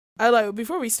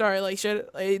before we start, like,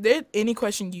 is there any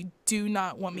question you do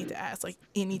not want me to ask? Like,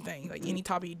 anything, like, any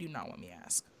topic you do not want me to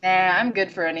ask? Nah, I'm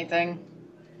good for anything.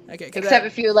 Okay. Except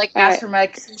if you, like, ask for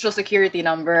my social security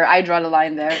number, I draw the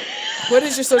line there. What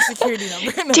is your social security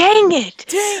number? No. Dang it!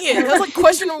 That's like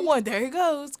question number 1. There it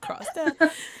goes. Crossed out.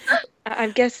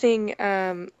 I'm guessing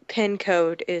PIN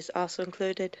code is also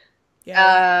included.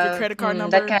 Yeah, your credit card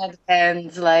number. That kind of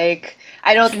depends. Like,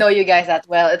 I don't know you guys that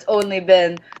well. It's only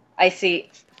been, I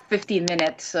see, 15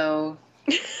 minutes, so...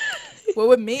 Well,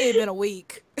 with me, it's been a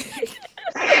week.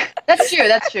 That's true.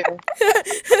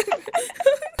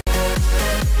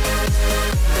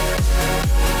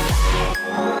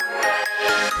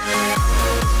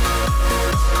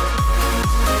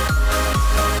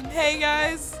 Hey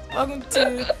guys, welcome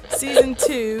to season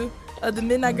 2 of the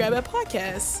Midnightgrabbag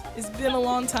Podcast. It's been a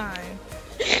long time,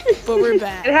 but we're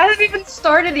back. It hasn't even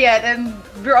started yet, and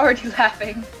we're already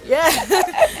laughing. Yeah,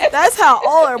 that's how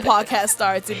all our podcasts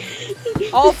starts.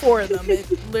 All 4 of them. It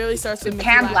literally starts with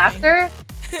canned laughter.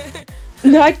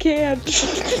 Not canned.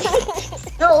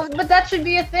 No, but that should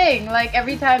be a thing. Like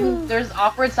every time there's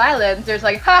awkward silence, there's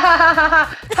like ha ha ha ha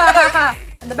ha ha ha ha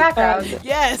in the background.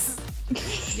 Yes.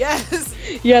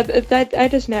 Yeah, that I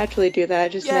just naturally do that. I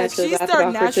just naturally laugh at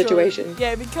awkward situations.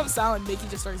 Yeah, it becomes silent. Mickey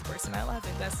just starts bursting out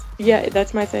laughing.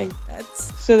 That's my thing.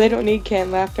 So they don't need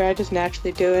canned laughter. I just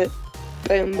naturally do it.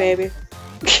 Boom, baby.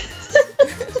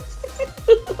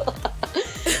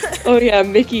 Oh yeah,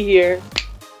 Mickey here.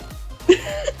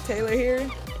 Taylor here.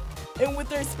 And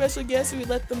with our special guests, we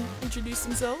let them introduce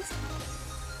themselves.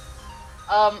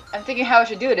 I'm thinking how I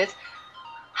should do this.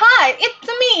 Hi, it's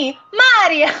me,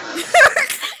 Maria.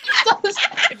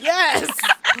 Yes.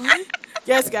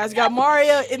 Yes, guys, we got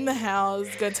Maria in the house.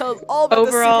 Gonna tell us all about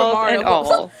overall the Super Mario. And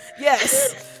all.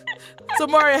 Yes. So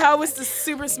Maria, how was the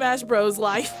Super Smash Bros.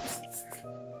 Life?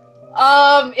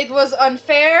 It was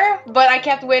unfair, but I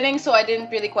kept winning, so I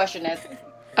didn't really question it.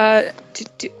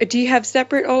 Do you have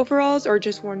separate overalls or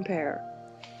just one pair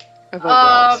of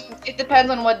overalls? It depends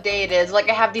on what day it is. Like,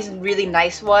 I have these really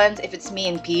nice ones if it's me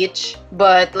and Peach,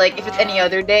 but like if it's any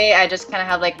other day, I just kind of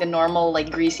have like the normal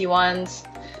like greasy ones.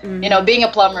 You know, being a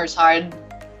plumber is hard.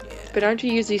 But aren't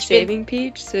you usually saving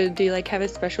Peach? So do you like have a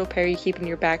special pair you keep in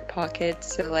your back pocket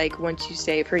so like once you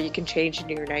save her you can change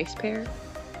into your nice pair?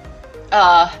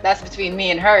 That's between me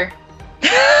and her.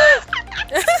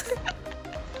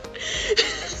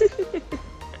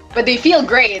 But they feel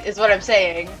great, is what I'm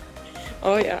saying.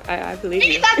 Oh yeah, I believe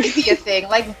Maybe you. that could be a thing,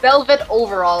 like velvet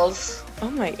overalls. Oh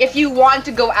my. If you want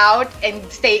to go out and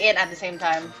stay in at the same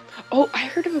time. Oh, I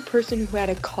heard of a person who had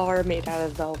a car made out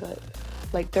of velvet.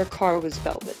 Like their car was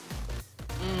velvet.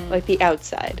 Like the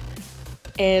outside.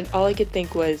 And all I could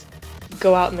think was,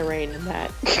 go out in the rain in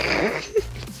that.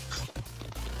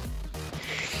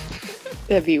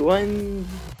 That'd be one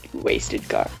wasted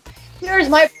car. Here's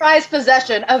my prized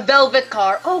possession, a velvet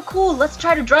car. Oh, cool, let's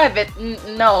try to drive it.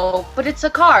 No, but it's a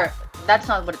car. That's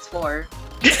not what it's for.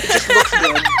 It just looks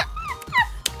good.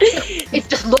 It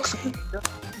just looks good.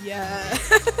 Yeah.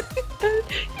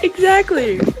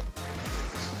 Exactly.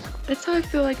 That's how I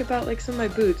feel like about like some of my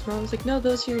boots. Mom was like, no,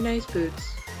 those are your nice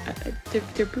boots.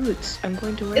 They're boots. I'm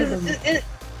going to wear them.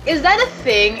 Is that a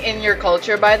thing in your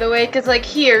culture, by the way? Because like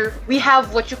here, we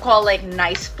have what you call like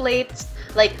nice plates.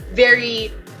 Like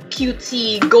very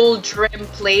cutesy gold trim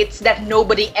plates that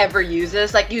nobody ever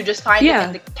uses. Like you just find them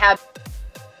in the cab.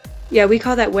 Yeah, we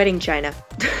call that wedding china.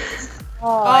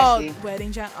 I see.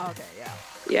 Wedding china. Oh, okay, yeah.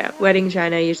 Yeah, wedding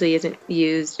china usually isn't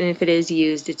used, and if it is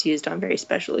used, it's used on very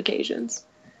special occasions.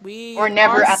 Or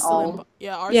never at all.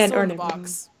 Ours is in the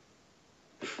box.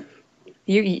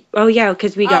 Oh yeah,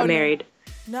 because we got married.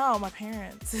 No, my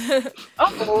parents.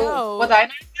 No. Was I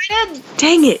not invited?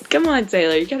 Dang it! Come on,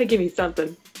 Taylor, you gotta give me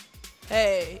something.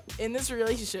 Hey, in this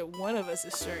relationship, one of us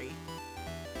is straight.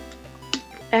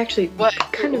 Actually,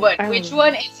 which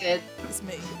one is it? It's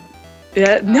me.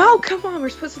 No, come on, we're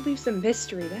supposed to leave some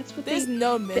mystery. That's what There's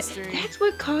no mystery. That's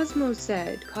what Cosmo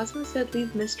said. Cosmo said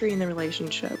leave mystery in the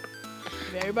relationship.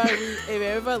 If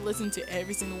everybody listened to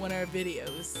every single one of our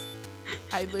videos,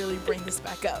 I literally bring this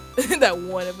back up. That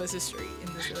one of us is straight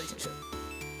in this relationship.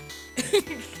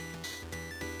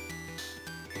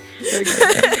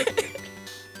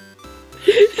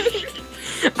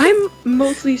 I'm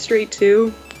mostly straight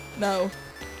too. No.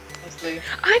 Mostly.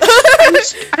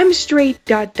 I'm straight ...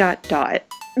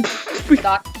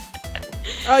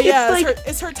 Oh yeah,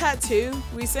 it's her tattoo.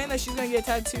 We saying that she's gonna get a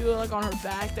tattoo like on her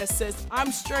back that says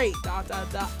 "I'm straight ...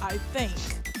 I think."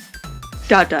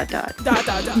 dot dot dot. Dot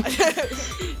dot dot.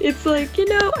 It's like, you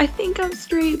know, I think I'm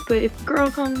straight, but if a girl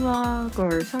comes along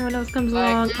or someone else comes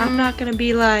along, I'm not gonna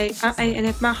be like, and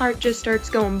if my heart just starts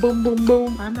going boom, boom,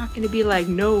 boom, I'm not gonna be like,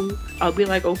 no. I'll be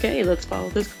like, okay, let's follow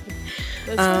this.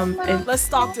 Let's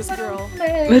stalk this girl.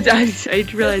 I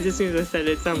realized as soon as I said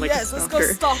it sounded like a stalker.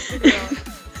 Let's go stalk the girl.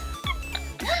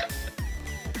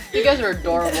 You guys are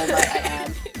adorable, might I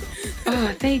add.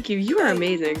 Oh, thank you. You are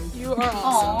amazing. You are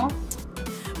awesome. Aww.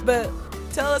 But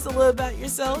tell us a little about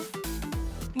yourself.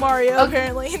 Mario,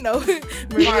 apparently. No.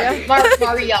 Maria.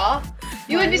 Maria.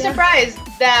 You would be surprised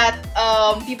that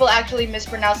people actually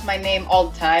mispronounce my name all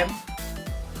the time.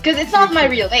 Because it's not my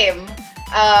real name.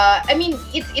 I mean,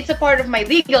 it's a part of my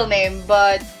legal name,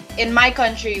 but in my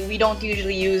country, we don't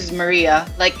usually use Maria.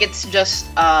 Like, it's just,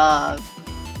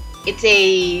 it's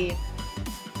a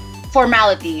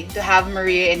formality to have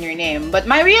Maria in your name. But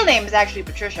my real name is actually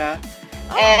Patricia.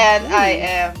 And I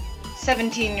am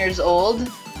 17 years old.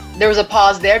 There was a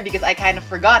pause there because I kind of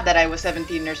forgot that I was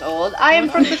 17 years old. I am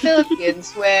from the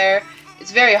Philippines, where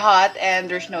it's very hot and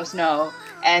there's no snow.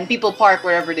 And people park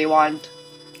wherever they want.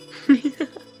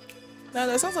 No,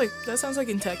 that sounds like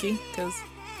Kentucky, because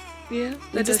yeah,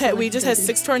 we just had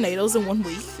 6 tornadoes in 1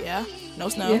 week. Yeah, no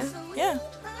snow. Yeah.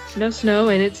 No snow,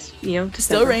 and it's, you know, December.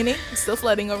 Still raining. It's still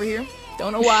flooding over here.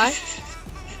 Don't know why.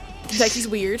 Kentucky's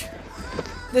weird.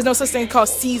 There's no such thing called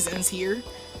seasons here.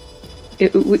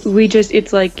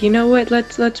 It's like, you know what?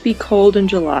 Let's be cold in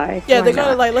July. Yeah, they're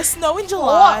gonna like, let's snow in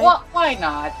July. Why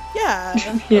not? Yeah.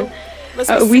 Yeah. Let's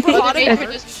be super hot in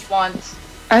Nature just wants.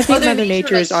 I think Mother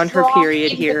Nature is on her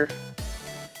period here.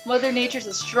 Mother Nature's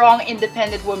a strong,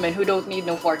 independent woman who don't need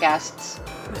no forecasts.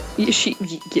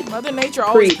 Mother Nature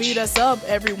always beat us up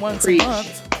every once a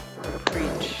month.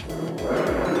 Preach.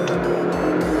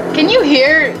 Can you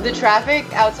hear the traffic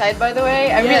outside, by the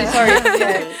way? I'm really sorry.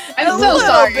 I'm so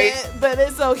sorry. Bit, but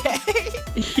it's okay.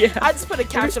 Yeah. I just put a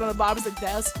caption on the bottom. It's like,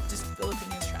 that's just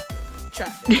Philippines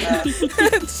traffic.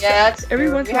 Yeah, that's every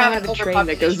true. once in a while I have a train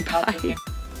that goes by.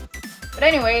 But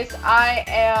anyways, I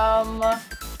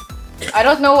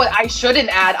don't know what I shouldn't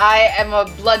add. I am a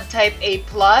blood type A+.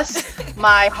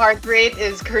 My heart rate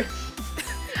is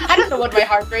I don't know what my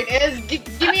heart rate is.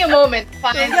 Give me a moment.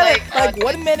 Find like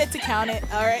 1 minute to count it.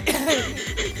 All right.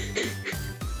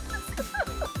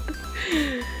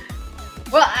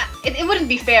 Well, it wouldn't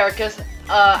be fair because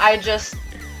I just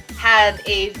had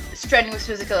a strenuous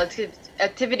physical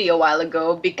activity a while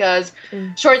ago because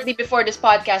shortly before this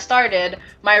podcast started,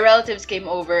 my relatives came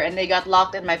over and they got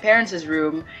locked in my parents'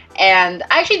 room, and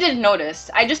I actually didn't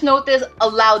notice. I just noticed a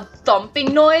loud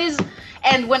thumping noise,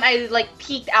 and when I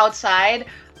peeked outside,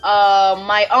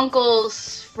 my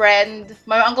uncle's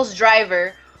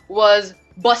driver was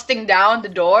busting down the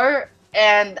door,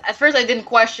 and at first I didn't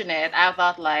question it. I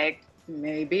thought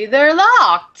maybe they're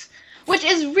locked, which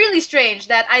is really strange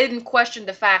that I didn't question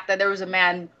the fact that there was a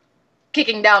man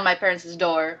kicking down my parents'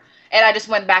 door. And I just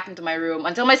went back into my room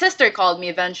until my sister called me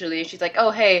eventually. She's like,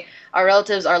 oh, hey, our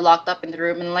relatives are locked up in the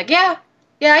room. And I'm like, yeah,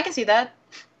 I can see that.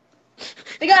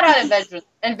 They got out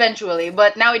eventually,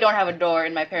 but now we don't have a door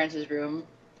in my parents' room.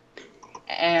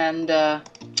 And I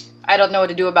don't know what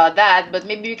to do about that, but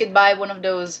maybe we could buy one of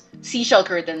those seashell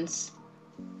curtains.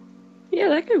 Yeah,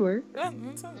 that could work. Yeah,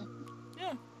 makes sense.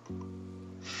 Yeah.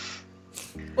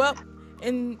 Well,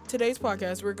 in today's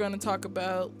podcast, we're going to talk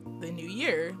about the new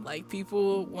year. Like,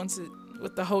 people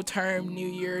with the whole term New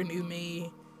Year, New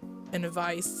Me, and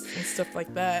advice and stuff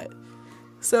like that.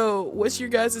 So, what's your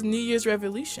guys' New Year's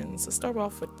resolutions? Let's start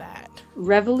off with that.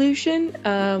 Revolution?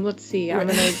 Let's see. I'm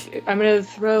gonna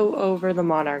throw over the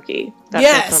monarchy.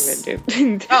 That's what I'm gonna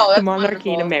do. The monarchy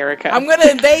wonderful. In America. I'm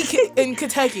gonna bake in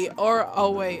Kentucky.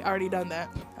 Oh wait, I already done that.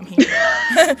 I'm here.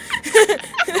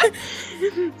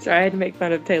 Sorry, I had to make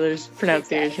fun of Taylor's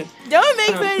pronunciation. Don't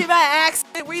make fun of my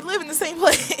accent. We live in the same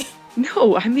place.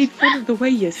 No, I made fun of the way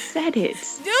you said it.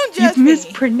 Don't judge me. You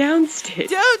mispronounced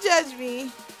it. Don't judge me.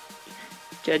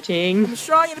 Judging. I'm a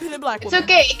strong, independent black woman. It's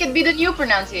okay. It could be the new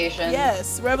pronunciation.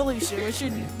 Yes, revolution. What's your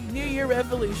New Year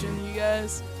revolution, you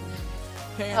guys?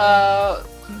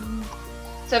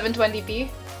 720p?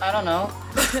 I don't know.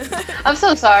 I'm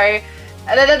so sorry.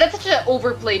 That's such an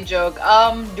overplayed joke.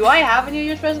 Do I have a New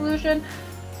Year's resolution?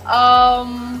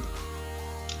 I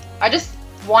just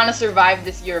want to survive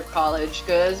this year of college,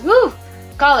 cause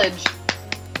college.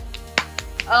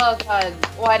 Oh god,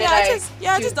 why did I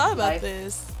just thought about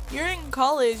this. You're in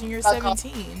college and you're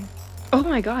 17. Oh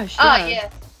my gosh. Yeah.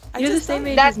 You're the same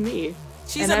age as me.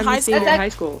 She's in high school. High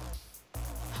school.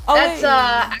 Oh, that's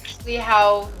actually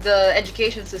how the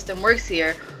education system works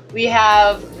here. We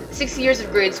have 6 years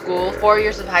of grade school, 4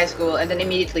 years of high school, and then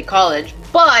immediately college.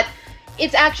 But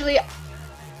it's actually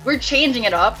we're changing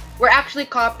it up. We're actually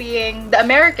copying the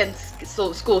American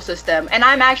school system, and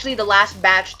I'm actually the last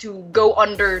batch to go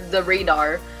under the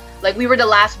radar. Like, we were the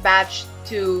last batch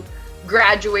to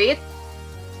graduate,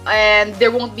 and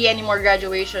there won't be any more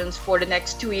graduations for the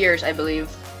next 2 years, I believe.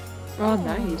 Oh,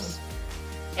 nice.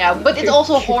 Yeah, but it's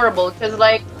also horrible because,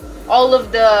 like, all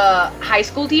of the high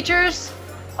school teachers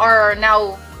are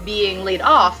now being laid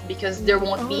off because there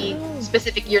won't be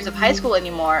specific years of high school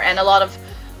anymore, and a lot of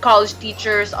college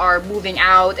teachers are moving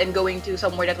out and going to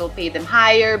somewhere that will pay them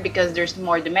higher because there's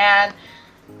more demand.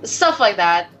 Stuff like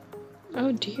that.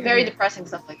 Oh dear. Very depressing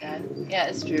stuff like that. Yeah,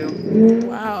 it's true.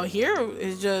 Wow, here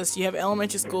is just, you have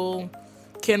elementary school,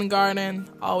 kindergarten,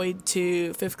 all the way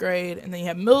to 5th grade, and then you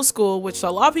have middle school, which a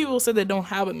lot of people say they don't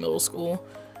have a middle school.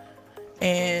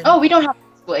 And oh, we don't have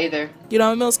middle school either. You don't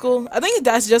have middle school? I think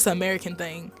that's just an American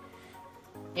thing.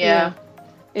 Yeah.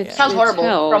 It sounds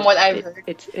horrible from what I've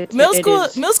heard. Middle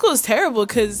school is terrible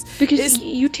because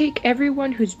you take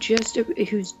everyone who's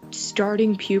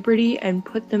starting puberty and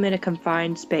put them in a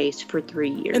confined space for 3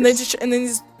 years, and then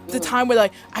the time where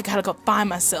like I gotta go find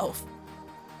myself,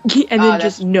 and then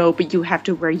just no, but you have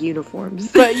to wear uniforms.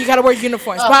 But you gotta wear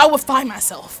uniforms. But I will find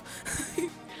myself.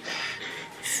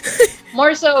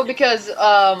 More so because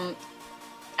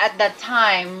at that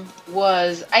time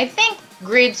was, I think,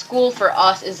 grade school for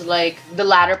us is like the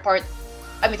latter part.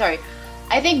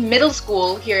 I think middle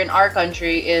school here in our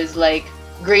country is like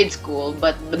grade school,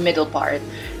 but the middle part.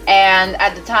 And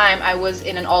at the time, I was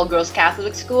in an all-girls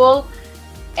Catholic school,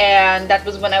 and that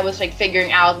was when I was like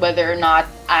figuring out whether or not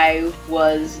I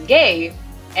was gay.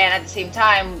 And at the same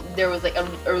time, there was like a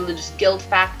religious guilt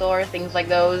factor, things like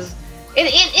those.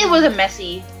 It was a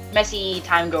messy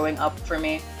time growing up for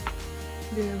me.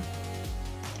 Yeah.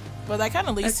 Well, that kind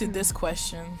of leads to this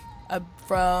question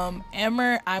from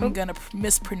Amber. I'm gonna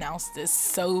mispronounce this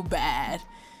so bad.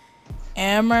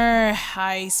 Amber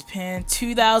Heispin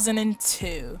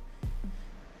 2002.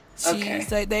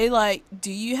 She's like,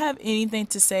 do you have anything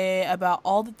to say about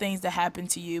all the things that happened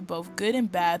to you, both good and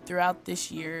bad, throughout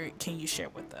this year? Can you share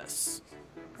with us?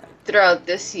 Throughout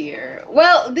this year,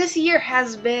 well, this year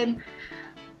has been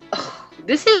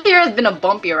a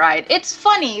bumpy ride. It's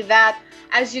funny that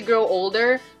as you grow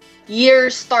older,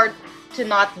 years start to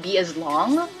not be as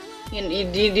long. Do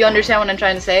you understand what I'm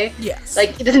trying to say? Yes.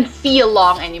 Like, it doesn't feel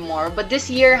long anymore. But this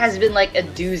year has been like a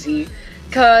doozy.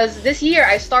 Because this year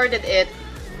I started it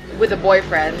with a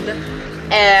boyfriend.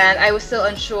 And I was still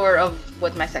unsure of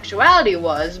what my sexuality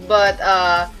was. But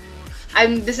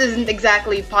this isn't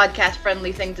exactly podcast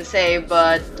friendly thing to say.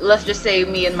 But let's just say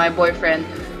me and my boyfriend,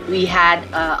 we had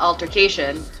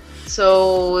altercation.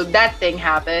 So that thing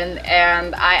happened,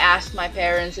 and I asked my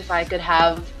parents if I could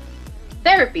have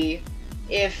therapy,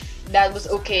 if that was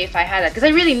okay if I had that, because I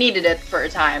really needed it for a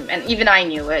time, and even I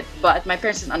knew it, but my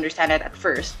parents didn't understand it at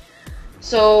first.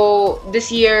 So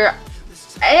this year's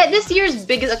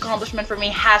biggest accomplishment for me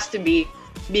has to be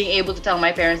being able to tell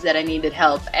my parents that I needed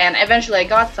help, and eventually I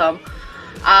got some.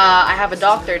 I have a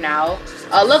doctor now,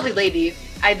 a lovely lady.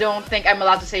 I don't think I'm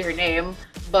allowed to say her name,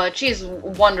 but she's a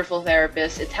wonderful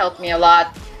therapist. It helped me a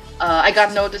lot. I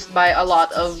got noticed by a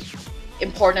lot of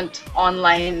important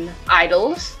online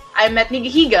idols. I met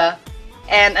Nigahiga,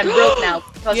 and I'm broke now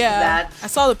because of that. I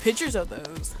saw the pictures of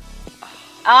those.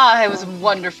 It was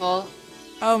wonderful.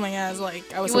 Oh my god,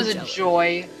 I was so jealous. It was a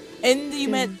joy. And you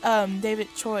met David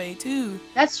Choi too.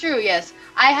 That's true, yes.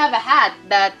 I have a hat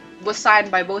that was signed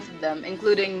by both of them,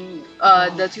 including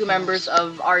the two members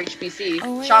of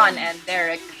RHBC, Sean and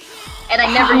Derek. And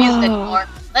I never used it anymore.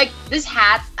 Like, this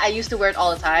hat, I used to wear it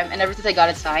all the time, and ever since I got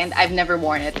it signed, I've never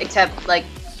worn it, except, like,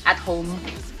 at home.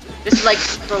 Just, like,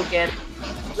 stroke it.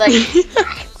 Like,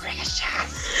 British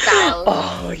style.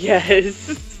 Oh, yes.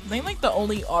 I think, like, the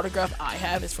only autograph I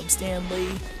have is from Stan Lee.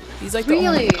 He's, like,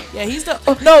 really? The only... Yeah, he's the...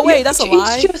 Oh, no, wait, that's a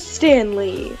lie. It's just Stan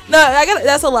Lee. No,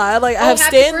 that's a lie. Like, I have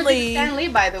Stan Lee. Stan Lee,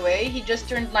 by the way. He just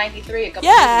turned 93 a couple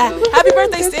years ago. Happy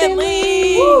birthday, Stan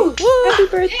Lee! Woo! Happy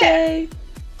birthday! Yeah.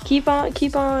 Keep on.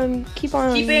 Keep it on. Keep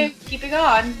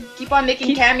on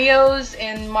making cameos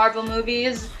in Marvel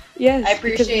movies. Yes, I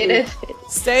appreciate it.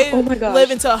 Oh my gosh.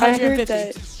 Live until 150.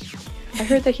 I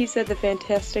heard that he said the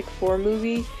Fantastic Four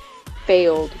movie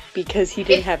failed because he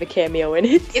didn't have a cameo in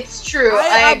it. It's true.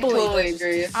 I totally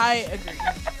agree. I agree.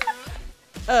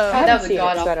 I haven't seen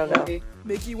it, so I don't know.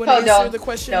 Mickey, want to answer the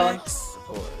question next?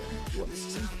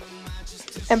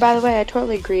 And by the way, I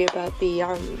totally agree about the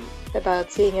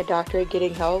about seeing a doctor and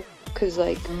getting help, because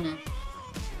like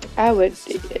I would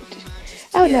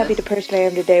not be the person I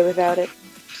am today without it.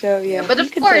 So yeah. But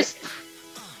of course,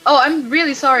 I'm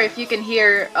really sorry if you can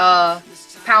hear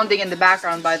pounding in the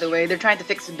background, by the way. They're trying to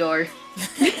fix the door.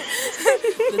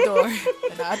 The door.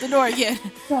 Not the door again.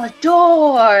 The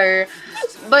door!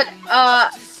 But,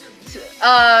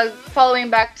 following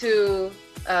back to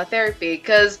therapy,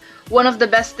 because one of the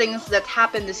best things that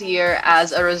happened this year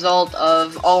as a result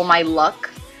of all my luck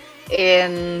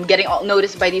in getting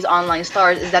noticed by these online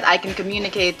stars is that I can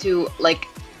communicate to, like,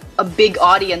 a big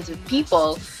audience of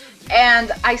people.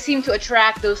 And I seem to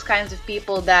attract those kinds of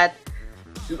people that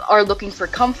are looking for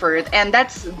comfort, and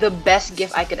that's the best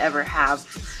gift I could ever have.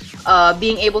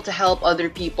 Being able to help other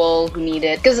people who need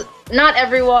it, because not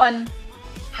everyone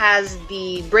has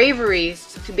the bravery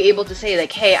to be able to say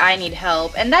like, hey, I need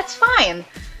help, and that's fine.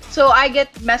 So I get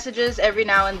messages every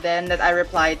now and then that I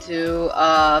reply to,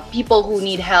 people who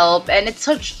need help, and it's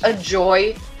such a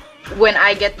joy when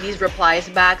I get these replies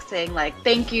back saying like,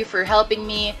 thank you for helping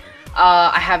me,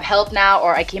 I have help now,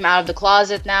 or I came out of the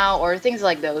closet now, or things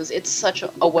like those. It's such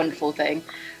a wonderful thing.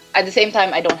 At the same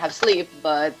time, I don't have sleep,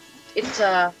 but it's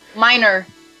a minor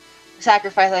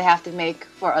sacrifice I have to make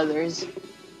for others.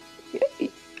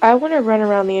 I want to run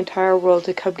around the entire world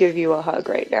to come give you a hug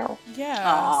right now.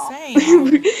 Yeah, same.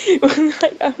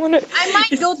 I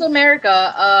might go to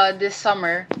America this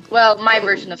summer. Well, my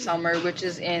version of summer, which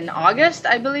is in August,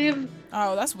 I believe.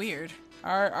 Oh, that's weird.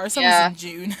 Our summer's in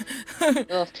June.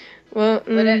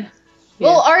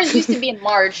 Well, ours used to be in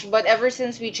March, but ever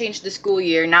since we changed the school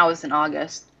year, now it's in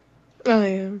August. Oh,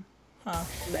 yeah. Huh.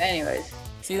 But anyways.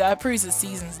 See, that proves that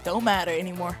seasons don't matter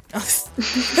anymore.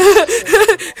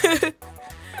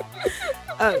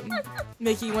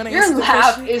 Nikki, one of your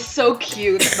laugh is so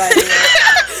cute, by the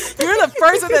way. You're the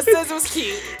first one that says it was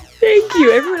cute. Thank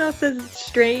you. Everyone else says it's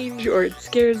strange or it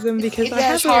scares them because I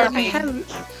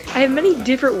have many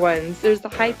different ones. There's the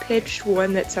high-pitched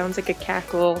one that sounds like a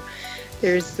cackle.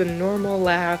 There's the normal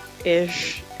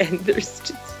laugh-ish, and there's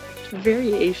just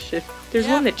variation. There's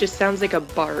one that just sounds like a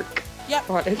bark. Yep.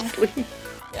 Honestly.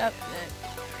 Yep.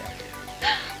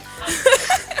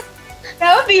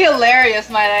 That would be hilarious,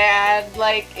 might I add.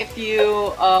 Like if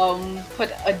you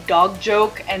put a dog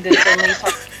joke and then suddenly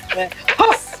start with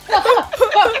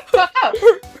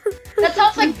that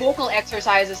sounds like vocal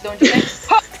exercises, don't you think?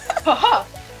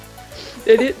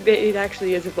 It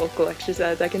actually is a vocal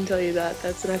exercise. I can tell you that.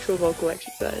 That's an actual vocal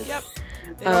exercise. Yep.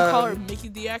 They don't call her Mickey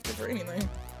the actor for anything.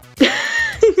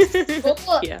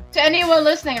 To anyone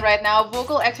listening right now,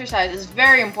 vocal exercise is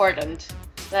very important.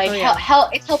 Like, it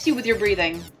helps you with your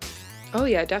breathing. Oh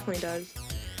yeah, it definitely does.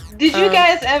 Did you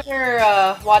guys ever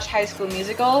watch High School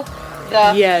Musical?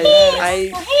 Yes,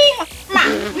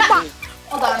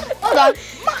 Hold on.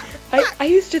 I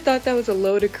used to thought that was a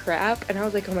load of crap, and I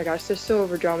was like, oh my gosh, they're so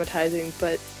over-dramatizing,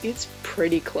 but it's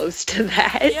pretty close to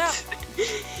that. Yeah.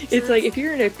 It's like, if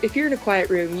you're in a quiet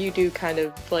room, you do kind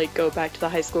of, like, go back to the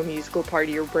High School Musical part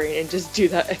of your brain and just do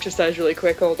that exercise really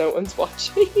quick while no one's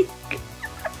watching.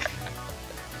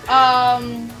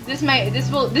 This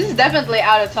is definitely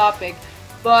out of topic,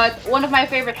 but one of my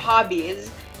favorite hobbies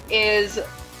is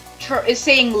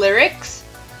saying lyrics,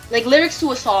 like lyrics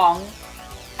to a song,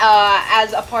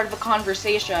 as a part of a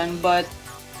conversation. But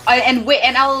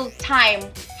and I'll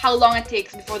time how long it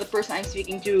takes before the person I'm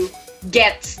speaking to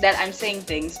gets that I'm saying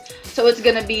things. So it's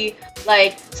gonna be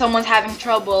like someone's having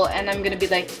trouble, and I'm gonna be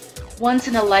like, once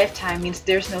in a lifetime means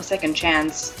there's no second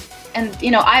chance. And,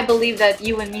 I believe that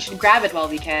you and me should grab it while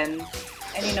we can.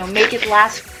 And, make it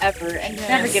last forever and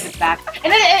never give it back.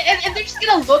 And then and they're just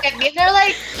gonna look at me and they're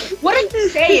like, what are you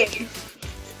saying?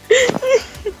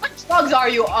 What drugs are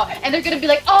you on? And they're gonna be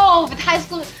like, oh, but High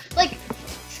School, like,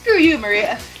 screw you,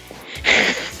 Maria.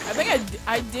 I think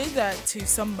I did that to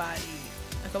somebody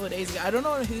a couple of days ago. I don't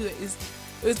know who it is.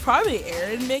 It was probably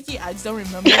Aaron Mickey. I just don't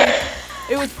remember.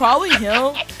 It was probably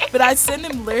him. But I sent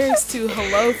him lyrics to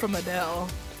Hello from Adele.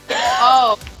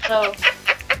 Oh.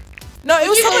 No, it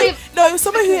was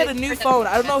somebody who had a new phone.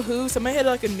 I don't know who. Somebody had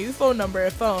like a new phone number,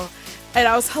 a phone, and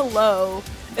I was hello,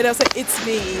 and I was like, it's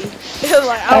me. And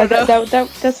like, I don't know.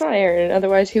 That's not Aaron.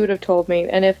 Otherwise, he would have told me.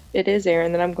 And if it is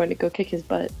Aaron, then I'm going to go kick his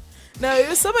butt. No, it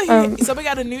was somebody. Somebody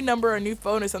got a new number or a new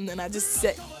phone or something. I just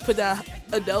put down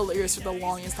Adele lyrics for the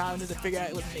longest time just to figure out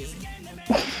it was me.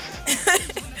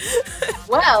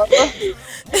 Well,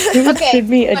 send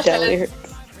me Adele lyrics.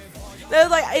 No,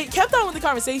 like, it kept on with the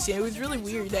conversation. It was really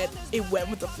weird that it went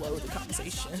with the flow of the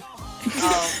conversation.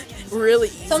 Really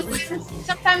easily.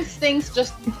 Sometimes things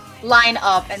just line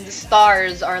up and the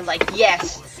stars are like,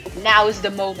 yes, now is the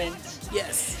moment.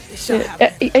 Yes, it should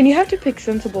happen. And you have to pick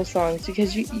sensible songs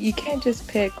because you can't just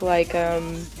pick like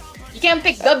You can't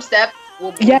pick dubstep.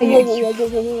 Yeah.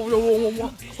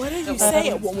 What did you say?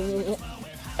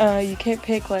 You can't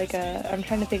pick like I'm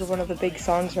trying to think of one of the big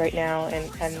songs right now, and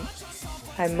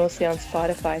I'm mostly on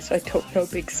Spotify, so I don't know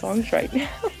big songs right now.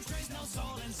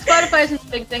 Spotify isn't a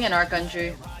big thing in our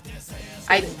country.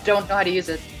 I don't know how to use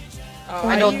it.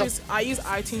 I use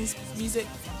iTunes Music.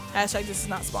 Hashtag this is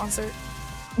not sponsored.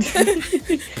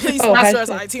 Please sponsor us,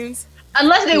 iTunes.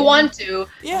 Unless they want to,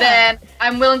 then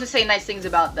I'm willing to say nice things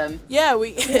about them. Yeah,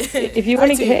 we. If you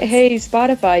want to, hey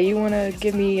Spotify, you want to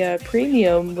give me a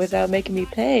premium without making me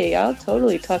pay? I'll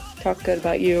totally talk good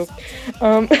about you.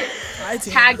 Tag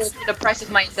it to the price of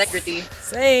my integrity.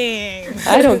 Same.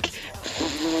 I don't.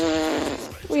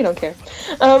 We don't care.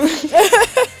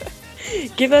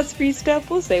 Give us free stuff.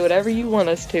 We'll say whatever you want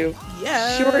us to.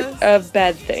 Yeah. Short of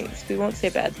bad things. We won't say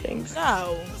bad things.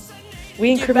 No.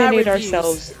 We incriminate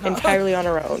ourselves entirely on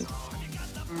our own.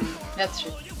 That's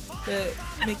true.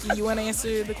 Nikki, you want to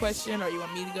answer the question, or you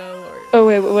want me to go? Or oh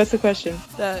wait, what's the question?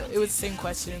 It was the same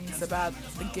questions about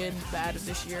the good and bad of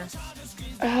this year.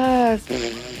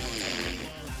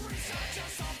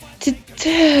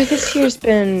 This year's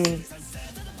been.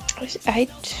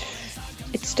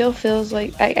 It still feels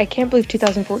like I can't believe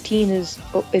 2014 is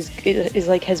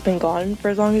like has been gone for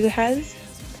as long as it has,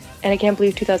 and I can't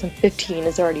believe 2015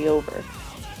 is already over.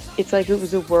 It's like it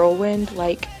was a whirlwind.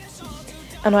 Like,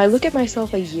 I don't know, I look at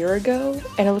myself a year ago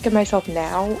and I look at myself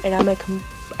now, and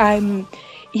I'm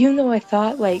even though I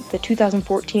thought like the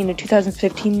 2014 and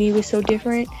 2015 me was so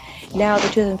different, now the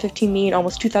 2015 me and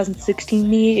almost 2016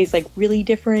 me is like really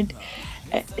different.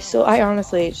 So I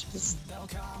honestly,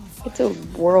 it's a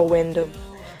whirlwind of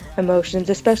emotions,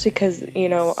 especially because, you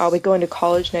know, I'll be going to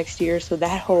college next year, so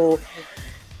that whole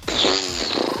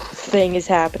thing is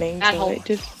happening. It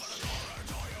just,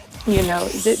 you know,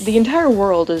 the entire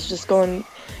world is just going,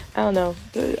 I don't know,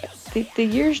 the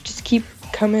years just keep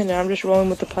coming, and I'm just rolling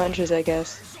with the punches, I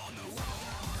guess.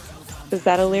 Is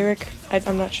that a lyric?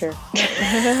 I'm not sure.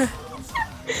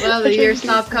 Well, the years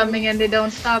stop coming and they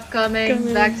don't stop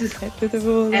coming. Back to the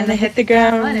wall, and they hit the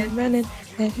ground running.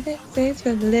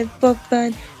 Live for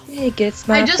fun. It gets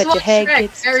smart, I just but watched your head Shrek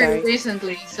gets very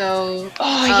recently, so.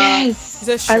 Oh yes, is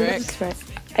that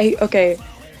Shrek? Okay,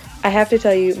 I have to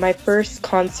tell you, my first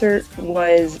concert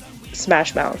was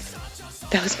Smash Mouth.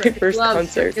 That was my first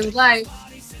concert. It was live.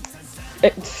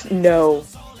 No.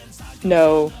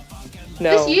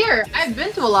 This year, I've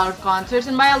been to a lot of concerts,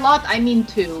 and by a lot, I mean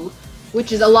 2,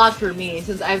 which is a lot for me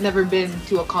since I've never been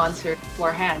to a concert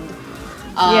beforehand.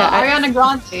 Ariana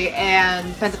Grande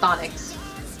and Pentatonix.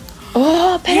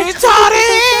 Oh,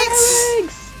 Pentatonix!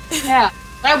 Yeah,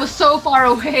 I was so far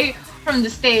away from the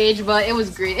stage, but it was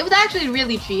great. It was actually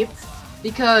really cheap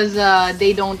because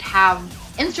they don't have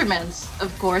instruments,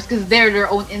 of course, because they're their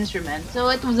own instrument. So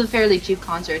it was a fairly cheap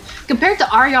concert compared to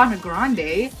Ariana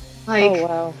Grande. Like, oh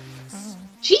wow,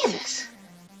 Jesus.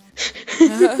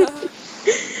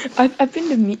 I've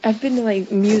been to like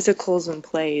musicals and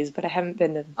plays, but I haven't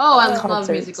been to I concerts. love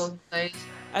musicals and plays.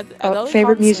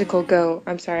 Favorite musical, go.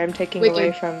 I'm sorry, I'm taking Wicked.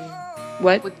 away from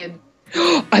what? Wicked.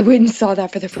 I went and saw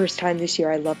that for the first time this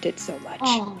year. I loved it so much.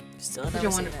 Oh, Still such a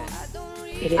never seen wonderful. that.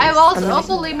 It is. I've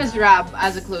also Les Miserables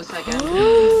as a close second.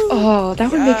 Oh,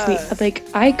 that one makes me like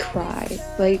I cry.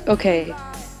 Like, okay,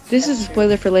 this is a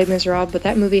spoiler for Les Miserables, but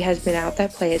that movie has been out.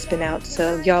 That play has been out,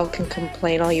 so y'all can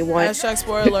complain all you want. Hashtag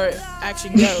spoiler.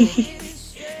 Actually, no.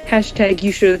 Hashtag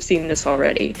you should have seen this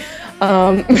already.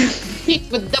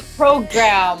 Keep with the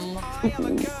program.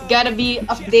 Gotta be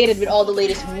updated with all the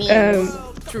latest memes.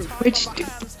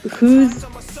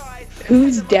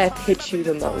 Whose death hits you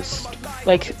the most?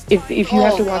 Like, if you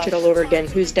have to watch it all over again,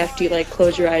 whose death do you like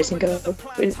close your eyes and go,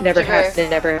 it never happened, it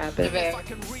never happened?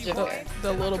 Javert.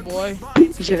 The little boy.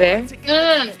 Javert?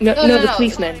 No, the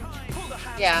policeman.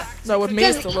 Yeah. No, with me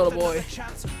it's the little boy.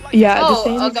 Yeah, the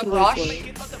same as the little Gavroche.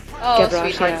 boy. Oh, Gavroche,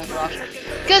 sweetheart yeah. Gavroche.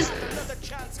 Because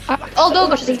although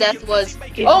Gavroche's death was,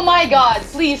 oh my God,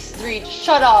 please Reed,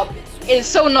 shut up. It is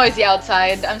so noisy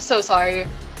outside. I'm so sorry.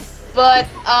 But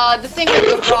the thing with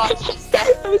Gavroche is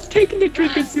that I was taking a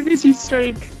drink as soon as you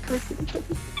started cursing.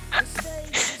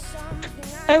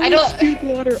 I don't spewed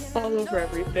water all over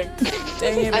everything.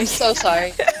 I'm so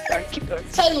sorry.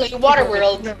 Suddenly,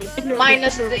 Waterworld,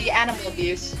 minus the animal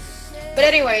abuse. But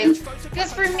anyways,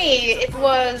 because for me, it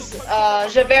was,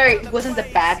 Javert wasn't the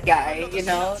bad guy, you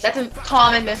know? That's a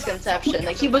common misconception.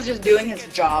 Like, he was just doing his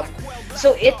job.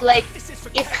 So it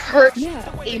hurt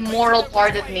a moral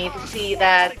part of me to see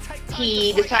that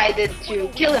he decided to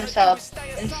kill himself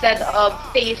instead of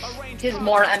face his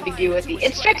moral ambiguity.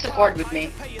 It strikes a chord with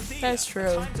me. That's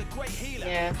true.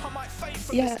 Yeah.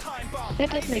 Yeah,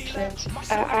 that does make sense.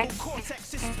 I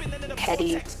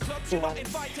Teddy one.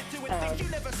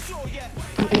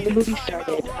 When the movie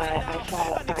started, I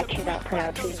saw I cannot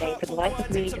pronounce his name for the life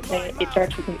of me. It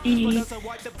starts with an E,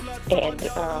 and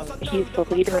he's the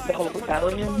leader of the whole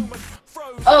rebellion.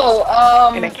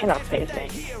 Oh, And I cannot say his name.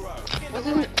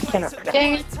 Cannot pronounce.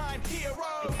 dang it.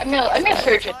 I'm gonna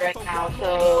search it right now.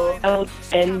 So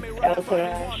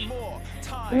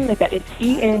Like that. It's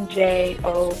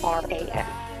ENJORAS.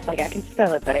 Like I can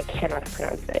spell it, but I cannot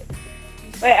pronounce it.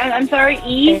 wait, I'm sorry.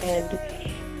 E. And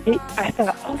I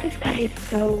thought, oh, this guy is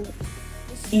so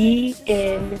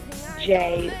ENJOAS.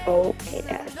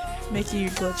 Mickey, you're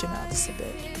glitching out just a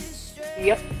bit.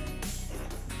 Yep.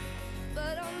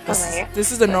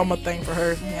 This is a normal thing for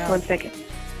her. Yeah. 1 second.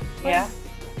 Yeah.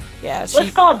 Yeah.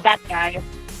 Let's call it that guy.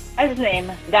 That's his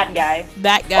name. That guy.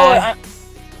 That guy.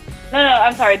 No,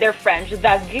 I'm sorry. They're French.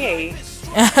 That's gay.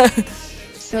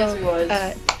 So, Yes, it was.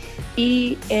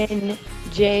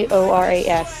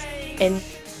 ENJORAS. And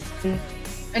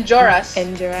Joras.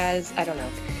 Enjoras, I don't know.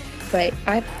 But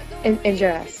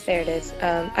Enjoras, there it is.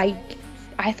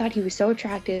 I thought he was so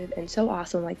attractive and so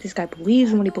awesome. Like, this guy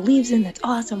believes in what he believes in. That's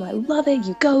awesome. I love it.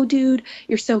 You go, dude.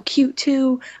 You're so cute,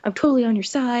 too. I'm totally on your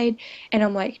side. And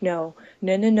I'm like, no.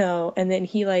 And then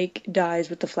he, like,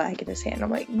 dies with the flag in his hand. I'm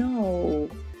like,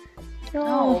 no.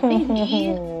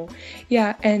 baby.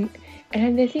 Yeah, and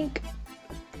I think...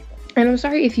 And I'm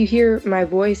sorry if you hear my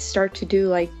voice start to do,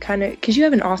 like, kind of... Because you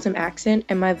have an awesome accent,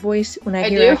 and my voice, when I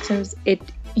hear accents,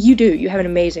 you do. You have an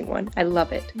amazing one. I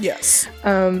love it. Yes.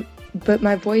 But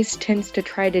my voice tends to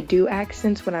try to do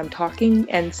accents when I'm talking,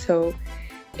 and so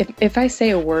if I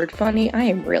say a word funny, I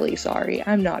am really sorry.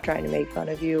 I'm not trying to make fun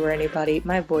of you or anybody.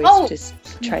 My voice just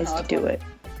tries to do it.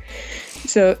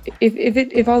 So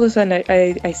if all of a sudden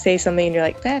I say something and you're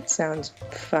like, that sounds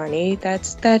funny,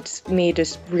 that's me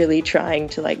just really trying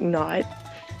to, like, not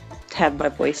have my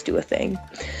voice do a thing.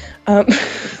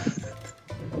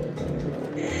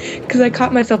 Because I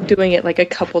caught myself doing it, like, a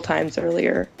couple times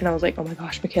earlier, and I was like, oh my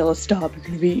gosh, Michaela, stop.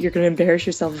 You're gonna embarrass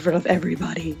yourself in front of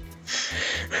everybody.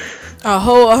 A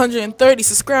whole 130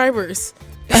 subscribers.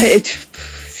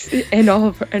 And all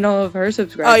of her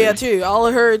subscribers. Oh yeah, too. All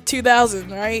of her 2,000,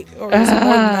 right? Or is it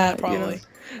more than that, probably? You know,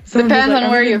 Depends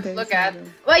on where you look at.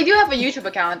 Well, I do have a YouTube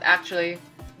account, actually,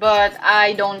 but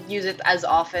I don't use it as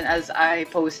often as I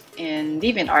post in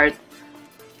DeviantArt.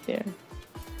 Yeah.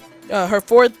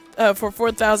 For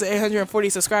 4,840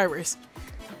 subscribers.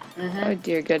 Mm-hmm. Oh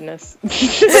dear goodness.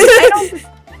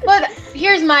 But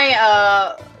here's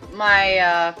my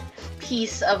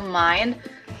peace of mind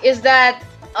is that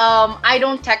I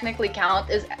don't technically count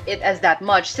it as that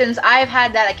much since I've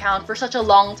had that account for such a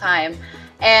long time.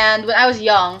 And when I was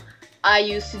young, I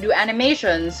used to do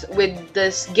animations with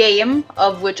this game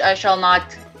of which I shall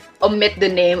not omit the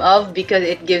name of because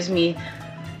it gives me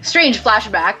strange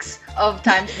flashbacks of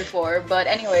times before. But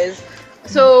anyways,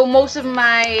 so most of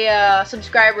my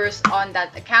subscribers on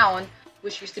that account,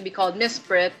 which used to be called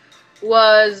Misprit,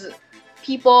 was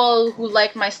people who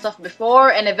liked my stuff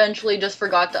before and eventually just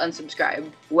forgot to unsubscribe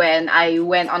when I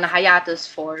went on a hiatus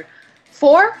for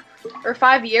 4 or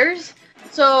 5 years.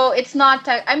 So it's not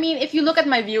I mean, if you look at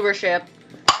my viewership,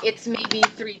 it's maybe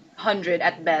 300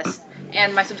 at best,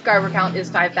 and my subscriber count is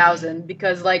 5,000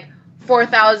 because like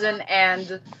 4,000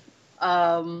 and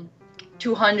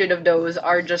 200 of those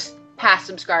are just past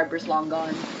subscribers long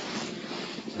gone.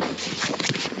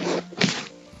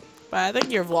 But I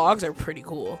think your vlogs are pretty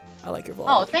cool. I like your vlogs.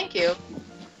 Oh, thank you.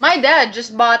 My dad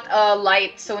just bought a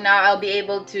light, so now I'll be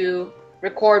able to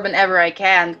record whenever I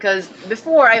can. Because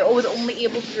before, I was only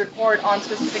able to record on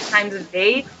specific times of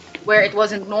day where it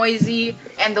wasn't noisy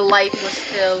and the light was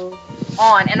still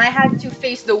on. And I had to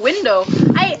face the window.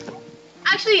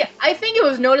 I think it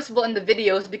was noticeable in the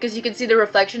videos because you can see the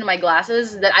reflection in my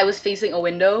glasses that I was facing a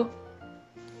window.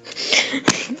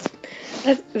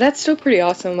 That's still pretty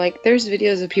awesome. Like, there's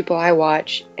videos of people I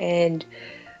watch, and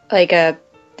like a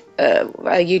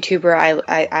YouTuber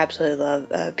I absolutely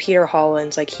love, Peter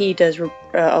Hollins. Like, he does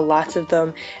lots of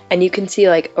them, and you can see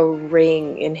like a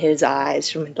ring in his eyes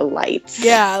from the lights.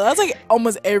 Yeah, that's like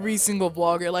almost every single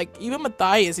vlogger. Like, even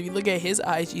Matthias, if you look at his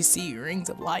eyes, you see rings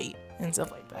of light and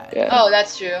stuff like that. Yeah. Oh,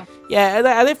 that's true. Yeah,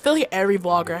 I feel like every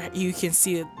vlogger, you can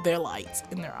see their lights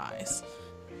in their eyes.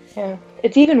 Yeah,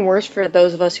 it's even worse for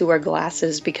those of us who wear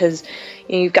glasses because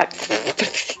you've got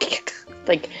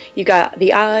like you got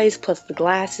the eyes plus the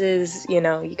glasses. You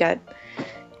know, you got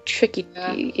tricky.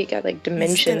 Yeah. You got like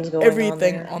dimensions going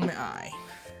everything on the eye.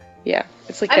 Yeah,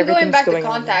 it's like I'm everything's going back going to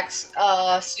contacts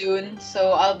soon,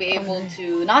 so I'll be able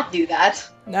to not do that.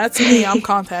 That's me. I'm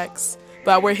contacts.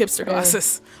 But I wear hipster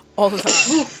glasses all the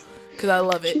time because I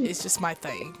love it. It's just my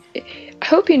thing. I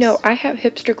hope you know I have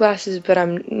hipster glasses, but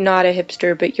I'm not a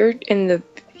hipster. But you're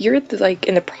like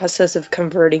in the process of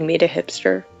converting me to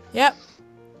hipster. Yep.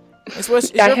 It's your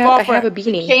fault for I have a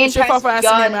beanie. It's your fault for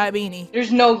asking me my beanie.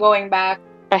 There's no going back.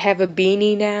 I have a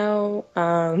beanie now.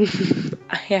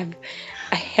 I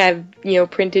have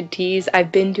printed tees.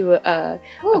 I've been to a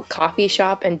coffee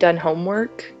shop and done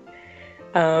homework.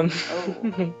 Where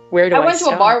do I went stop?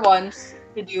 to a bar once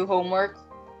to do homework.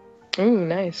 Ooh,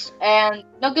 nice. And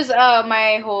no, because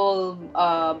my whole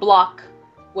block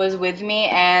was with me,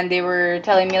 and they were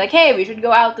telling me like, hey, we should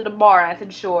go out to the bar. And I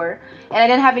said sure, and I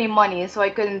didn't have any money, so I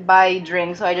couldn't buy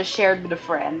drinks, so I just shared with a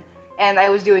friend. And I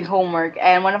was doing homework,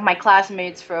 and one of my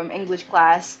classmates from English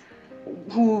class,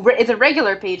 who is a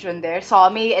regular patron there, saw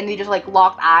me, and they just like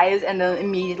locked eyes and then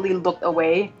immediately looked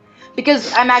away,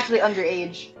 because I'm actually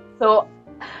underage. So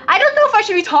I don't know if I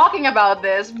should be talking about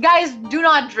this. Guys, do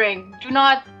not drink. Do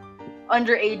not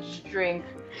underage drink.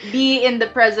 Be in the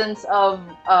presence of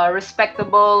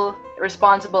respectable,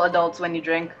 responsible adults when you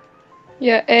drink.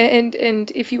 Yeah,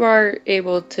 and if you are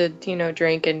able to,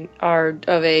 drink and are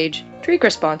of age, drink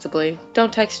responsibly.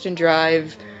 Don't text and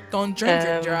drive. Don't drink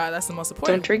and drive. That's the most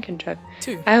important. Don't drink and drive.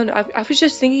 Too. I don't know. I was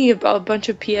just thinking about a bunch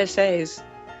of PSAs.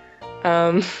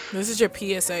 This is your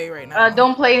PSA right now.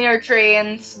 Don't play near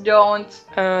trains. Don't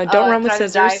run with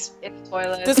scissors. In the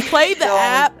toilet. Just play the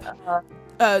app.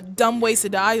 Dumb Ways to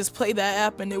Die. Just play that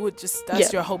app, and it would just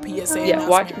your whole PSA. Yeah,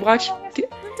 watch.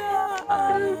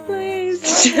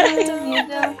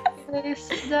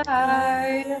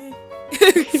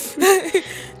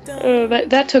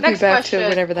 That took me back to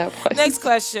whenever that was. Next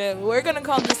question. We're gonna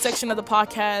call this section of the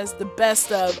podcast the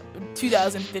best of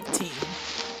 2015,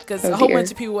 because a whole bunch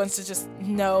of people wants to just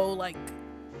know like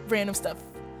random stuff.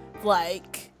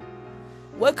 Like,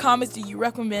 what comics do you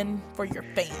recommend for your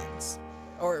fans,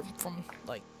 or from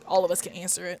like all of us can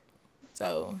answer it.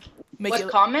 So what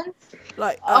comments?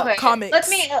 Like okay. Comics. Let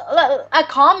me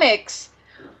comics.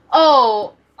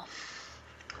 Oh.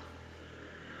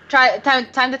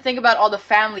 Time to think about all the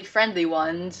family-friendly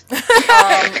ones. There's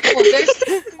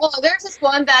this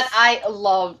one that I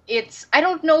love. I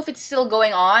don't know if it's still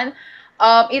going on.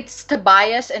 It's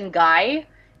Tobias and Guy.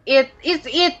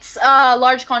 It's a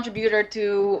large contributor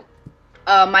to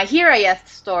MYSTERTY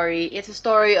story. It's a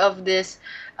story of this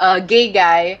gay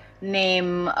guy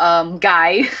named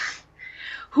Guy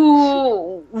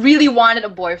who really wanted a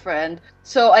boyfriend.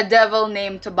 So a devil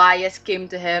named Tobias came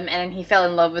to him, and he fell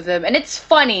in love with him. And it's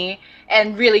funny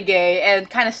and really gay and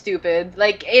kind of stupid.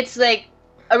 Like, it's like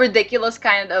a ridiculous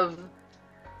kind of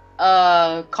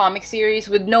comic series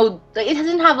with no... It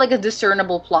doesn't have like a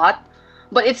discernible plot,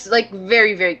 but it's like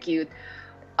very, very cute.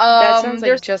 That sounds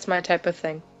like just my type of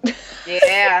thing.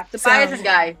 Yeah, Tobias and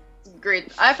Guy.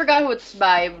 Great. I forgot who it's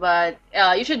by, but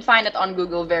you should find it on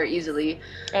Google very easily.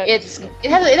 It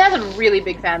has a really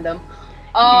big fandom.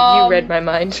 You read my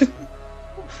mind.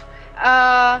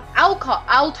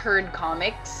 Altered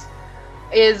Comics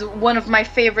is one of my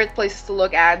favorite places to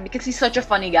look at because he's such a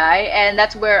funny guy, and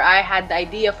that's where I had the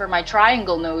idea for my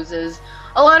triangle noses.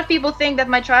 A lot of people think that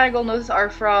my triangle noses are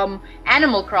from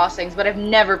Animal Crossings, but I've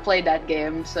never played that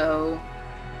game, so...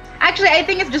 Actually, I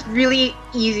think it's just really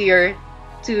easier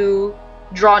to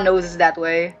draw noses that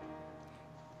way.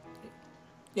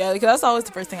 Yeah, because that's always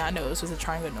the first thing I noticed was a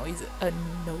triangle noise.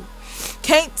 No.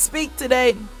 Can't speak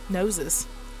today. Noses.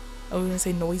 I was gonna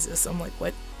say noises. I'm like,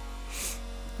 what?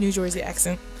 New Jersey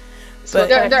accent.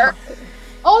 But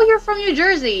oh, you're from New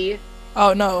Jersey.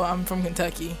 Oh no, I'm from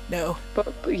Kentucky. No.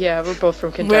 But yeah, we're both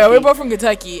from Kentucky. Yeah, we're both from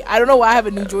Kentucky. I don't know why I have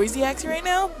a New Jersey accent right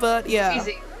now, but yeah.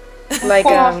 Easy. Like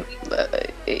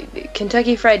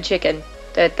Kentucky Fried Chicken.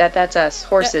 That's us.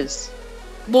 Horses.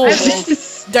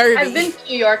 Dirty. I've been to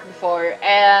New York before,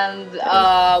 and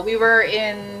we were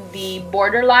in the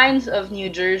borderlines of New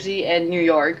Jersey and New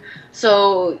York.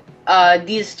 So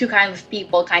these two kinds of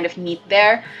people kind of meet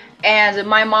there. And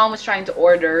my mom was trying to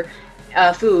order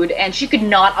food, and she could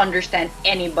not understand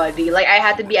anybody. Like, I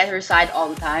had to be at her side all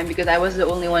the time because I was the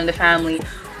only one in the family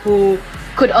who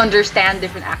could understand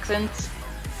different accents.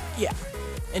 Yeah.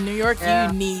 In New York,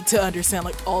 you need to understand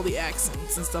like all the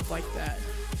accents and stuff like that.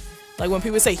 Like when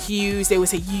people say huge, they would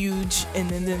say huge, and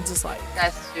then just like...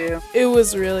 That's true. It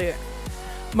was really...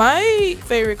 My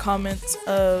favorite comments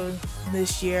of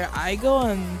this year, I go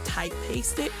on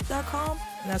typepasted.com,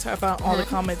 and that's where I found all the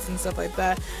comments and stuff like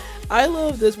that. I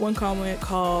love this one comment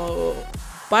called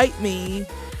Bite Me,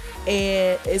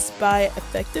 and it's by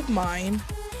Effective Mind.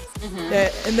 And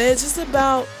then it's just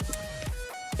about...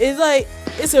 It's like...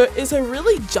 It's a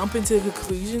really jump into the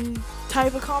conclusion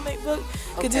type of comic book.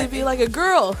 Could just be like a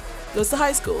girl goes to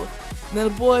high school. And then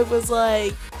the boy was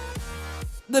like,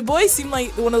 the boy seemed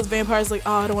like one of those vampires, like,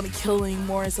 oh, I don't want to kill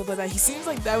anymore and stuff like that. He seems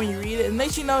like that when you read it. And then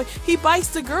you know, he bites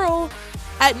the girl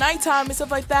at nighttime and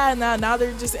stuff like that. And now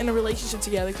they're just in a relationship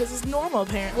together because it's normal,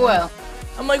 apparently. Well.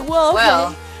 I'm like,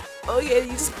 well, okay,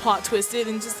 you just plot twisted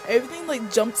and just everything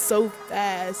like jumped so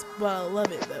fast. But I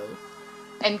love it though.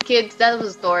 And kids, that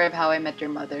was the story of How I Met Your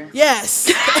Mother.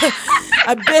 Yes!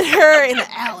 I bit her in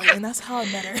the alley, and that's how I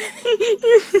met her.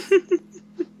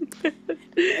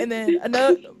 And then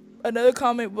another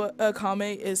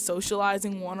comment is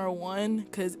socializing 101,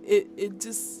 because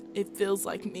it feels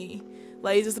like me.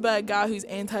 Like, it's just about a guy who's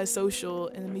antisocial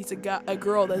and meets a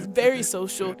girl that's very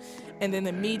social, and then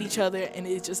they meet each other, and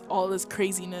it's just all this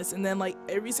craziness. And then like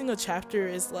every single chapter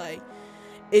is like,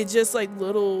 it's just like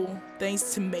little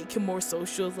things to make him more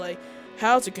social, like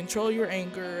how to control your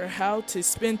anger, how to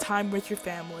spend time with your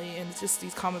family, and it's just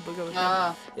these comic book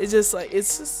it's just like,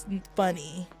 it's just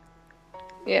funny.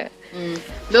 Yeah.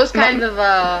 Those kind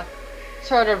of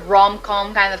sort of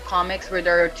rom-com kind of comics where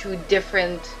there are two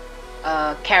different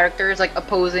characters, like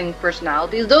opposing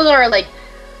personalities,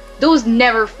 those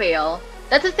never fail.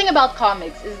 That's the thing about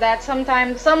comics, is that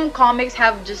sometimes some comics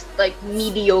have just like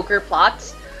mediocre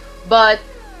plots, but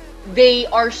they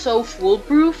are so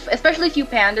foolproof, especially if you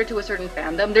pander to a certain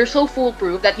fandom. They're so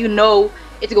foolproof that you know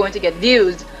it's going to get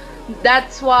views.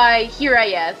 That's why Here I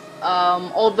Am,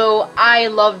 although I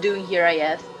love doing Here I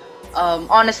Am,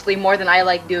 honestly more than I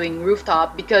like doing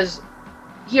Rooftop, because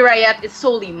Here I Am is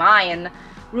solely mine.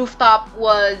 Rooftop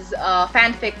was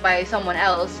fanfic by someone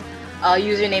else,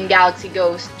 username Galaxy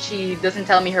Ghost. She doesn't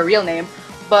tell me her real name,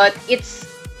 but it's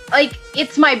like,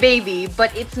 it's my baby,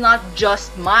 but it's not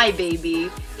just my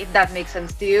baby, if that makes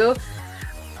sense to you.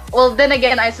 Well, then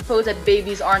again, I suppose that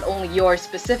babies aren't only yours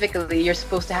specifically. You're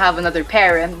supposed to have another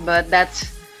parent, but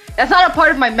that's not a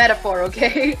part of my metaphor,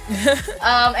 okay?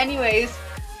 Anyways,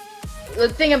 the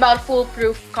thing about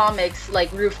foolproof comics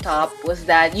like Rooftop was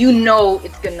that you know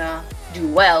it's gonna do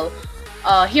well.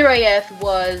 Here I Am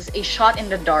was a shot in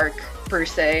the dark, per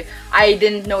se. I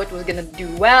didn't know it was gonna do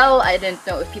well. I didn't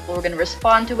know if people were gonna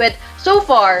respond to it. So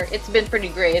far, it's been pretty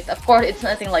great. Of course, it's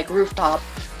nothing like Rooftop.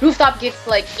 Rooftop gets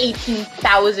like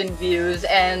 18,000 views,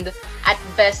 and at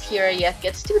best, Here I Am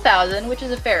gets 2,000, which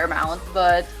is a fair amount,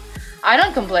 but I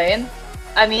don't complain.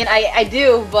 I mean, I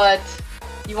do, but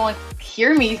you won't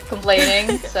hear me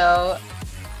complaining, so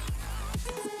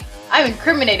I'm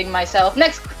incriminating myself.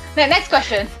 Next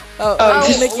question.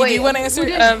 Nikki, do you want to answer?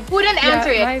 Who didn't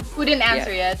answer yet? Who didn't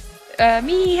answer yet?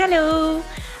 Me, hello!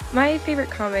 My favorite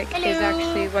comic is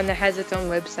actually one that has its own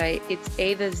website. It's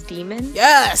Ava's Demon.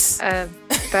 Yes!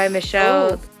 By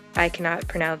Michelle. I cannot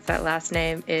pronounce that last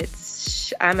name.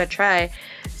 I'm gonna try.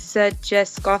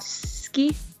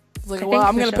 Sajeskoski. Like, well,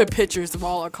 I'm gonna put pictures of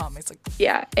all our comics. Like,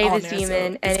 yeah, Ava's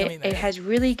Demon, and it has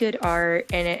really good art,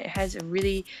 and it has a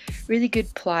really, really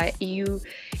good plot.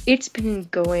 It's been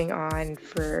going on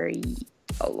for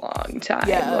a long time.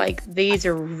 Yeah. Like, these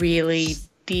are really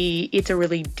it's a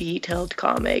really detailed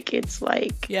comic. It's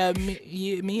like, yeah,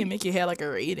 me and Mickey had like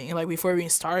a rating. Like, before we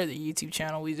started the YouTube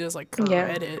channel, we just like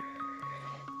read it.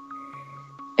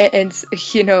 And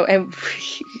you know, and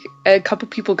a couple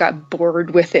people got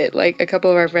bored with it. Like, a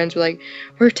couple of our friends were like,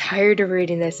 we're tired of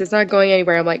reading this. It's not going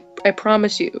anywhere. I'm like, I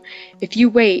promise you, if you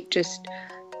wait just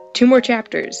 2 more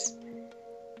chapters,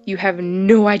 you have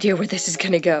no idea where this is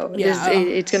going to go. Yeah.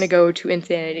 It's going to go to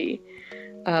insanity.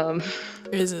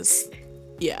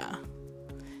 Yeah.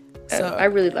 So I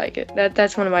really like it.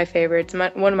 That's one of my favorites.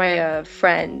 One of my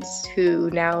friends who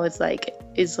now is like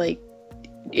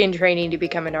in training to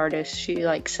become an artist, she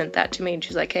like sent that to me, and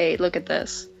she's like, hey, look at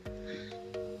this.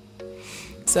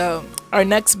 So our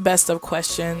next best of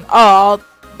question, I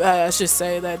should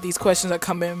say that these questions are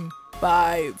coming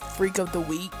by Freak of the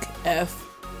Week F.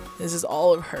 This is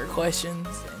all of her questions,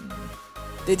 and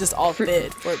they just all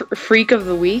fit. Freak of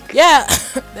the Week? Yeah.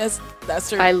 that's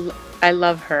her. I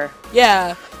love her.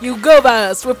 Yeah, you go by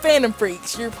us. We're fandom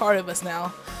freaks. You're part of us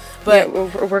now. But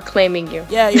yeah, we're claiming you.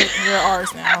 Yeah, you're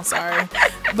ours now. Sorry.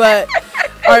 But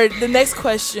the next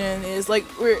question is, like,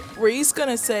 we're each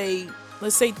gonna say,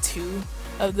 let's say 2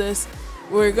 of this.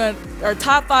 Our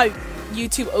top 5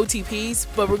 YouTube OTPs,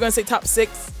 but we're gonna say top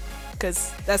 6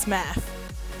 because that's math.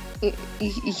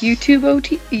 YouTube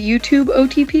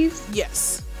OTPs?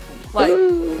 Yes. Like,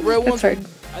 ooh, real ones. Hard.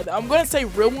 I'm gonna say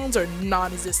real ones are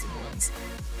non-existent ones.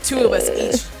 2 of us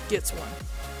each gets one.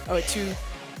 Oh, 2.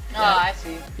 Oh, I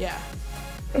see. Yeah.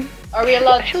 Are we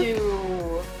allowed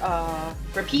to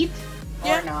repeat?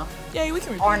 Yeah. Or no? Yeah, we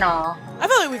can repeat. Or no? I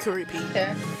feel like we could repeat.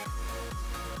 Okay.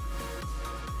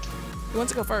 Who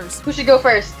wants to go first? Who should go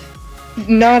first?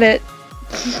 Not it.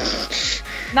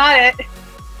 Not it.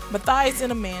 Matthias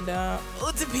and Amanda.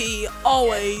 OTP,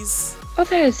 always. Oh,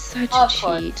 that is such a Of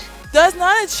course. cheat. That's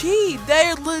not a cheat.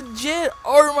 They're legit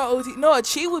are my OT. No, a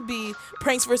cheat would be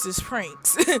pranks versus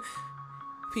pranks.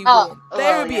 People, Oh,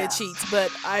 there would be yeah. a cheat, but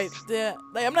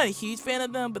I'm not a huge fan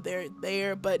of them, but they're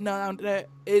there. But no,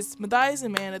 it's Matthias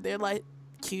and Amanda. They're like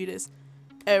cutest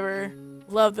ever.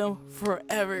 Love them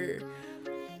forever.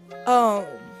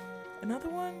 Another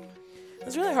one.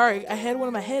 It's really hard. I had one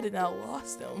in my head and I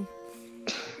lost them.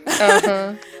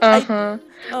 I'm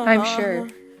sure.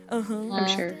 I'm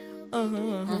sure.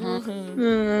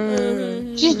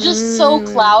 She's just so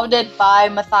clouded by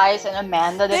Matthias and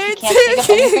Amanda that she can't think of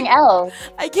anything else.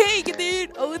 I can't get their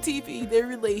OTP, their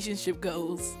relationship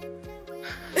goals.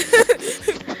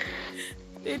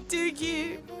 They're too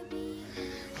cute.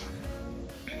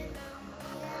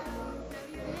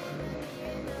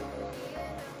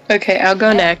 Okay, I'll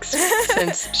go next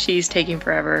since she's taking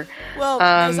forever. Well,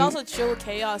 there's also Chill,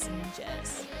 Chaos, and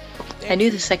Jess. I knew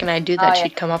the second I do that, yeah.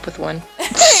 she'd come up with one.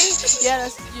 Yeah,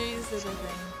 that's usually the thing.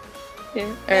 Yeah. All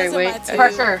Those right, are wait. my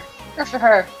two. For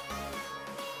her.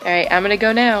 All right, I'm gonna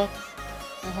go now.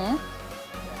 Mm-hmm.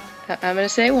 I'm gonna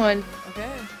say one. Okay,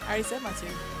 I already said my two.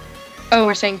 Oh,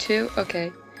 we're saying two.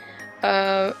 Okay.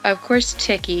 Of course,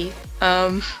 Tiki.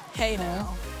 Hey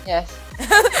now. Yes.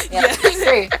 Yeah, I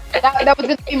agree. That was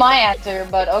gonna be my answer,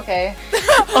 but okay.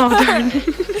 Oh darn.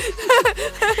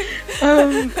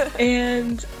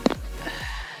 And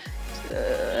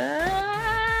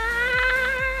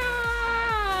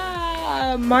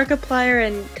Markiplier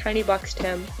and Tiny Box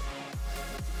Tim.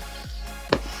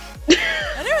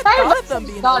 I never thought of them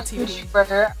being Not on TV.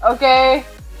 YouTuber, okay?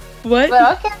 What?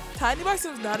 But okay. Tiny Box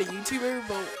was not a YouTuber,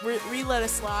 but we let it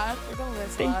slide. We're gonna let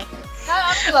it slide.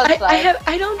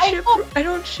 I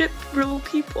don't ship real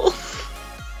people.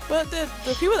 But the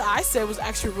people that I said was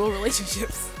actually real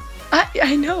relationships.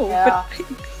 I know, Yeah. but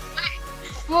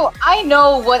Well, I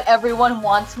know what everyone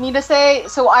wants me to say,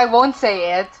 so I won't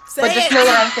say it. Say but just it. know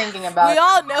what I'm thinking about. We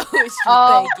all know what you're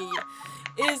thinking.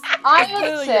 It's I would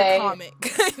literally say- your comic.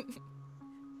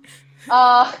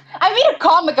 I made a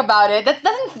comic about it.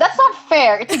 That's not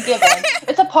fair. It's a given.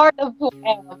 It's a part of who I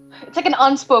am. It's like an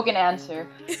unspoken answer.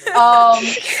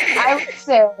 I would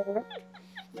say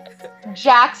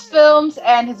Jack's films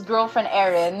and his girlfriend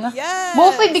Erin. Yes.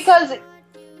 Mostly because they're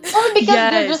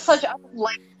Yes. just such a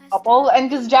like couple, and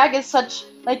because Jack is such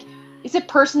like he's a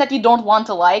person that you don't want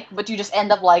to like, but you just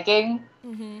end up liking.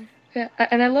 Mm-hmm. yeah,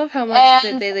 and I love how much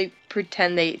And- they like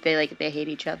pretend they hate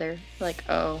each other. Like,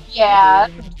 oh. Yeah.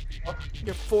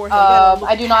 Your forehead. You gotta look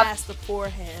I do not- past the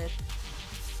forehead.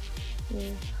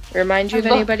 Remind you of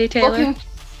Look- anybody, Taylor? Looking-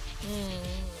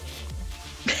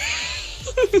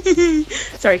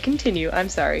 Sorry, continue. I'm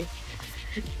sorry.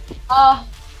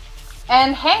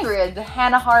 And Hagrid,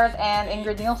 Hannah Hart and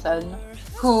Ingrid Nielsen,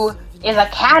 who is a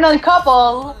canon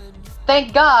couple.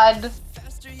 Thank God.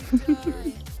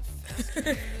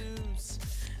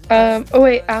 Oh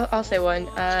wait, I'll say one. You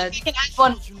can add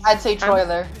one. I'd say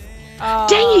Troiler.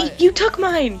 Dang it, you took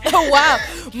mine. Oh wow,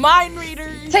 mind reader.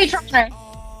 Say Troner.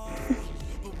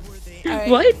 Alright.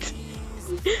 What?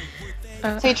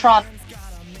 Say Tron.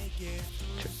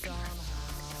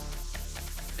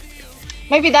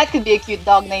 Maybe that could be a cute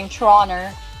dog named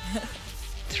Troner.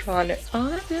 Troner. Oh,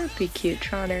 that would be cute,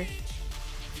 Troner.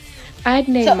 I'd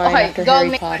name So, mine okay, after dog Harry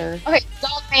name- Potter. Okay,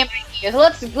 dog name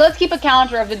ideas. Let's keep a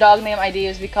counter of the dog name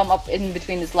ideas we come up in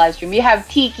between this live stream. We have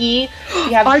Tiki.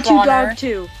 We have R2 Troner. Dog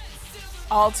 2.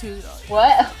 All two dogs.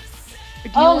 What? Do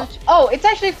you Oh, watch- oh, it's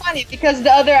actually funny because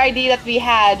the other idea that we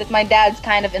had that my dad's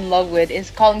kind of in love with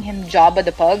is calling him Jabba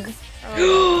the Pug.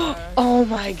 Oh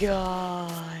my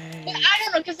god. But I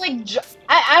don't know, because like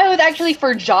I would actually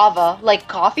for Java, like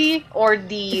coffee or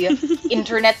the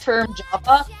internet term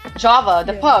Java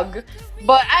the Yeah. pug.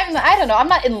 But I don't know, I'm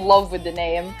not in love with the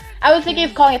name. I was thinking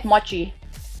of calling it Mochi.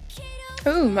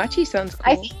 Ooh, Machi sounds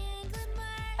cool.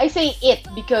 I say it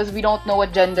because we don't know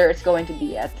what gender it's going to be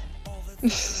yet.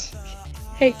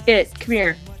 Hey, it, come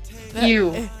here.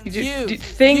 You.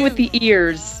 Thing with the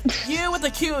ears. You with the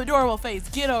cute, adorable face.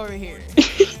 Get over here.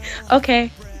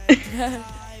 Okay.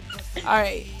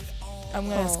 Alright. I'm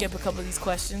gonna Oh. skip a couple of these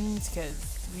questions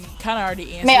because we kind of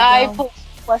already answered May I them. pose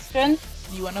a question?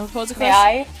 You want to pose a May question?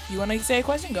 I? You want to say a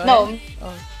question? Go No. ahead.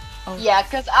 Oh. Yeah,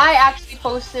 because I actually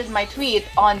posted my tweet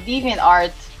on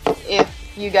DeviantArt, if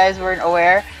you guys weren't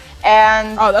aware.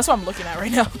 And Oh, that's what I'm looking at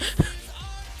right now.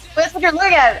 that's what you're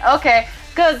looking at. Okay,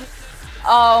 because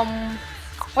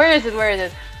where is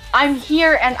it? I'm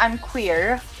here and I'm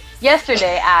queer.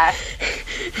 Yesterday asked,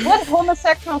 What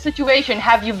homosexual situation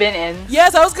have you been in?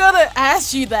 Yes, I was gonna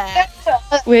ask you that.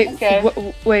 Wait,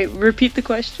 Okay. wait, repeat the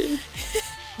question.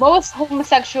 Most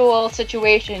homosexual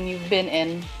situation you've been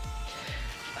in?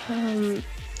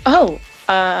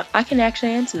 I can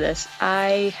actually answer this.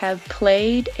 I have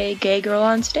played a gay girl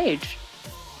on stage.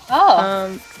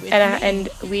 Oh. And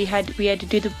we had to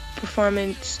do the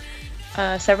performance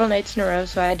several nights in a row,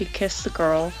 so I had to kiss the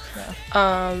girl.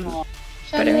 Yeah.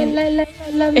 But I mean,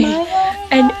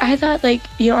 and I thought, like,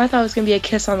 I thought it was gonna be a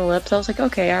kiss on the lips. I was like,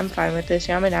 okay, I'm fine with this.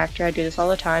 I'm an actor. I do this all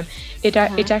the time.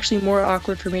 It's actually more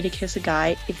awkward for me to kiss a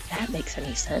guy, if that makes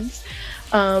any sense.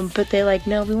 But they like,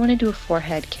 no, we want to do a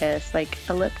forehead kiss. Like,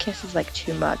 a lip kiss is like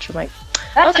too much. I'm like,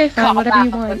 That's okay, a fine, whatever cop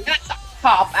you out. want. That's a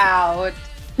cop out.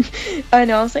 I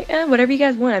know. I was like, whatever you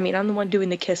guys want. I mean, I'm the one doing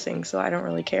the kissing, so I don't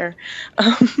really care.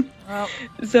 Well,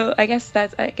 So I guess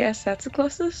that's the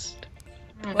closest.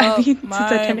 well, I mean, since I my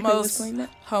technically was most playing that.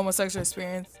 homosexual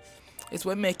experience is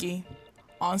with Mickey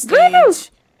on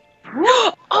stage.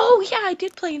 Oh yeah, I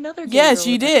did play another game. Yes,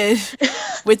 you did.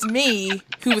 With me,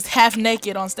 who was half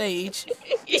naked on stage,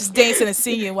 just dancing and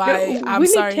singing while I'm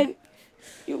sorry.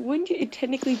 Wouldn't it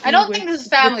technically be I don't with, think this is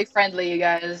family friendly, you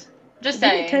guys. Just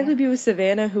Wouldn't it technically saying. be with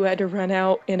Savannah, who had to run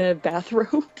out in a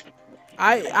bathrobe?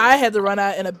 I had to run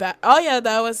out in a Oh yeah,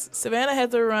 that was Savannah had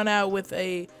to run out with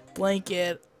a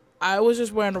blanket. I was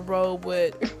just wearing a robe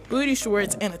with booty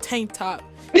shorts and a tank top,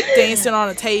 dancing on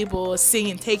a table,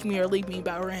 singing "Take Me or Leave Me"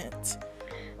 by Rent.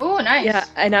 Oh, nice. Yeah,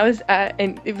 and I was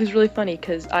and it was really funny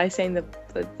because I sang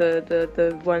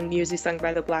the one usually sung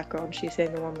by the black girl, and she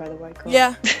sang the one by the white girl.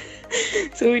 Yeah,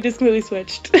 So we just really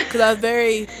switched. because I was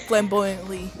very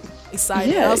flamboyantly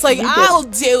excited. Yeah, I was like, you did. I'll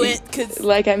do it. Cause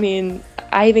Like, I mean,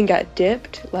 I even got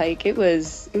dipped. Like, it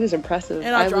was impressive.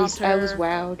 And I dropped I was her.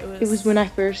 wowed. It It was was- when I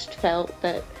first felt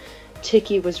that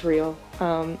Tiki was real.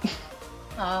 Oh.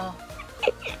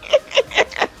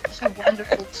 Such a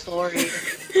wonderful story.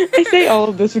 I say all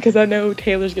of this because I know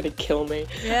Taylor's gonna kill me.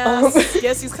 yes,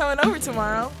 yes, he's coming over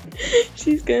tomorrow.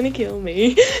 She's gonna kill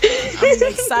me. I'm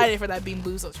excited for that Bean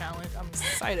Boozled challenge. I'm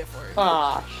excited for it.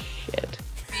 Aw, shit.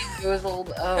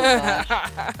 Goozled. Oh, gosh.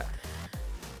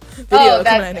 Video that-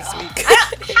 coming out next week.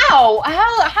 How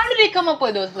did they come up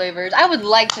with those flavors? I would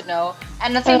like to know.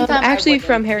 And at the same time, I actually wouldn't,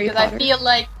 from Harry because Potter. I feel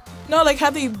like No, like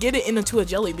how do you get it into a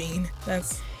jelly bean?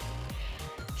 That's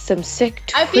Some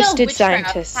sick, I feel twisted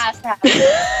witchcraft scientists. has to happen.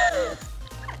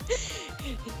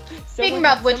 Speaking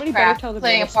about witchcraft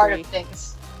playing a part of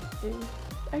things.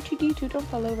 R2D2, don't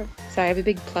fall over. Sorry, I have a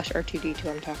big plush R2D2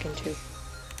 I'm talking to.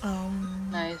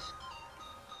 Nice.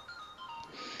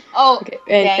 Oh, Okay,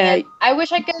 and, dang it. I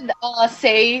wish I could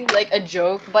say like a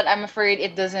joke, but I'm afraid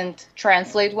it doesn't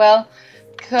translate well.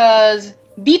 Because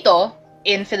dito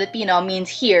in Filipino means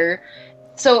here.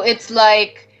 So it's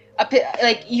like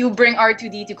like you bring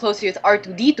R2D2 close to you, it's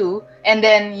R2D2, and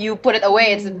then you put it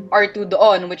away, it's R2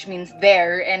 doon, which means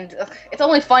there. And it's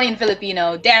only funny in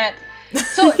Filipino. Damn it.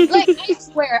 So like I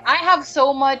swear, I have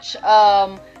so much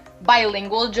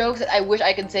bilingual jokes that I wish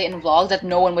I could say in vlogs that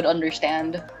no one would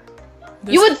understand.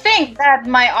 You would think that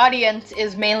my audience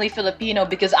is mainly Filipino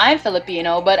because I'm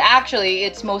Filipino, but actually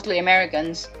it's mostly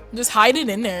Americans. just hide it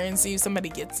in there and see if somebody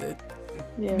gets it.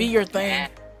 Yeah. Be your thing.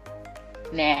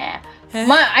 Nah. Huh?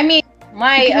 My You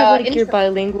can have, like, your Insta-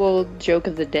 bilingual joke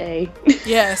of the day.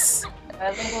 Yes.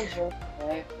 bilingual joke.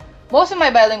 Okay. Most of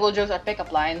my bilingual jokes are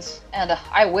pickup lines, and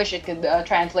I wish it could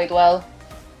translate well.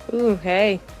 Ooh,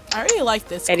 hey. I really like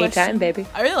this Anytime, question. baby.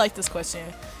 I really like this question.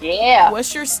 Yeah.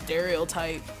 What's your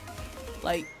stereotype?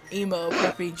 Like emo,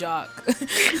 preppy jock.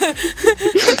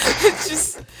 It's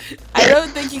just I don't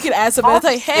think you could ask somebody that's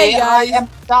like, hey I guys. am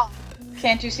shocked.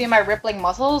 Can't you see my rippling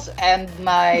muscles and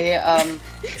my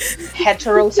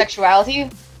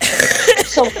heterosexuality?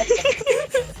 So,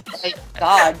 like,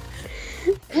 God.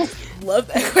 Love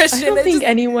that I question. don't It's think just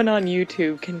anyone on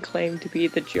YouTube can claim to be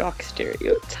the jock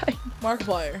stereotype.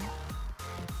 Markiplier.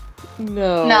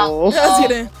 No. No. I was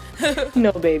kidding.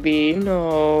 No, baby.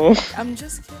 No. I'm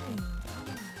just kidding.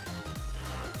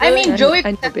 I mean, I Joey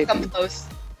know, Graceffa baby. comes close.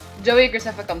 Joey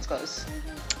Graceffa comes close.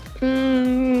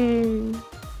 Mm,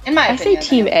 In my I say opinion.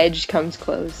 Team Edge comes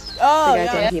close. Oh, the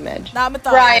guys yeah. on Team Edge. Not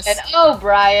Brian. Matthias. Oh,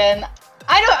 Brian.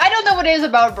 I don't know what it is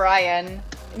about Brian.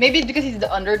 Maybe it's because he's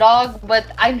the underdog, but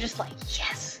I'm just like,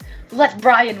 yes, let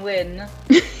Brian win.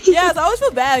 Yes, I always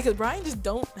feel bad because Brian just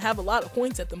don't have a lot of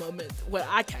points at the moment. What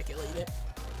I calculated.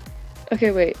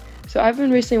 Okay, wait. So I've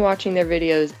been recently watching their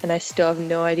videos, and I still have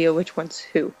no idea which one's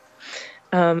who.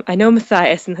 I know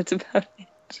Matthias, and that's about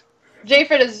it.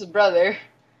 Jayfred is his brother,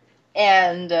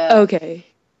 and Okay.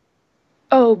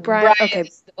 Oh, Brian. Okay.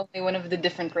 is the only one of the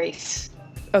different race.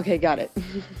 Okay, got it.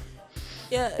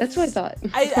 Yeah, That's what I thought.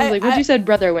 I was like, when you said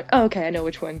brother, I went, oh, okay, I know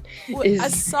which one is. I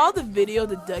saw the video,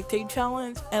 the duct tape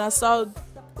challenge, and I saw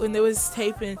when they was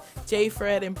taping Jay,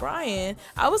 Fred, and Brian.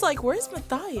 I was like, "Where's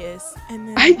Matthias?" And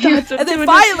then, I thought so and then too,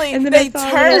 finally and then they I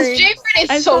saw turned. Jay Fred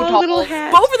I is so saw a tall. little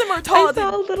hat. Both of them are tall. I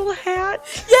saw a little hat.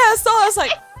 Yeah, I was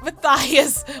like,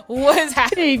 Matthias, what is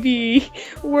happening? Baby,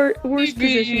 worst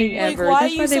positioning Like, ever. why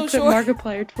That's are why you they so put short?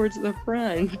 Markiplier towards the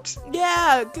front.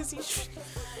 Yeah, because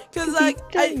like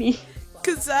I tiny.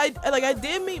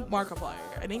 did meet Markiplier.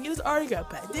 I didn't get his autograph,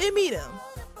 but I did meet him.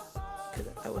 Cause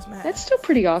I was mad. That's still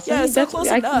pretty awesome. Yeah, it's so That's close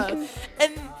I enough. can-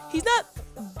 And he's not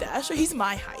that short. He's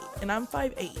my height, and I'm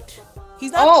 5'8".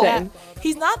 He's not Oh. that.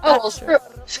 He's not Oh, that well,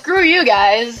 short. screw you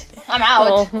guys. I'm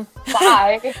out. Oh.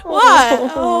 Bye.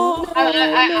 What? Oh.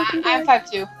 I'm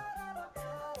 5'2".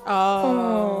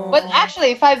 Oh. But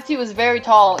actually, 5'2" is very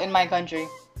tall in my country.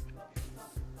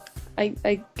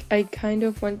 I kind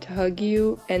of want to hug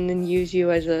you and then use you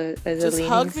as a Just leaning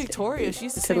hug st- Victoria.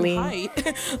 She's the to same lean.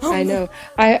 height. I know.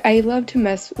 I love to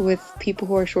mess with people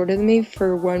who are shorter than me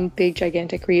for one big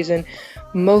gigantic reason.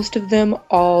 Most of them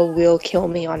all will kill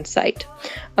me on sight.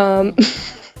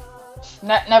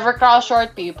 Never cross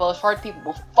short people. Short people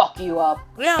will fuck you up.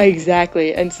 Yeah.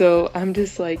 Exactly. And so I'm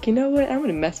just like, you know what? I'm going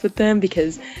to mess with them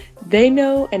because they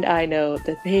know and I know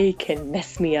that they can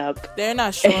mess me up. They're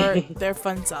not short. They're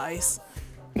fun size.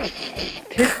 Fun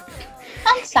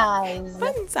size.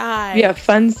 Fun size. Yeah,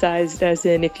 fun sized as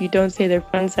in if you don't say they're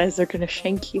fun sized, they're going to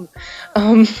shank you.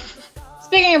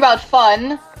 Speaking about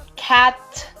fun,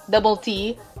 Cats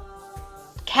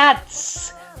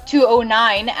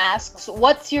 209 asks,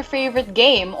 "What's your favorite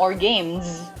game or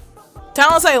games?"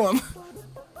 Town Salem.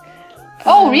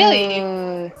 Oh,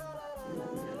 really?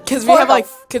 Because we have like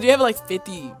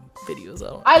 50 videos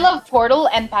of them. I love Portal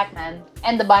and Pac-Man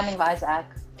and The Binding of Isaac.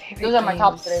 Those are my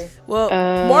top 3. Well,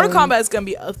 Mortal Kombat is gonna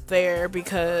be up there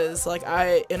because like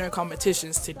I enter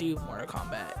competitions to do Mortal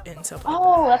Kombat and stuff like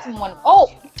Oh, that's one. Oh,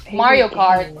 Mario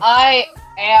Kart. games. I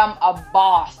am a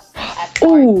boss at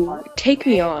Mario Ooh, Kart. take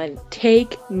me on.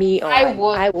 Take me on. I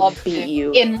will will love beat to.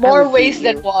 you. In I more will ways beat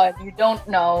than you. one. You don't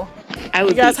know. I that.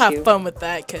 would You guys beat have you. fun with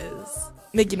that because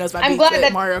Nikki knows my I'm beat glad at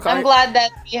that Mario Kart. I'm glad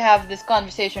that we have this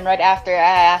conversation right after I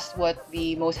asked what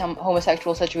the most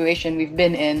homosexual situation we've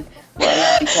been in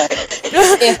was,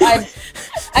 because if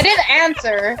I didn't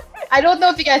answer. I don't know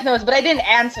if you guys know this, but I didn't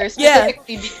answer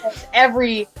specifically because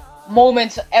every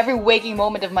waking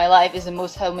moment of my life is the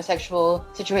most homosexual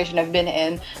situation I've been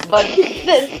in. But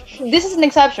this is an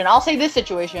exception. I'll say this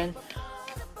situation.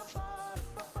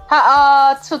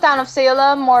 So Town of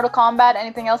Salem, Mortal Kombat,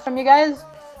 anything else from you guys?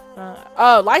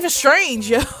 Life is Strange,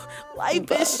 yo.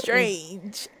 Life is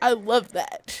Strange. I love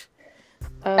that.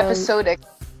 Episodic.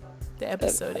 The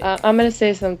episode. I'm gonna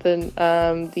say something.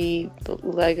 The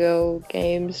Lego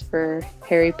games for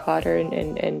Harry Potter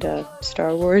and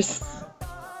Star Wars.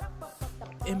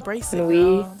 Embrace it, and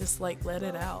girl. Just like let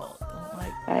it out.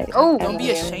 Don't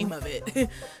be ashamed of it.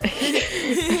 I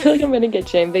feel like I'm gonna get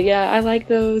shamed, but yeah, I like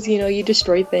those. You know, you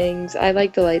destroy things. I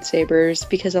like the lightsabers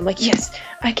because I'm like, yes,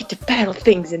 I get to battle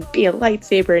things and be a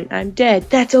lightsaber, and I'm dead.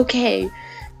 That's okay.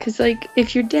 Because, like,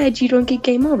 if you're dead, you don't get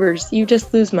game overs. You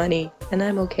just lose money, and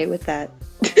I'm okay with that.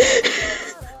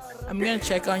 I'm gonna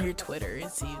check on your Twitter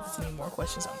and see if there's any more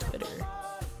questions on Twitter.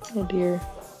 Oh dear.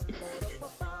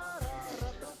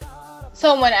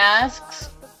 Someone asks,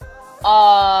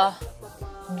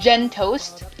 Jen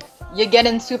Toast, you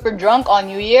getting super drunk on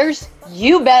New Year's?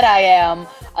 You bet I am.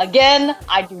 Again,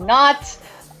 I do not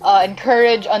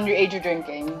encourage underage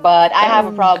drinking, but I have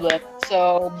a problem,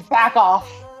 so back off.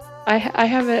 I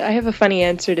have a funny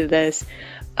answer to this.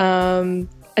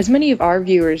 As many of our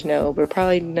viewers know, but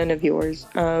probably none of yours.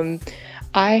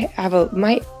 I have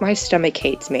my stomach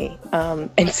hates me,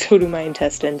 and so do my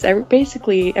intestines.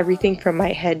 Basically, everything from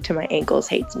my head to my ankles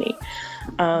hates me.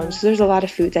 So there's a lot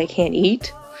of foods I can't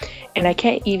eat, and I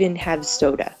can't even have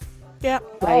soda. Yeah.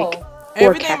 Like or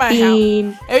Everything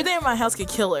caffeine. Everything in my house could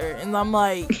kill her, and I'm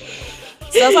like,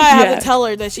 so that's why I have to tell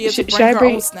her that she has to bring her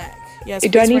own snack. Yes.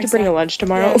 Do I need to bring a lunch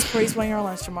tomorrow? Yes, please bring her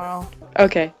lunch tomorrow.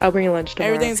 Okay, I'll bring a lunch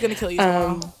tomorrow. Everything's gonna kill you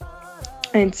tomorrow.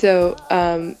 And so,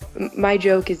 my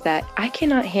joke is that I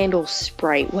cannot handle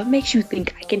Sprite. What makes you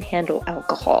think I can handle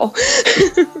alcohol?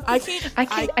 I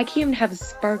can't even have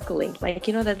sparkling. Like,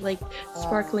 you know that, like,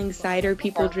 sparkling cider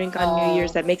people drink on New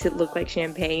Year's that makes it look like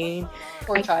champagne?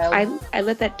 Poor child. I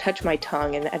let that touch my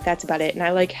tongue, and that's about it. And I,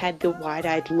 like, had the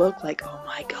wide-eyed look, like, oh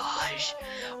my gosh,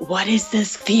 what is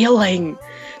this feeling?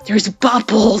 There's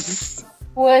bubbles!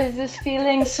 Was this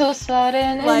feeling so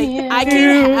sudden? Like, I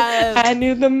can't have... I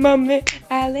knew the moment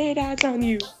I laid eyes on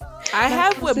you. I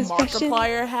have what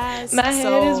Markiplier has, My head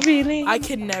so is reeling. I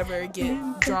can never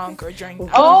get drunk or drink.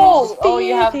 Oh,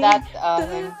 you have that.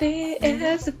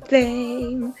 As a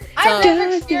flame. I've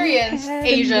never experienced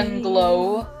Asian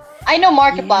glow. I know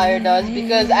Markiplier does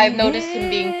because I've noticed him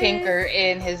being pinker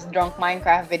in his drunk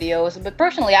Minecraft videos, but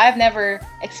personally, I've never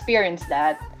experienced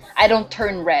that. I don't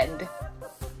turn red.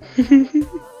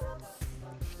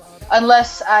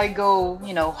 Unless I go,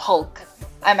 Hulk.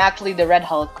 I'm actually the Red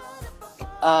Hulk.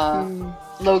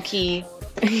 Low-key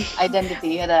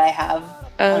identity that I have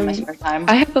on my spare time.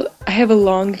 I have a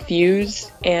long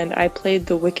fuse, and I played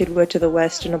the Wicked Witch of the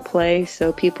West in a play,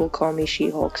 so people call me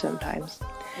She-Hulk sometimes.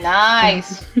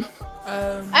 Nice.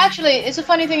 Actually, it's a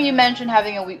funny thing you mentioned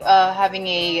having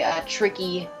a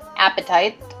tricky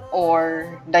appetite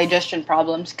or digestion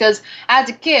problems. Because as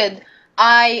a kid,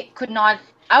 I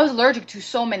was allergic to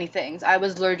so many things. I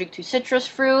was allergic to citrus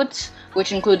fruits,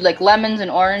 which include like lemons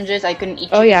and oranges. I couldn't eat.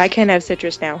 Oh yeah, I can't have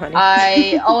citrus now, honey.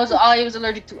 I was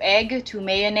allergic to egg, to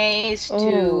mayonnaise,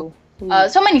 to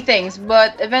so many things.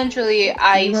 But eventually,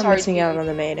 You were missing out on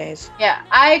the mayonnaise. Yeah,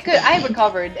 I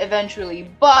recovered eventually.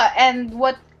 And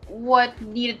what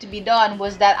needed to be done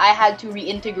was that I had to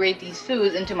reintegrate these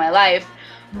foods into my life.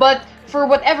 But for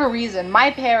whatever reason, my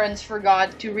parents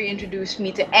forgot to reintroduce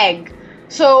me to egg.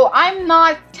 So I'm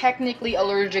not technically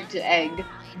allergic to egg,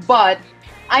 but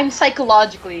I'm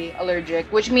psychologically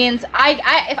allergic, which means I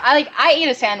ate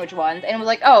a sandwich once and was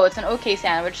like, oh, it's an okay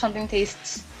sandwich. Something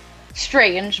tastes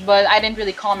strange, but I didn't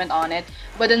really comment on it.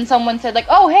 But then someone said like,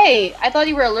 oh, hey, I thought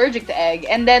you were allergic to egg,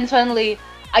 and then suddenly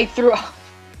I threw up.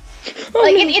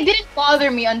 It didn't bother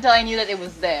me until I knew that it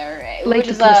was there. Like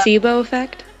the placebo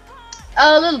effect?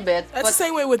 A little bit. That's the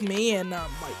same way with me and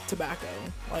like tobacco.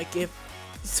 Like if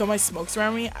somebody smokes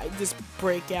around me, I just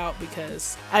break out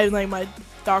because my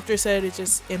doctor said it's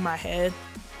just in my head,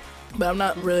 but I'm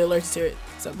not really allergic to it.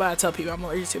 But I tell people I'm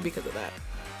allergic to it because of that.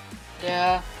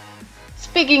 Yeah.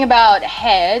 Speaking about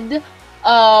head,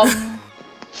 I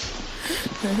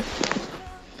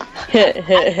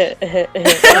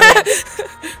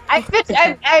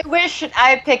wish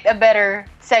I picked a better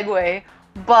segue,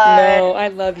 but no, I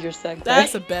love your segue.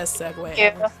 That's the best segue.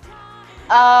 Yeah.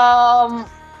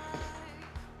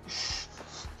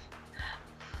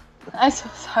 I'm so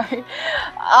sorry.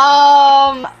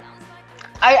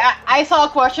 I saw a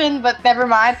question, but never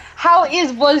mind. How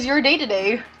was your day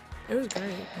today? It was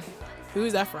great.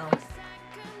 Who's that from?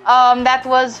 That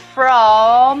was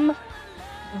from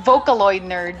Vocaloid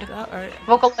Nerd. Alright.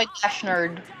 Vocaloid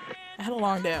Nerd. I had a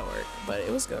long day at work, but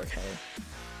it was okay.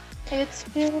 It's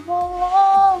been a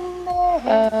long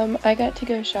day. I got to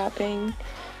go shopping.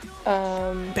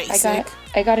 Basic.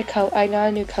 I got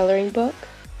a new coloring book.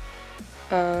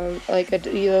 Those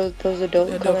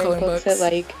adult coloring books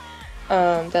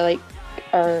that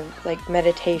are like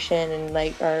meditation and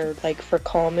are for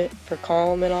calm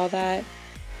and all that.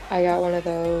 I got one of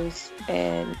those,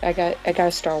 and I got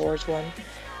a Star Wars one.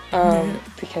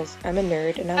 Because I'm a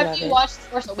nerd and I love it. Have you watched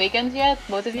Force Awakens yet,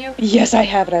 both of you? Yes, I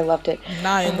have, and I loved it.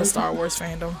 Not in the Star Wars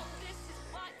fandom.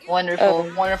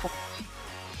 Wonderful, wonderful.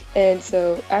 And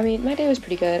so, my day was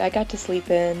pretty good. I got to sleep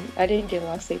in. I didn't get a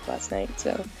lot of sleep last night,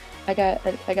 so I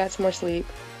got some more sleep.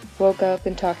 Woke up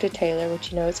and talked to Taylor,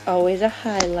 which it's always a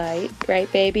highlight, right,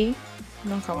 baby?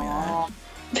 Don't call me that.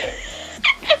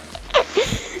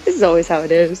 This is always how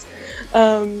it is.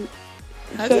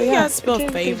 How do you guys spell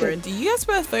favorite? Do you guys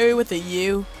spell favorite with a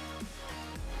U?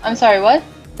 I'm sorry, what?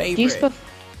 Favorite.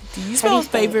 Do you spell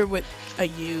favorite with a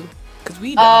U? Because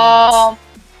we don't.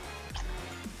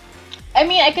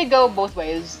 I could go both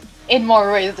ways. In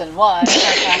more ways than one.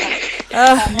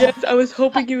 Yes, I was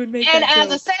hoping you would make and that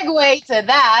as a segue to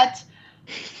that,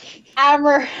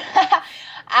 Amr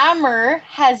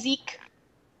Hazik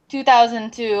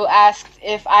 2002 asked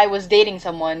if I was dating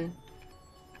someone.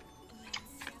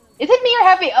 Is it me or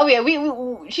Happy? Oh yeah,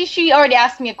 she already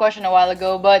asked me a question a while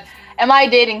ago, but am I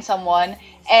dating someone?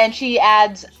 And she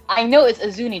adds, I know it's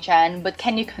Azuni-chan, but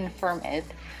can you confirm it?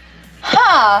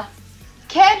 Huh?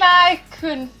 Can I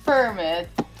confirm it?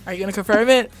 Are you gonna confirm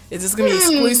it? Is this gonna be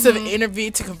exclusive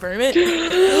interview to confirm it?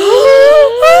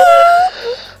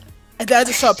 And then I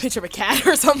just saw a picture of a cat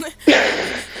or something.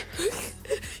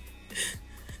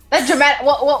 That's dramatic.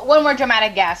 One more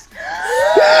dramatic gasp.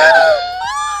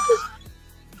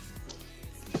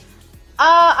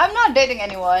 I'm not dating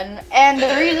anyone, and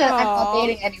the reason I'm not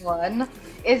dating anyone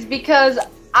is because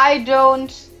I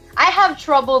have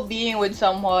trouble being with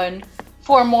someone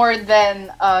for more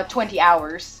than 20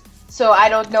 hours. So I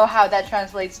don't know how that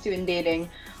translates to in dating.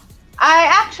 I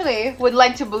actually would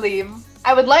like to believe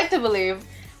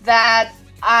that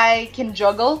I can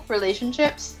juggle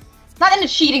relationships, not in a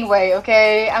cheating way,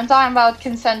 okay? I'm talking about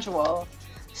consensual.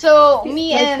 So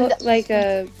me and I'm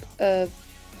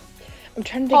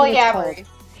trying to think what it's polyamory. called.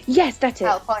 Yes, that's it.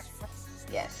 Oh,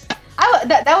 yes.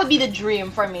 That would be the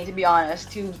dream for me, to be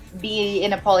honest, to be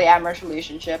in a polyamorous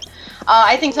relationship.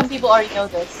 I think some people already know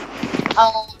this.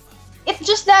 It's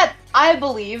just that I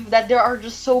believe that there are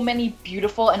just so many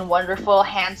beautiful and wonderful,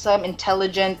 handsome,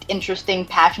 intelligent, interesting,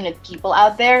 passionate people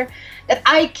out there that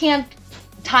I can't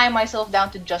tie myself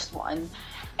down to just one.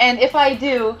 And if I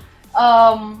do,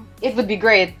 it would be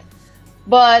great.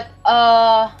 But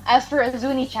as for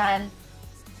Azuni-chan,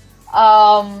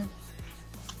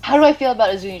 how do I feel about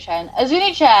Azuni-chan?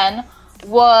 Azuni-chan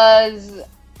was,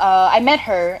 I met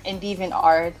her in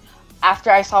DeviantArt after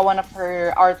I saw one of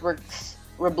her artworks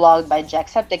reblogged by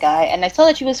Jacksepticeye, and I saw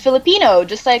that she was Filipino,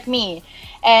 just like me.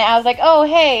 And I was like, oh,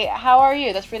 hey, how are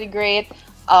you? That's really great.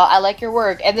 I like your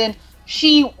work. And then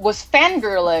she was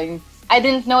fangirling. I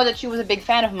didn't know that she was a big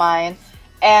fan of mine.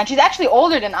 And she's actually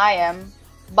older than I am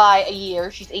by a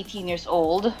year. She's 18 years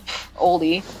old.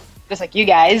 Oldie. Just like you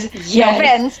guys. Yes. No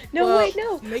offense. No, Well, wait,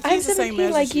 no. Mickey's I'm the same 17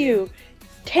 age like as you.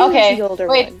 Taylor's Okay, the older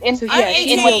wait, one. in- So I'm yeah, she's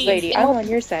the 18. old lady. I'm on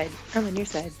your side. I'm on your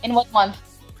side. In what month?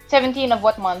 17 of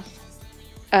what month?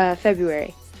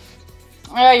 February.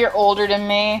 Yeah, you're older than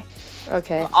me.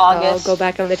 Okay. August. I'll go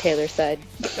back on the Taylor side.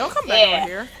 Don't come back Yeah. over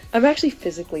here. I'm actually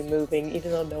physically moving,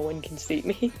 even though no one can see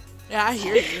me. Yeah, I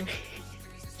hear you.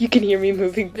 You can hear me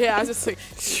moving. Yeah, I just like.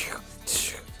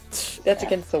 That's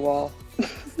against the wall.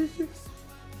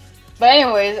 But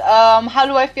anyways, how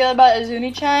do I feel about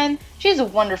Azuni-chan? She's a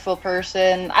wonderful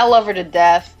person. I love her to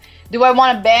death. Do I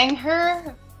want to bang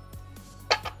her?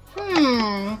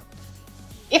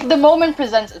 If the moment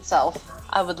presents itself,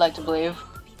 I would like to believe.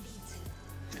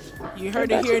 You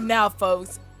heard it here now,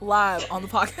 folks. Live on the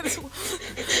podcast.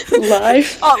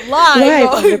 Live? Oh, live! Live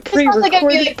on the She's probably gonna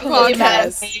be pre-recorded like really mad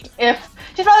at podcast. me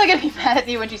she's probably gonna be mad at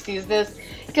me when she sees this,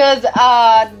 because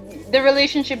the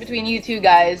relationship between you two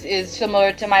guys is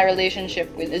similar to my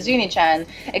relationship with Azuni-chan,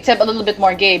 except a little bit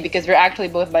more gay because we're actually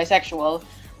both bisexual.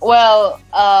 Well,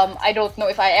 I don't know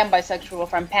if I am bisexual or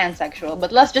if I'm pansexual,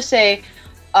 but let's just say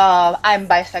I'm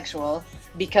bisexual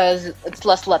because it's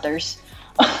less letters.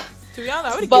 To be honest,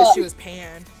 I would have But- guessed she was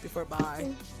pan before bi.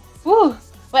 Woo!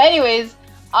 But anyways,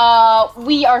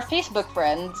 we are Facebook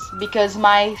friends because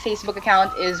my Facebook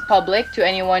account is public to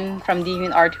anyone from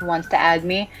DeviantArt who wants to add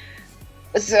me.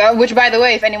 So, which, by the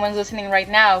way, if anyone's listening right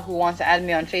now who wants to add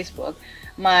me on Facebook,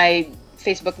 my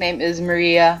Facebook name is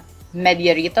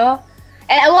Mariamediahere.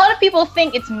 And a lot of people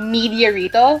think it's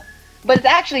Mediarito, but it's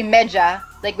actually Media,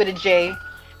 like with a J.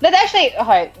 That's actually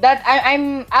okay.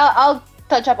 I'll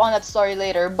touch up on that story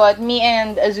later. But me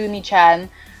and Azuni-chan,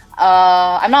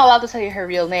 I'm not allowed to tell you her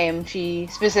real name. She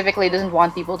specifically doesn't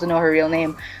want people to know her real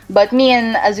name. But me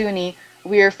and Azuni,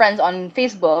 we're friends on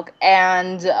Facebook,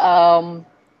 and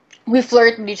we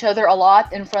flirt with each other a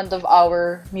lot in front of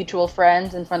our mutual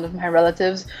friends, in front of my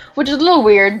relatives, which is a little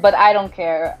weird, but I don't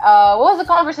care. What was the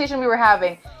conversation we were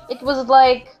having? It was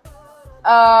like,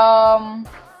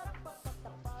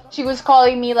 she was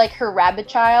calling me like her rabbit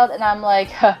child, and I'm like,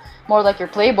 more like your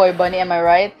Playboy bunny, am I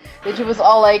right? And she was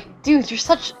all like, dude, you're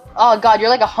such, oh god, you're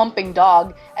like a humping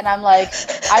dog. And I'm like,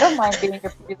 I don't mind being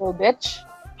your pretty little bitch.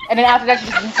 And then after that, she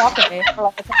just didn't talk to me for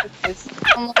like a couple of days.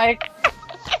 I'm like,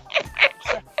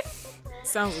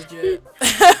 Sounds legit.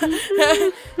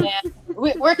 yeah,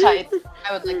 we're tight,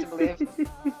 I would like to believe.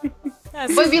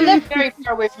 That's But we live very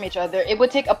far away from each other. It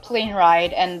would take a plane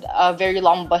ride and a very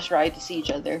long bus ride to see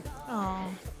each other. Oh.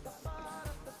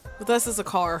 With us, it's a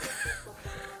car.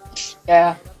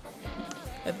 Yeah.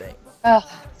 I think. Oh,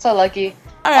 so lucky.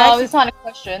 Alright. It's not a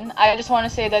question. I just want to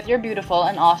say that you're beautiful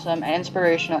and awesome and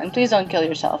inspirational, and please don't kill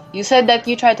yourself. You said that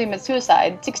you tried to commit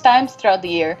suicide 6 times throughout the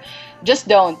year. Just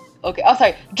don't. Okay. Oh,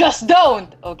 sorry. Just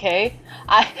don't. Okay.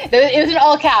 It was in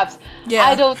all caps. Yeah.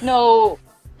 I don't know.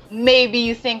 Maybe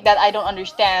you think that I don't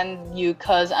understand you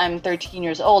because I'm 13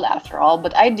 years old after all,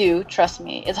 but I do, trust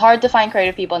me. It's hard to find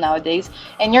creative people nowadays,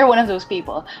 and you're one of those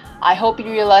people. I hope you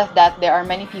realize that there are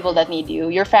many people that need you.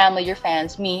 Your family, your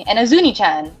fans, me, and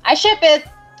Azuni-chan. I ship it!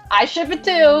 I ship it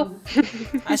too!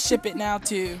 I ship it now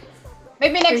too.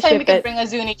 Maybe next We time we ship can it. bring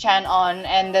Azuni-chan on,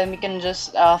 and then we can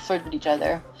just flirt with each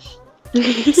other.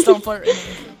 Just don't flirt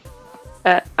with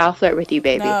me. I'll flirt with you,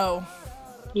 baby. No.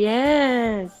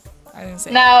 Yes. I didn't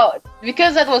say Now,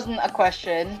 because that wasn't a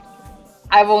question,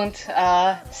 I won't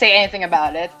say anything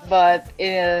about it, but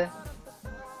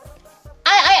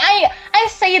I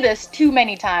say this too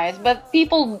many times, but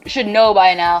people should know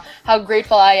by now how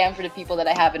grateful I am for the people that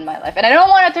I have in my life. And I don't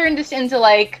want to turn this into,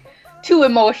 like, too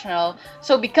emotional.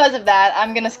 So because of that,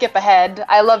 I'm gonna skip ahead.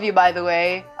 I love you, by the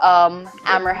way.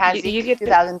 Amber has You get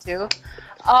 2002.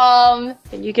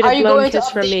 And you get Are a you blown going to kiss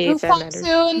from update me if that Rooftop matters.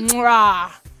 soon?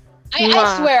 Mwah.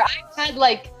 I swear, I had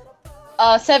like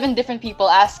 7 different people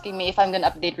asking me if I'm gonna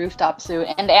update Rooftop soon,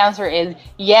 and the answer is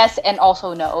yes and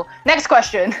also no. Next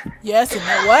question. Yes and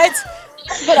no. What?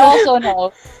 But also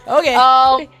no. Okay.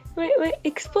 Wait,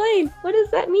 explain. What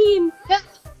does that mean?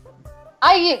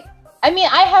 I mean,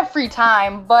 I have free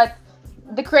time, but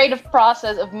the creative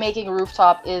process of making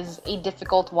Rooftop is a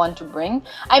difficult one to bring.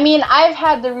 I mean, I've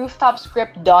had the Rooftop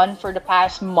script done for the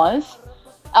past month.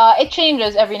 It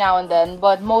changes every now and then,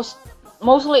 but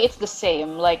mostly it's the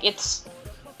same. Like, it's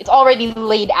already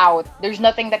laid out. There's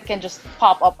nothing that can just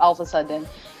pop up all of a sudden.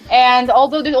 And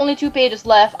although there's only 2 pages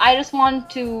left, I just want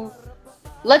to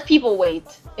let people wait.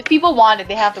 If people want it,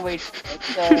 they have to wait for it.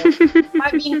 So,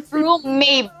 I mean, cruel,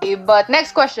 maybe. But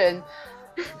next question.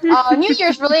 New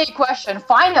Year's related question.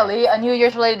 Finally, a New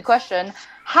Year's related question.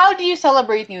 How do you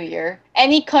celebrate New Year?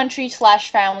 Any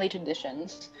country/family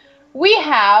traditions? We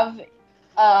have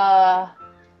a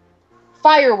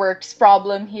fireworks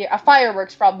problem here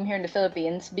in the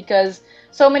Philippines because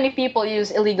so many people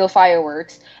use illegal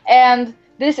fireworks. And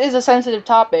this is a sensitive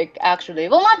topic, actually.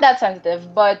 Well, not that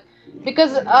sensitive, but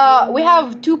because we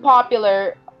have 2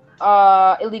 popular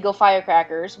illegal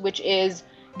firecrackers, which is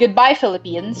Goodbye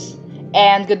Philippines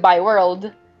and Goodbye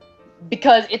World,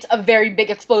 because it's a very big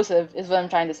explosive, is what I'm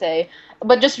trying to say.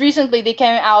 But just recently, they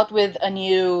came out with a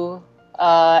new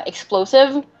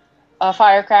explosive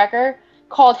firecracker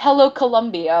called Hello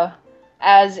Colombia,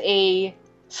 as a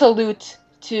salute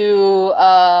to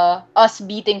us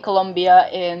beating Colombia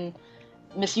in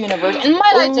Miss Universe. And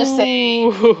might I just say,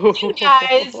 you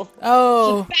guys,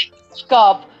 back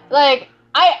up.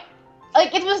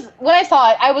 It was, when I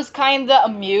saw it, I was kinda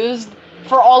amused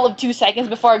for all of 2 seconds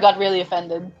before I got really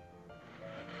offended.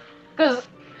 Because,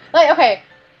 okay,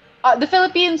 the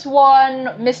Philippines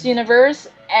won Miss Universe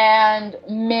and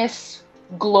Miss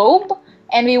Globe,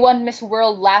 and we won Miss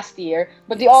World last year,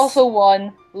 but they also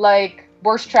won,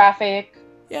 worst traffic,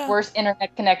 worst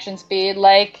internet connection speed.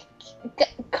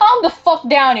 Calm the fuck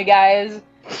down, you guys.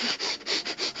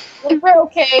 We're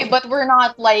okay, but we're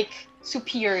not,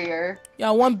 superior.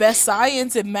 Y'all won best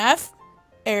science and math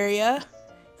area.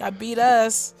 Y'all beat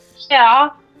us.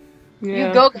 Yeah. Yeah.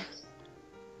 You go.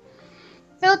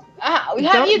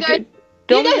 Have you guys...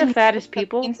 Don't you guys be the fattest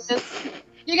people.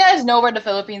 You guys know where the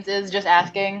Philippines is? Just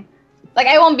asking.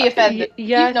 I won't be offended.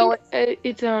 Yeah, you know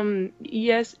it's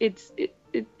yes, it's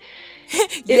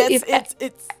Yes,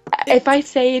 if I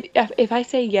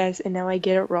say yes and now I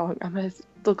get it wrong, I'm gonna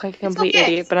look like a complete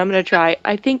idiot, but I'm gonna try.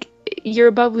 I think you're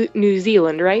above New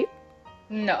Zealand, right?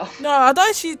 No. No, I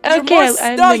thought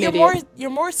you're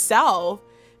more south,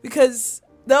 because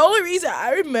the only reason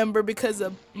I remember because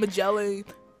of Magellan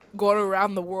going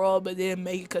around the world but didn't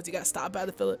make it because he got stopped by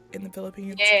in the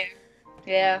Philippines.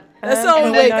 Yeah. That's the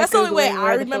only way. That's the only way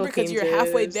I remember, because you're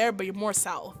halfway there, but you're more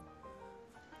south.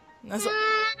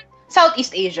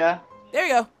 Southeast Asia. There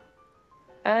you go.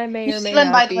 I may New or may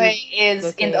Zealand, not by the be way, is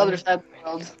looking. in the other side of the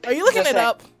world. Are you looking it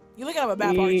up? You're looking up a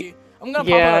map, aren't you? I'm gonna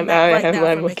pop up a map right now.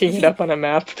 I'm looking it up on a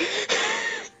map.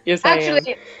 Yes,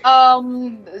 Actually, a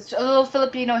little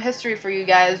Filipino history for you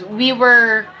guys. We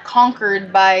were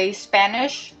conquered by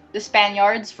the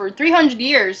Spaniards, for 300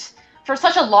 years, for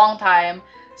such a long time.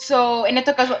 So, and it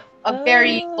took us a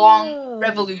very long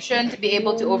revolution to be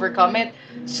able to overcome it.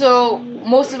 So,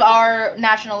 most of our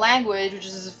national language, which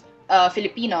is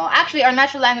Filipino, actually our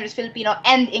national language is Filipino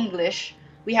and English.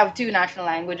 We have 2 national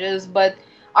languages, but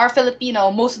our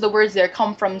Filipino, most of the words there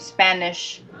come from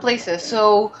Spanish places.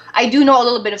 So, I do know a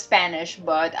little bit of Spanish,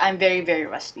 but I'm very, very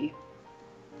rusty.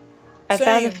 I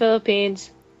found the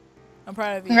Philippines. I'm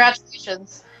proud of you.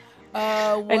 Congratulations.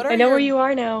 I know where you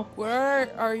are now.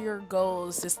 Where are your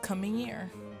goals this coming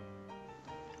year?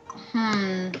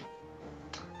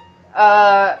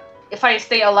 If I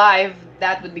stay alive,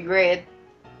 that would be great.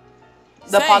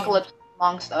 The Same. apocalypse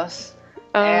amongst us.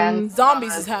 And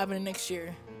Zombies is happening next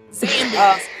year.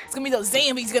 Zombies. It's gonna be those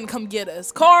zombies gonna come get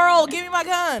us. Carl, give me my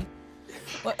gun.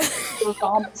 What?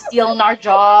 Stealing our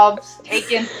jobs,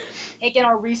 taking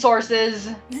our resources.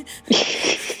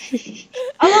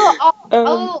 A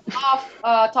little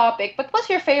off topic, but what's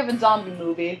your favorite zombie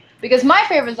movie? Because my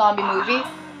favorite zombie movie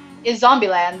is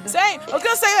Zombieland. Same. I was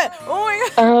gonna say that.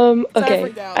 Oh my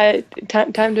god. Okay.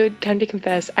 Time to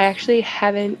confess. I actually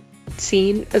haven't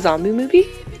seen a zombie movie.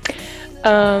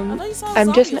 I thought you saw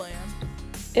Zombieland.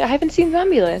 I haven't seen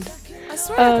Zombieland. I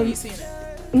swear you've seen it.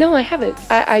 No, I haven't.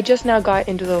 I just now got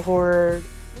into the horror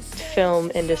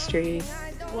film industry.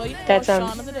 Well, you That's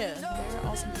Shaun of the Dead. They're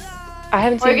awesome. I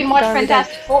haven't Or you seen can watch Dawn of the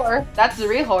Fantastic Four. That's the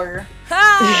real horror.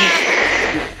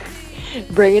 Ha! Dead.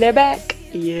 Bringing it back.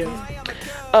 Yeah.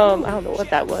 I don't know what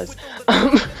that was.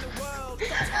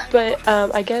 But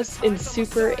I guess in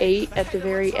Super 8 at the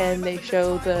very end they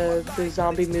show the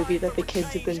zombie movie that the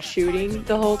kids have been shooting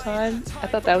the whole time. I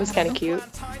thought that was kind of cute.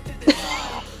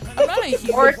 I'm not a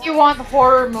huge... Or if you want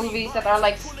horror movies that are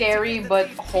like scary but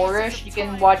horrorish, you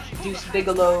can watch Deuce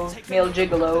Bigelow, Male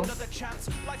Gigolo.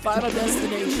 Final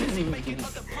Destination.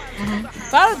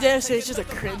 Final Destination is a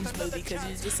cringe movie because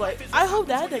you're just like, I hope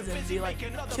that doesn't be like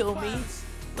kill me.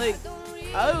 Like,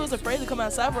 I was afraid to come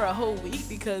outside for a whole week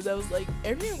because I was like,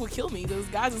 everyone will kill me. Those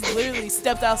guys just literally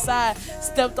stepped outside,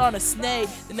 stepped on a snake.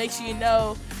 The next thing you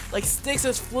know, like sticks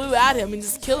just flew at him and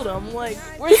just killed him. I'm like,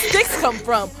 where'd sticks come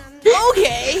from?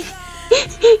 Okay.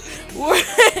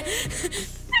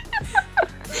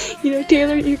 You know,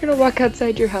 Taylor, you're gonna walk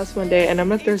outside your house one day and I'm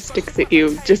gonna throw sticks at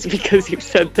you just because you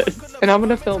said this. And I'm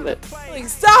gonna film it. Like,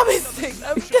 stop it, sticks.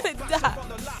 I'm gonna die.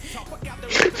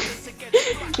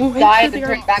 We'll Die and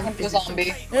turn back into a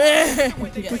zombie. Yes.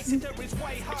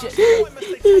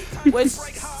 Which,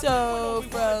 so,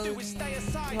 from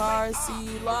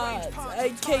RC Lots,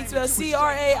 I can't spell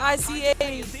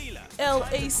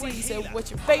CRAICALAC, so what's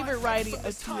your favorite writing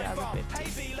of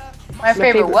 2015? My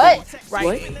favorite what?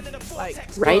 Writing. Like,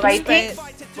 Writing?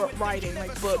 Writing,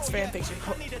 like books, fan fiction,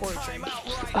 poetry.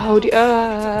 Oh,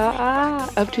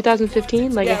 of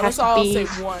 2015? Like, Yeah, it has let's to all be... say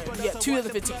one. Yeah,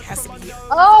 2015 has to be here.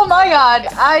 Oh my god,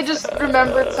 I just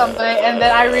remembered something and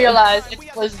then I realized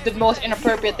it was the most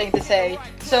inappropriate thing to say.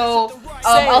 So,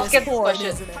 I'll skip this question.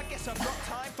 Isn't it?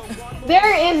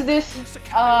 There is this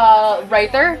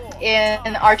writer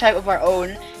in our type of our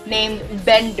own named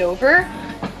Ben Dover.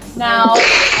 Now,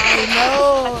 I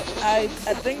know. I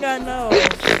think I know.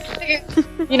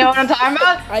 you know what I'm talking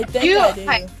about? I think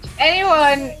I do.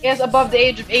 Anyone is above the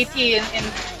age of 18 and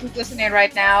who's listening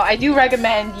right now, I do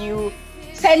recommend you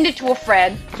send it to a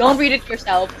friend. Don't read it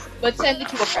yourself, but send it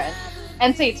to a friend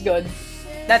and say it's good.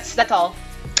 That's all.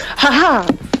 Haha!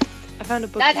 I found a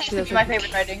book That has to be my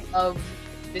favorite writing of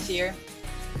this year.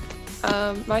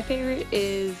 My favorite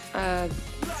is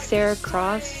Sarah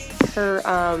Cross, her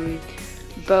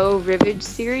Bow Rivage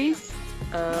series.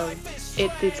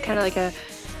 It's kind of like a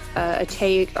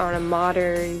take on a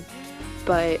modern,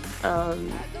 but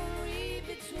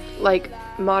like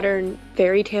modern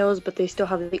fairy tales, but they still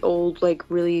have the old, like,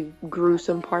 really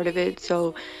gruesome part of it.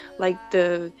 So, like,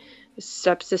 the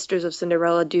stepsisters of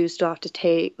Cinderella do still have to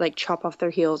chop off their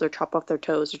heels or chop off their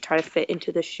toes to try to fit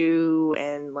into the shoe,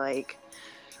 and like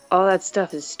all that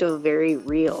stuff is still very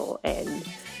real, and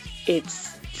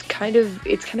it's kind of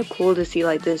cool to see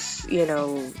like this,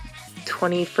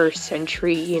 21st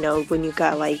century, when you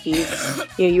got like these,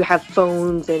 you have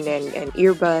phones and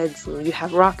earbuds, and you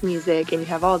have rock music, and you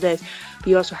have all this, but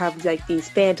you also have like these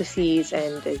fantasies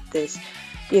and this,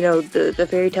 the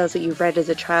fairy tales that you read as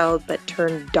a child but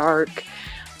turned dark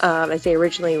as they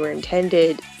originally were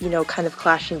intended, kind of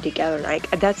clashing together.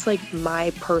 And that's like what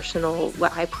I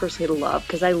personally love,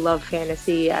 because I love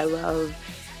fantasy, I love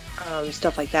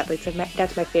stuff like that. Like,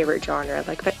 that's my favorite genre.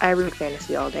 Like, I read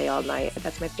fantasy all day, all night.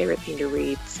 That's my favorite thing to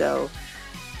read. So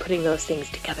putting those things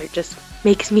together just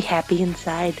makes me happy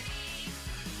inside.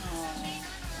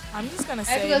 I'm just gonna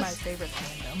say my favorite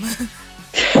fandom.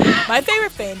 My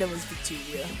favorite fandom is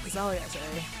Victuvia. That's all I gotta say.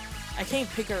 I can't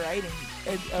pick a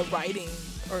writing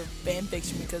or fan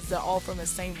fiction because they're all from the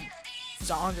same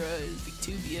genre as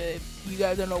Victuvia. If you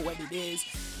guys don't know what it is,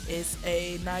 it's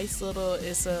a nice little,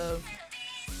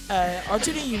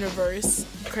 alternate universe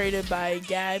created by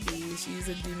Gabby. She's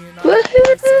a Disney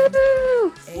person,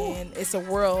 and it's a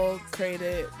world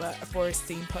created for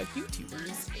steampunk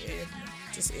YouTubers, and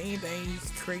just anything, you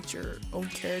can create your own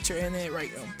character in it,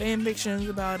 write your own fan fictions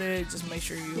about it, just make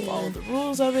sure you follow the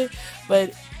rules of it.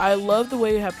 But I love the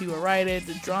way how people write it,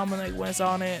 the drama that went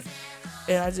on it,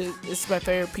 and it's my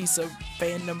favorite piece of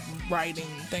fandom writing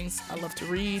things I love to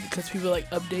read, because people like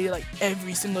update it like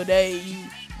every single day.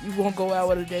 You won't go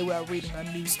out a day without reading a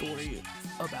new story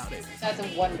about it. That's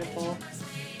wonderful.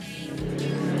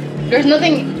 There's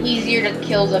nothing easier that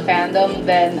kills a fandom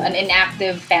than an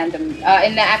inactive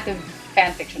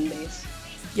fanfiction base.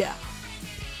 Yeah.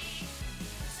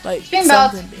 Like, speaking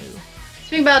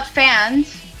about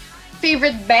fans,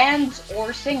 favorite bands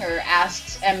or singer,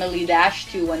 asks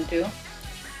Emily-212.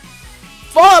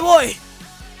 Fall Out Boy!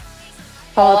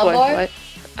 Fall Out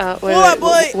Boy?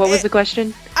 What? What was the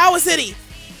question? Our City!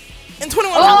 And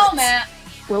 21 Oh, Pilots. man.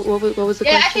 What was the question?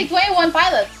 Yeah, actually, 21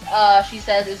 Pilots, she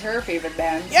says, is her favorite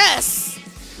band. Yes!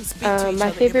 My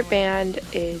favorite band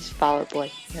is Fall Out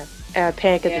Boy. Yeah.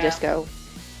 Panic at the Disco.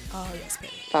 Oh, yes,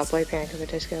 baby. Fall Out Boy, Panic at the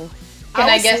Disco. Can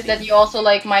I guess that you also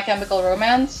like My Chemical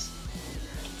Romance?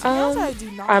 To be honest, I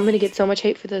do not. I'm gonna get so much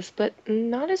hate for this, but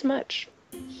not as much.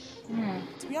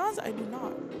 To be honest, I do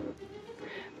not.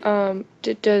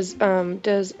 Does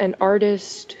an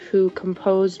artist who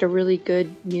composed a really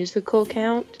good musical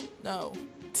count? No.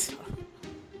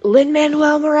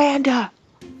 Lin-Manuel Miranda.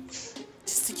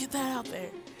 Just to get that out there.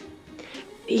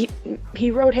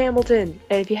 He wrote Hamilton,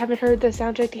 and if you haven't heard the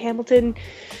soundtrack to Hamilton,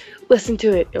 listen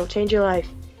to it. It'll change your life.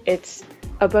 It's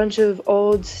a bunch of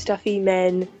old stuffy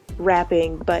men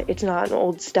rapping, but it's not an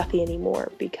old stuffy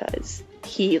anymore because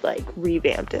he like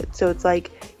revamped it. So it's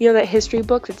like, you know that history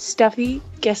book that's stuffy?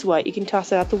 Guess what? You can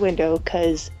toss it out the window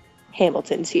because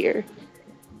Hamilton's here.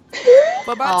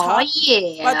 But my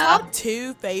top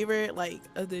 2 favorite like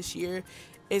of this year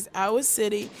is Our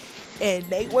City and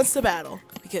Nate Wants to Battle,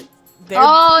 because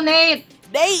Nate!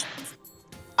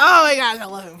 Oh my god, I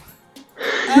love him.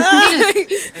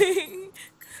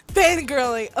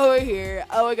 Fangirling over here.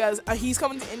 Oh my god, he's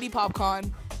coming to Indie PopCon,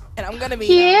 and I'm gonna meet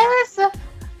him. Yes.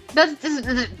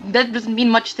 That doesn't mean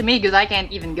much to me because I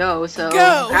can't even go. So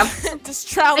go. Just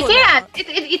travel. I can't.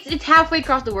 It's halfway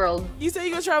across the world. You said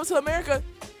you're gonna travel to America.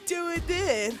 Do it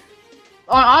then.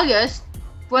 On August,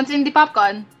 once Indie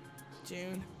PopCon.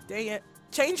 June. Dang it.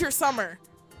 Change your summer.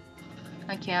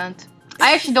 I can't.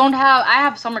 I actually don't have. I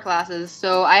have summer classes,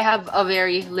 so I have a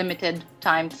very limited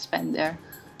time to spend there.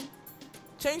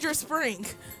 Change your spring.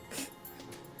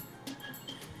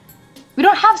 We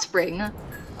don't have spring.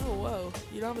 Oh, whoa.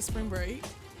 You don't have a spring break?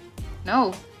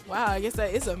 No. Wow, I guess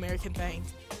that is an American thing.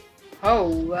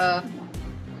 Oh,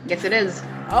 guess it is.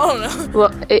 Oh, no.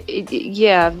 Well,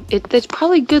 it's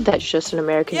probably good that's just an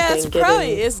American thing. Yeah, it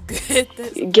probably is good.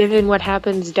 Given what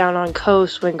happens down on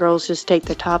coast when girls just take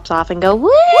their tops off and go, woo!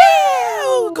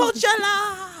 Woo!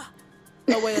 Coachella!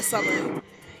 No way of summer.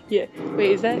 Yeah.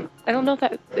 Wait, is that? I don't know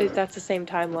if that's the same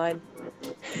timeline.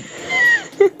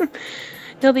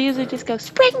 No, they usually just go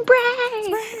spring break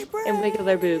and wiggle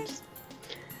their boobs.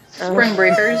 Spring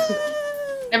Breakers.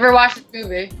 Never watched the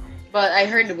movie, but I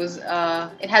heard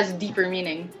it has deeper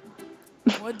meaning.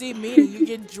 What deep meaning? You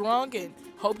get drunk and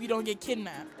hope you don't get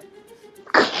kidnapped.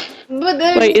 But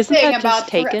there's Wait, isn't thing that just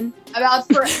Taken? About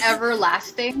forever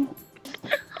lasting.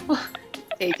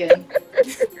 Taken.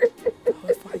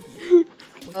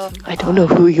 I don't know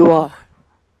who you are,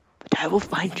 but I will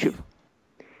find you.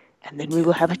 And then we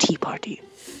will have a tea party.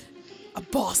 A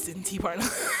Boston tea party.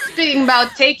 Speaking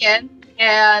about Taken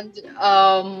and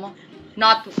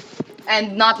not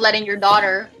letting your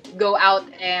daughter go out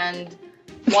and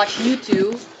watch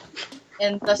YouTube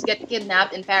and thus get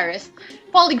kidnapped in Paris,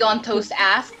 Polygon Toast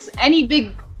asks, any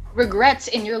big regrets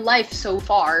in your life so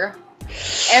far?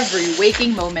 Every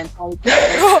waking moment.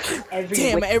 Every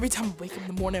time I wake up in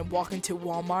the morning and walk into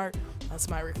Walmart, that's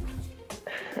my regret.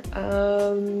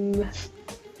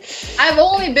 I've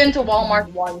only been to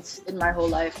Walmart once in my whole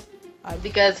life.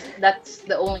 Because that's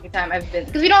the only time I've been.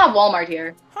 Because we don't have Walmart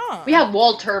here. Huh. We have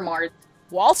Walter Mart.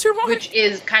 Walter Mart? Which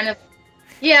is kind of...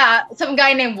 Yeah, some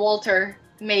guy named Walter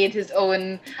made his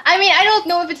own... I mean, I don't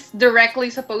know if it's directly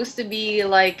supposed to be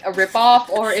like a ripoff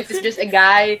or if it's just a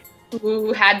guy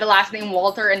who had the last name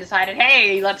Walter and decided,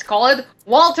 hey, let's call it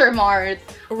Walter Mart.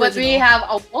 Original. But we have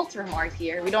a Walter Mart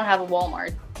here. We don't have a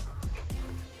Walmart.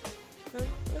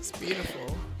 That's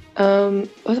beautiful.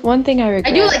 One thing I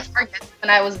regret. I do like Target when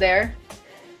I was there.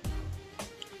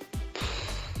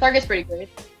 Target's pretty great.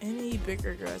 Any big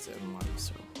regrets in life?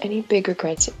 So. Any big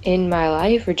regrets in my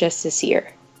life or just this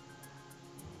year?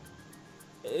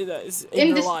 In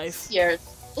your life. Year.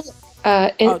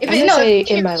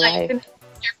 In my life. Been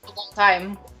here for a long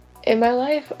time. In my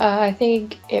life, I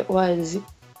think it was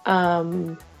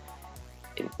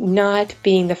not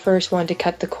being the first one to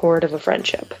cut the cord of a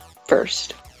friendship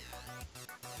first.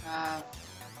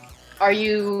 Are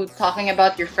you talking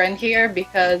about your friend here?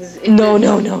 Because No.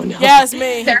 Yeah, it's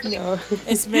me. No.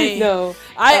 It's me. No.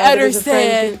 I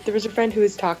understand. There was a friend who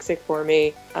was toxic for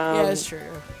me. Yeah, that's true.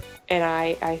 And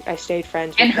I stayed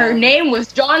friends with And her name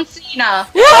was John Cena.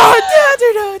 Yes.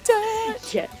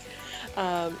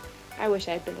 I wish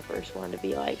I had been the first one to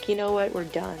be like, you know what, we're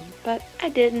done. But I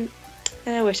didn't.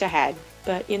 And I wish I had.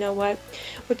 But you know what?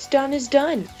 What's done is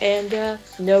done. And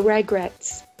no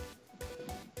regrets.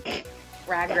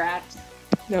 Ragrats.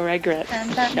 No regrets.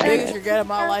 The biggest regret of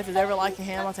my life is ever liking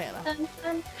Hannah Montana.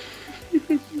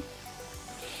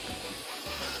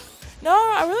 No,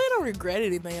 I really don't regret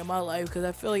anything in my life because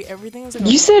I feel like everything was.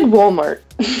 You said Walmart.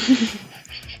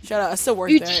 Shut up! I still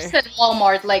work there. You just said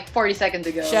Walmart like 40 seconds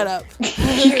ago. Shut up!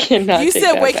 You cannot. You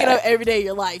said waking up every day of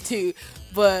your life too,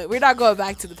 but we're not going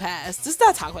back to the past. Just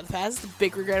not talk about the past. It's the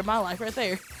big regret of my life right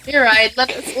there. You're right.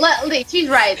 She's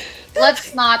right.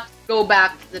 Let's not go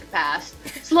back to the past.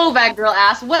 Slovak girl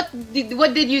asks, what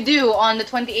did you do on the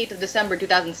 28th of December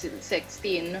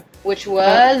 2016, which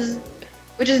is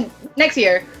next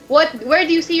year? Where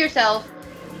do you see yourself?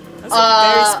 That's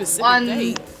a very specific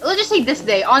date. Let's just say this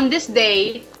day. On this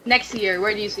day next year,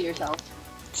 where do you see yourself?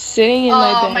 Sitting in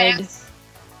my bed.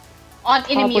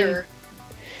 In a mirror.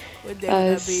 What day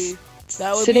would that be?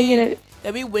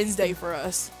 That'd be Wednesday for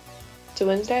us. It's a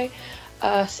Wednesday.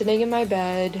 Sitting in my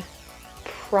bed,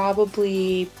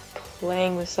 probably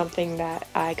playing with something that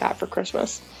I got for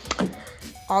Christmas.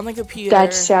 On the computer.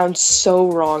 That sounds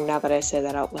so wrong now that I say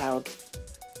that out loud.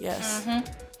 Yes.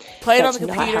 Playing on the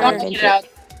computer.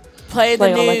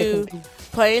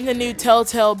 Playing the new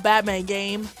Telltale Batman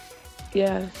game.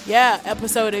 Yeah. Yeah,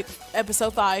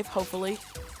 episode 5, hopefully.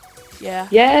 Yeah.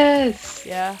 Yes.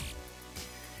 Yeah.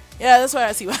 Yeah, that's what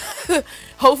I see.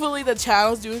 Hopefully the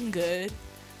channel's doing good.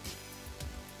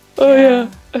 Oh yeah.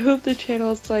 I hope the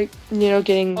channel's getting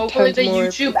hopefully tons the more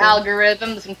YouTube people.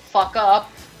 algorithm doesn't fuck up.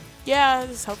 Yeah,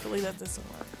 just hopefully that doesn't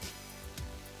work.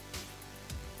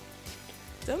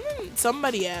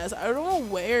 Somebody asked, I don't know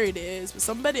where it is, but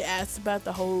somebody asked about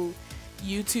the whole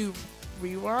YouTube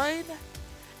rewind.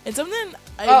 And something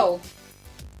I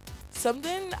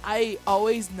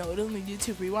always notice on the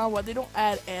YouTube rewind, why they don't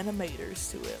add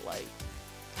animators to it, like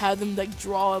have them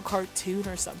draw a cartoon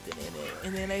or something in it,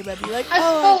 and then everybody be like,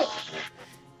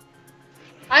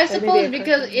 I suppose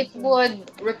because it would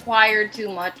require too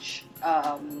much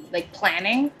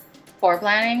planning.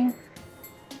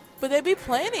 But they be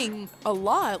planning a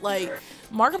lot. Like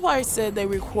Markiplier said they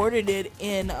recorded it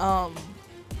in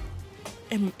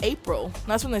April.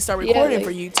 That's when they start recording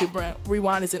for YouTube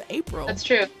Rewind is in April. That's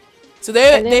true. So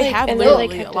they have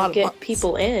literally a lot of get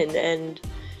people in, and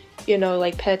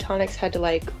Pentatonics had to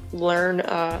learn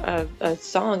a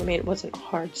song. I mean, it wasn't a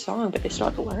hard song, but they still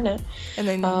had to learn it. And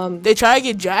then they tried to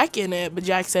get Jack in it, but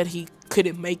Jack said he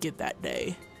couldn't make it that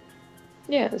day.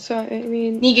 Yeah, so I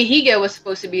mean, Niga Higa was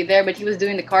supposed to be there, but he was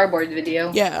doing the cardboard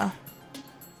video. Yeah.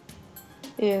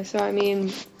 Yeah, so I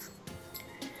mean,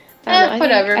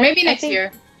 whatever. Maybe next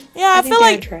year. Yeah, I feel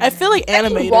like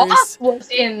animators. Ross was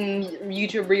in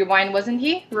YouTube Rewind, wasn't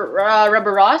he?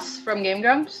 Rubber Ross from Game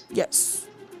Grumps. Yes.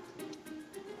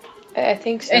 I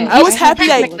think so. And I was happy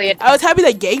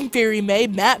that Game Theory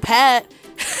made Matt Pat.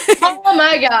 Oh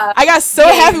my god! I got so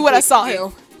happy when I saw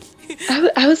him.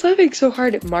 I was laughing so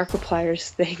hard at Markiplier's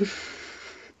thing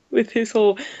with his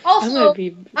whole. Also,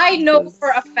 I know for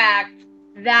a fact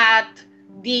that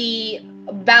the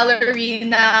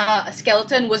ballerina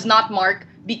skeleton was not Mark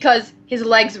because his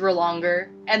legs were longer,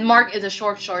 and Mark is a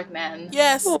short man.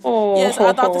 Yes. Yes,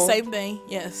 I thought the same thing.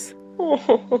 Yes.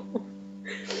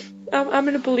 I'm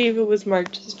gonna believe it was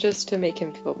Mark just to make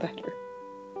him feel better.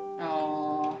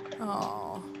 Aww.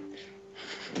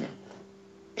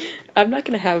 I'm not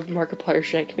gonna have Markiplier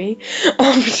shank me.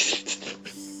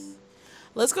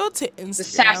 Let's go to Instagram. The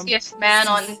sassiest man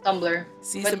on Tumblr.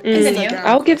 See some Instagram.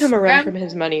 I'll give him a run from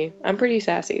his money. I'm pretty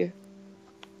sassy.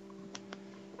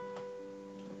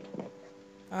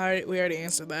 Alright, we already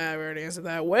answered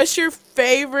that. What's your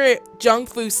favorite junk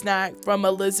food snack from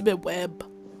Elizabeth Webb?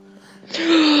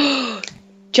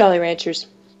 Jolly Ranchers.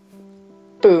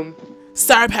 Boom.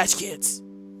 Sour Patch Kids.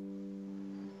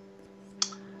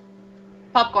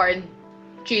 Popcorn.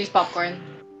 Cheese popcorn.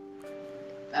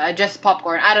 Just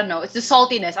popcorn. I don't know. It's the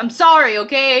saltiness. I'm sorry,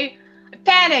 okay? I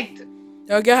panicked.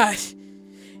 Oh gosh.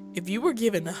 If you were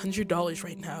given $100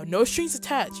 right now, no strings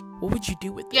attached, what would you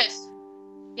do with it?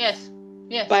 Yes.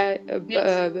 Buy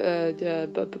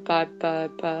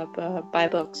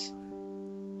books.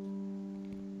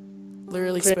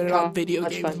 Literally spend it on video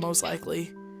games, most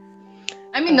likely.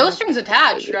 I mean, no strings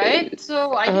attached, right?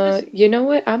 So you know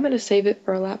what? I'm gonna save it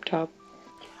for a laptop,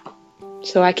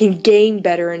 so I can game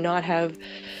better and not have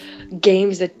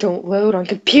games that don't load on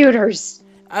computers.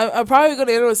 I'm probably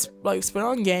gonna end up spend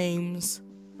on games,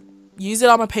 use it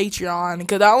on my Patreon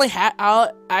because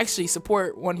I'll actually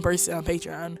support one person on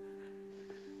Patreon.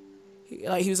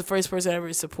 He was the first person I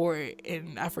ever support,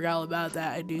 and I forgot all about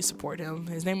that. I do support him.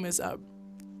 His name is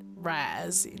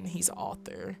Raz, and he's an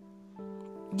author.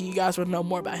 You guys will know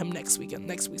more about him next week in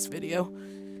next week's video.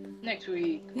 Next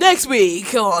week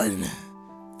on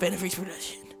Fanafreaks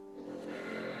Production.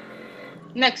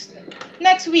 Next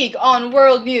week on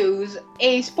World News,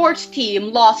 a sports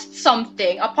team lost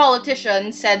something, a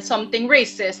politician said something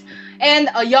racist, and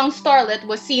a young starlet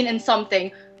was seen in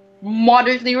something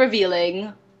moderately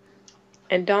revealing.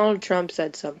 And Donald Trump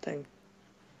said something.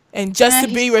 And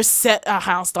Justin Bieber set a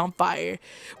house on fire.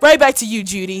 Right back to you,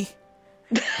 Judy.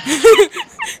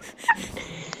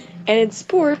 And in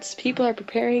sports, people are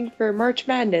preparing for March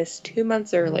Madness 2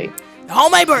 months early. On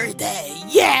my birthday,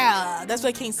 yeah! That's why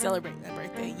I can't celebrate my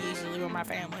birthday usually with my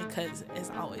family, because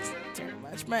it's always during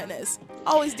March Madness.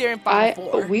 Always during Final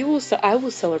Four. I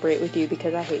will celebrate with you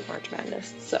because I hate March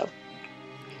Madness, so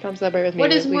come celebrate with me.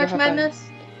 What is March Madness?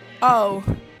 Oh,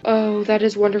 that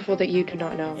is wonderful that you do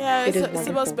not know. yeah, it's wonderful.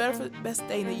 the most best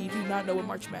thing that you do not know what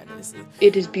March Madness is.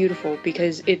 It is beautiful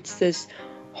because it's this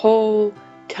whole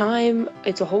time,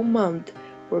 it's a whole month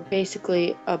where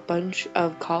basically a bunch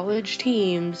of college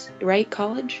teams, right?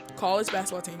 College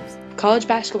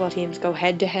basketball teams go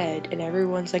head to head, and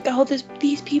everyone's like, oh,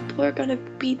 these people are gonna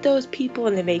beat those people,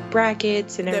 and they make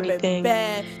brackets and everything.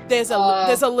 There's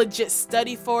a legit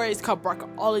study for it. It's called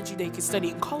bracketology that you can study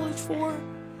in college for.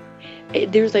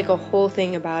 There's like a whole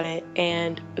thing about it,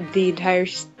 and the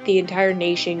entire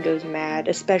nation goes mad,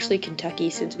 especially Kentucky,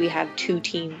 since we have 3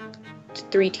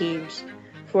 teams.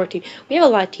 14. We have a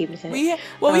lot of teams in it.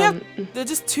 There's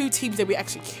just 2 teams that we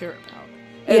actually care about.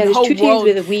 Yeah, there's 2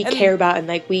 teams that we care about, and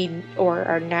like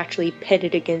are naturally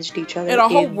pitted against each other. And a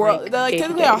whole world,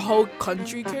 technically our whole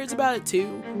country cares about it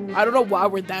too. I don't know why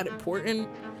we're that important,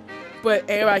 but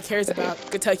everybody cares about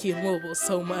Kentucky and Louisville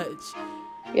so much.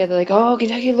 Yeah, they're like, oh,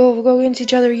 Kentucky and Louisville go against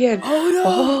each other again. Oh no!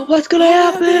 Oh, what's gonna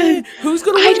happen? Who's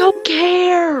gonna win? I don't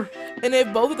care. And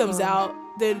if both of them's out,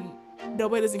 then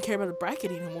nobody doesn't care about the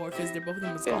bracket anymore because both of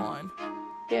them is gone.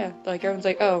 Yeah, like everyone's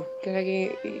like, oh,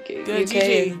 Kentucky, good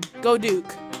GG, go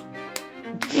Duke.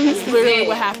 That's literally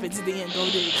what happens at the end. Go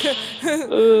Duke.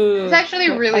 It's actually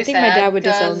really sad. I think my dad would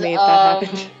disown me if that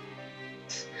happened.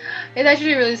 It's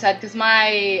actually really sad because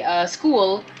my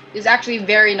school is actually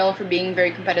very known for being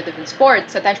very competitive in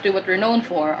sports. That's actually what we're known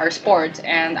for, our sports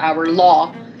and our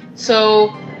law. So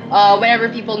whenever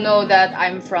people know that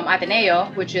I'm from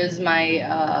Ateneo, which is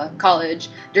my college,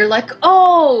 they're like,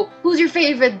 oh, who's your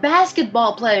favorite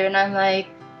basketball player? And I'm like,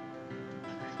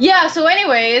 yeah, so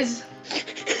anyways,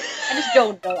 I just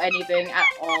don't know anything at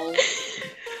all.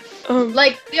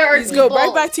 Like, there are Let's go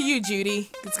right back to you, Judy.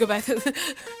 Let's go back to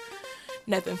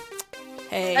nothing.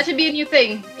 Hey. That should be a new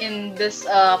thing in this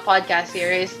podcast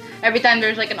series. Every time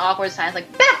there's like an awkward silence,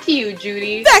 like, back to you,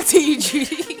 Judy. Back to you,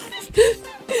 Judy.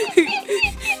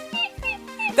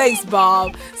 Thanks,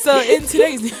 Bob. So in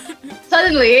today's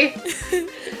suddenly, a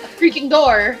creaking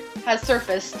door has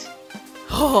surfaced.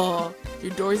 Oh,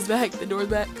 your door's back. The door's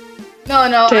back.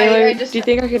 No, Taylor, I just. Do you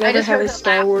think I could ever have a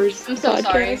Star Wars I'm so podcast?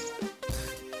 sorry.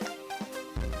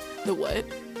 The what?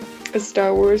 A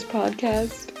Star Wars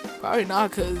podcast? Probably not,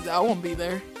 because I won't be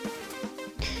there.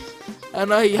 I don't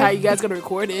know how you guys gonna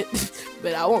record it,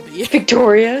 but I won't be.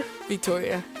 Victoria.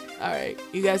 Alright,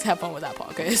 you guys have fun with that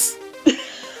podcast.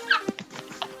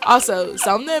 Also,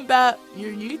 something about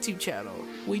your YouTube channel.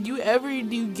 Would you ever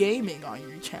do gaming on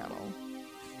your channel?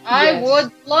 I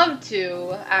would love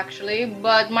to, actually,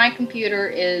 but my computer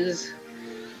is...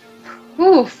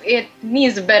 it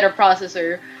needs a better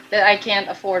processor that I can't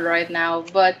afford right now,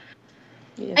 but...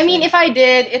 Yes, I mean, if I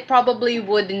did, it probably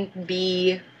wouldn't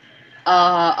be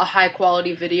a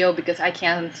high-quality video because I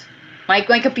can't... My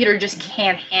computer just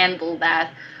can't handle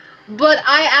that. But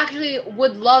I actually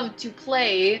would love to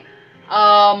play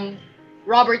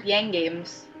Robert Yang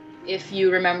games. If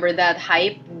you remember that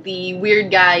hype, the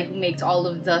weird guy who makes all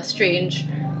of the strange,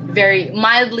 very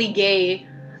mildly gay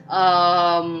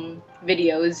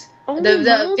videos.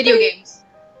 The video games.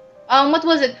 What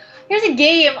was it? Here's a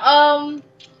game.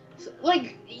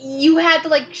 Like you had to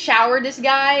like shower this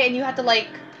guy and you had to like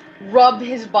rub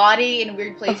his body in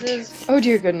weird places. Oh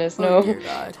dear goodness, no. Oh dear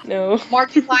God. No.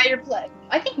 Markiplier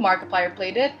I think Markiplier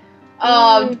played it.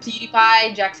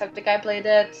 PewDiePie, Jacksepticeye played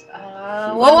it.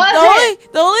 What was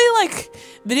it? The only like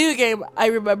video game I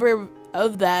remember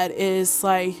of that is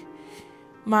like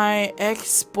my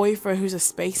ex-boyfriend who's a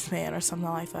spaceman or something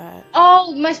like that.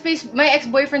 Oh, my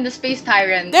ex-boyfriend, the Space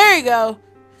Tyrant. There you go.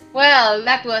 Well,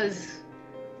 that's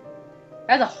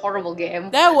a horrible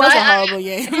game. That was a horrible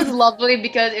game. It was lovely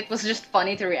because it was just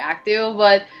funny to react to,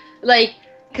 but like,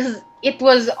 because it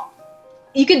was,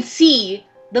 you could see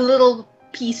the little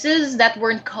pieces that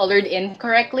weren't colored in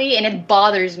correctly, and it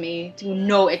bothers me to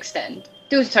no extent.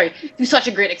 To such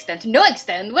a great extent. To no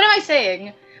extent. What am I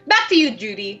saying? Back to you,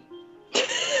 Judy.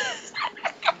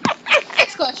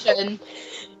 Next question.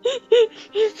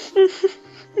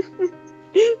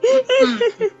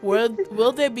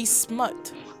 Will there be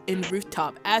smut in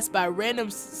Rooftop? Asked by random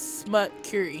smut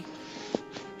Curie.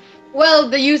 Well,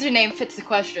 the username fits the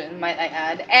question, might I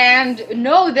add. And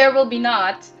no, there will be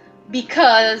not,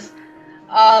 because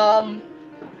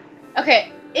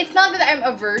okay, it's not that I'm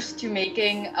averse to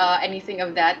making anything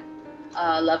of that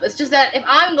love. It's just that if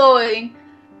I'm going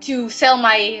to sell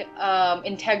my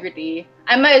integrity,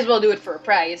 I might as well do it for a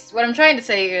price. What I'm trying to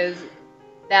say is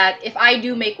that if I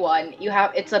do make one,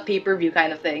 it's a pay-per-view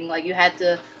kind of thing. Like you had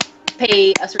to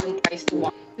pay a certain price to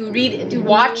watch,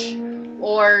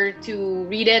 or to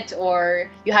read it, or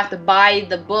you have to buy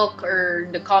the book or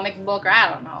the comic book, or I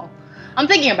don't know. I'm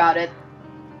thinking about it.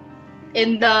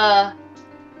 In the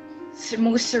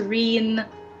most serene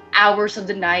hours of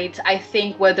the night, I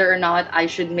think whether or not I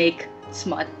should make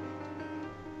smut.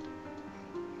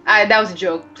 That was a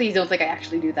joke. Please don't think I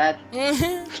actually do that.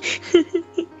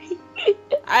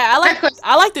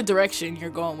 I like the direction you're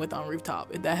going with on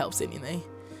Rooftop, if that helps anything.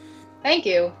 Thank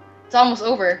you. It's almost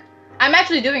over. I'm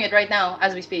actually doing it right now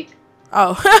as we speak.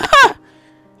 Oh.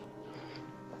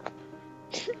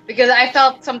 Because I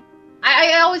felt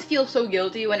I always feel so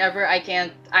guilty whenever I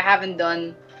haven't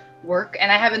done work,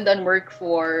 and I haven't done work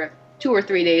for 2 or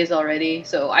 3 days already,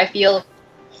 so I feel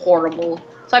horrible.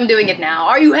 So I'm doing it now.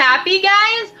 Are you happy,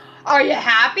 guys? Are you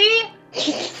happy?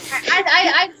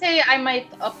 I'd say I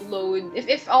might upload,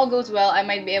 if all goes well, I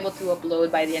might be able to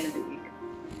upload by the end of the week.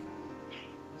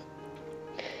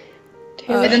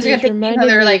 Taylor, then it's gonna take reminded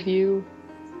another, me like- of you.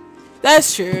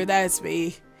 That's true. That's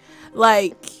me.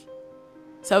 Like,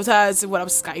 sometimes when I'm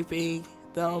Skyping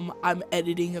them, I'm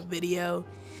editing a video.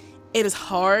 It is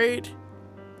hard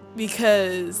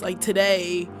because, like,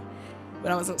 today,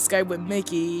 when I was on Skype with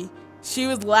Mickey, she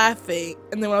was laughing,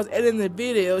 and then when I was editing the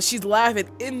video, she's laughing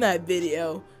in that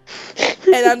video.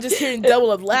 And I'm just hearing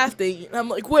double of laughing, and I'm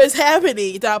like, what is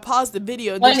happening? Then I paused the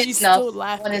video, and then she's still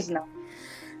laughing. One is enough.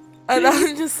 And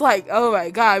I'm just like, oh my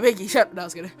god, Mickey, shut up. No, I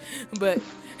was gonna. But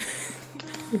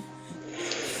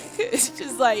it's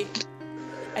just like,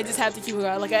 I just have to keep it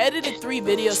going. Like, I edited 3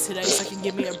 videos today so I can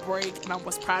give me a break, and I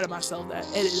was proud of myself that I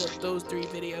edited those 3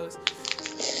 videos.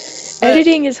 But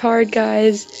Editing is hard,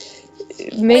 guys.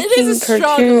 Making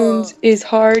cartoons is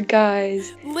hard,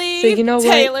 guys. leave So you know what?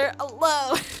 Taylor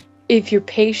alone. If you're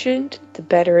patient, the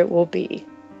better it will be.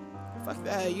 Fuck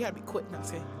that, you gotta be quick. No, I'm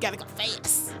saying, gotta go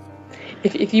fast.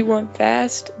 If you want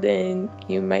fast, then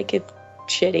you might get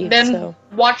shitty. Then So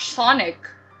watch Sonic.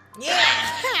 Yeah.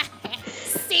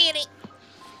 Seen it.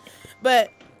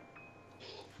 But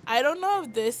I don't know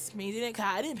if this means it, cause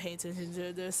I didn't pay attention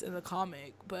to this in the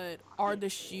comic, but are the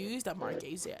shoes that Mark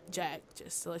gave Jack,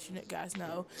 just to let you guys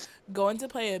know, going to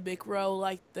play a big role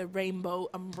like the rainbow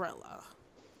umbrella?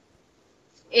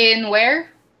 In where?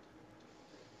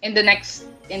 In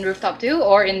Rooftop 2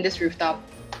 or in this Rooftop?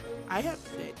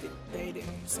 They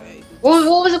didn't say. What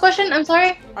was the question? I'm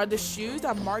sorry? Are the shoes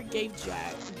that Mark gave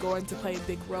Jack going to play a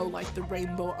big role like the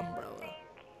rainbow umbrella?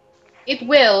 It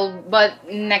will, but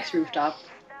next Rooftop.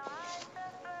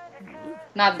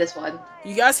 Not this one.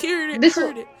 You guys heard it. This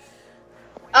heard one- it.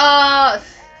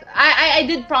 I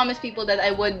did promise people that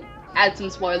I would add some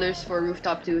spoilers for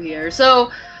Rooftop 2 here.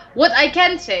 So, what I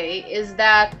can say is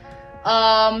that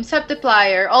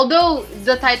Septiplier, although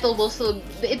the title will still,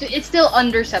 it's still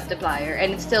under Septiplier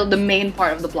and it's still the main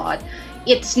part of the plot,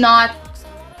 it's not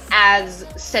as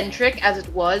centric as it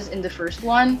was in the first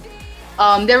one.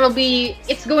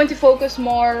 It's going to focus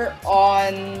more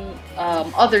on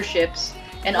other ships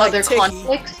and Like other Tiki.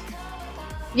 conflicts.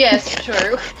 Yes,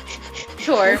 sure.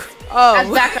 Sure. Oh. As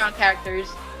background characters.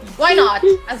 Why not?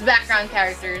 As background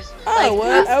characters. Oh,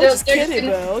 well, I was just there's kidding,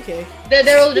 been- but okay.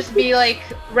 there will just be like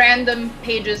random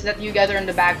pages that you gather in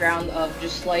the background of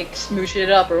just like smooshing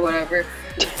it up or whatever.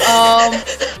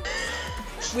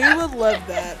 We would love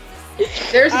that.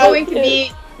 There's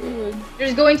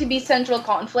going to be central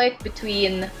conflict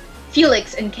between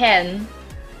Felix and Ken,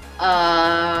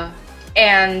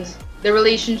 and the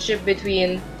relationship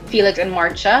between Felix and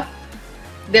Marcia.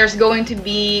 There's going to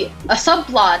be a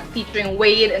subplot featuring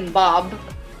Wade and Bob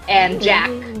and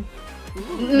Jack.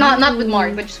 Not with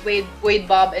Mark, but just Wade,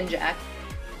 Bob, and Jack.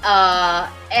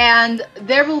 And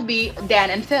there will be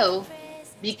Dan and Phil,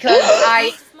 because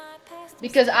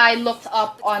I looked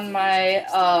up on my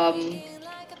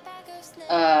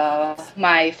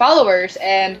my followers,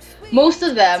 and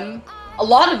a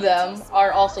lot of them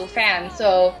are also fans.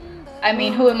 So, I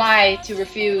mean, who am I to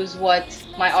refuse what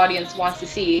my audience wants to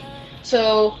see?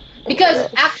 So, because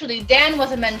actually Dan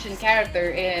was a mentioned character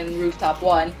in Rooftop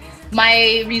 1,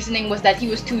 my reasoning was that he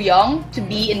was too young to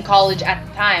be in college at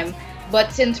the time.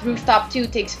 But since Rooftop 2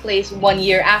 takes place 1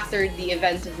 year after the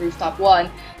events of Rooftop 1,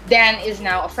 Dan is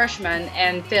now a freshman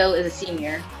and Phil is a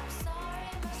senior.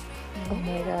 oh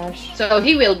my gosh. So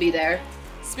he will be there.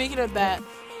 Speaking of that,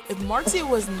 if Marcy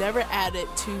was never added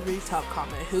to Rooftop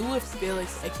comment, who would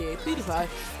Felix, aka PewDiePie,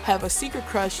 have a secret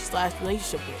crush /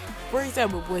 relationship with? For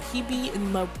example, would he be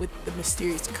in love with the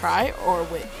mysterious Cry or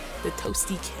with the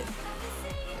toasty kid?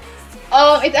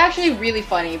 It's actually really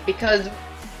funny because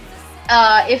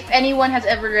if anyone has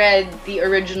ever read the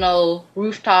original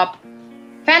Rooftop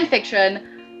fanfiction,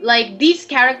 like, these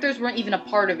characters weren't even a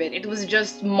part of it. It was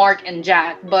just Mark and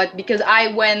Jack, but because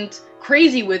I went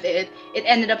crazy with it, it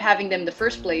ended up having them in the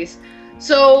first place.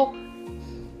 So,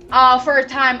 for a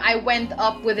time, I went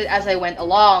up with it as I went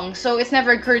along. So it's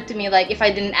never occurred to me, like, if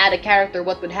I didn't add a character,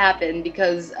 what would happen,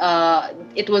 because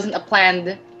it wasn't a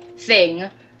planned thing.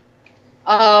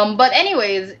 But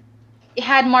anyways,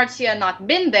 had Marcia not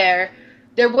been there,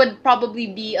 there would probably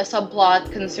be a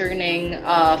subplot concerning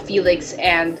Felix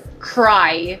and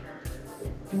Cry.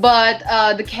 But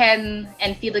the Ken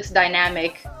and Felix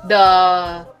dynamic,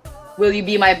 the "will you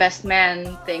be my best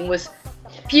man" thing was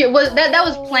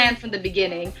planned from the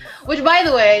beginning. Which, by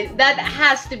the way, that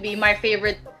has to be my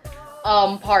favorite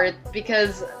part,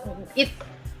 because it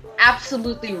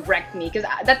absolutely wrecked me. Because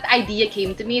that idea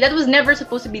came to me. That was never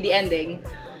supposed to be the ending.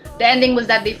 The ending was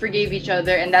that they forgave each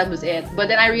other and that was it. But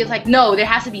then I realized, like, no, there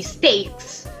has to be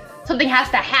stakes. Something has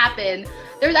to happen.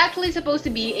 There's actually supposed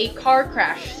to be a car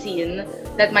crash scene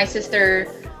that my sister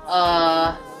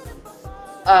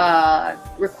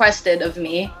requested of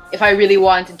me if I really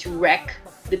wanted to wreck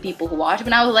the people who watch.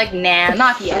 But I was like, nah,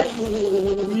 not yet.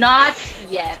 Not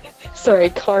yet. Sorry,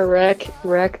 car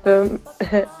wreck them.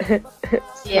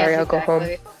 Sorry, I'll go home.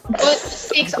 But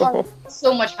stakes are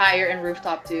so much higher in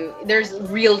Rooftop 2. There's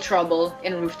real trouble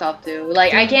in Rooftop 2.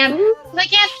 Like, I can't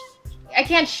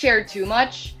share too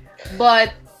much,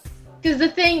 but because the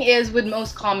thing is with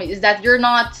most comics is that you're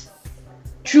not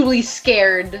truly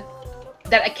scared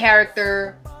that a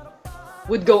character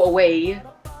would go away.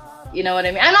 You know what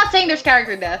I mean? I'm not saying there's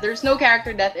character death. There's no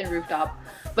character death in Rooftop,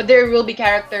 but there will be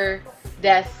character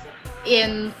death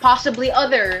in possibly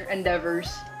other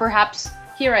endeavors. Perhaps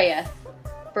Hirayeth.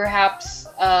 Perhaps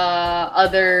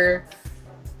other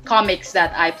comics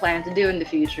that I plan to do in the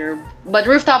future. But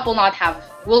Rooftop will not have...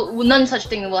 none such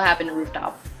thing will happen in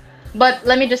Rooftop. But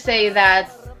let me just say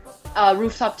that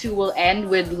Rooftop 2 will end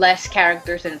with less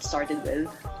characters than it started with.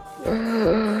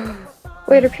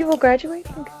 Wait, are people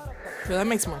graduating? Well, that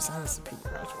makes more sense if people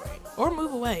graduate. Or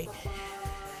move away.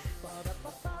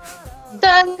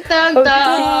 Dun, dun,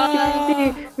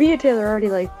 dun. Me and Taylor are already,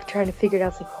 like, trying to figure it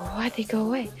out. It's like, oh, why'd they go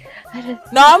away?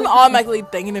 No, I'm automatically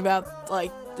thinking about,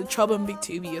 like, the Trouble in Big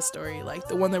Tubia story. Like,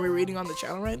 the one that we're reading on the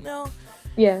channel right now.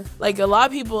 Yeah. Like, a lot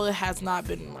of people, it has not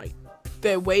been, like,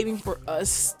 they're waiting for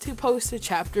us to post a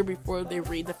chapter before they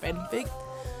read the fanfic.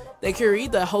 They can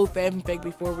read the whole fanfic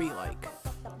before we, like,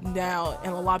 now,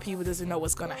 and a lot of people doesn't know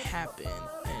what's gonna happen,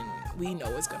 and we know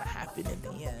what's gonna happen in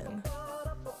the end.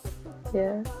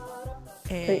 Yeah.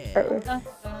 And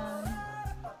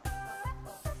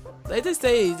they just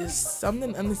say just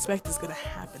something unexpected is gonna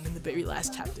happen in the very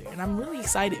last chapter, and I'm really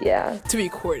excited to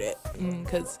record it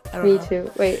because I don't know. Me too.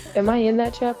 Wait, am I in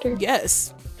that chapter?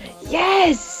 Yes.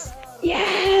 Yes.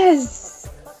 Yes.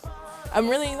 I'm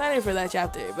really excited for that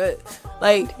chapter, but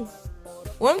like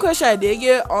one question I did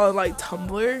get on like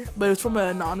Tumblr, but it was from an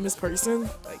anonymous person.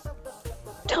 Like,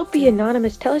 don't be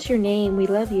anonymous. Tell us your name. We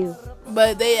love you.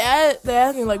 But they asked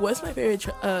me like, what's my favorite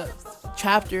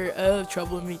chapter of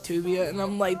Trouble in Mitubia, and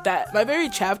I'm like, that my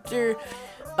favorite chapter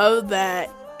of that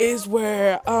is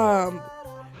where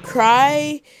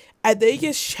Cry, I think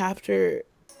it's chapter,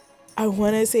 I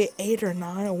want to say 8 or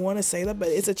 9, I want to say that, but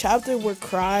it's a chapter where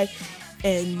Cry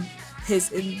and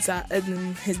his inside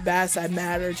and his bad side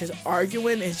Matter just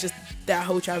arguing. It's just that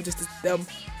whole chapter, just them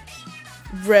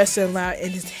wrestling out in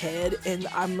his head, and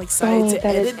I'm excited to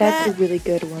edit that. That's a really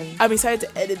good one. I'm excited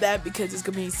to edit that because it's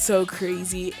gonna be so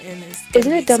crazy, and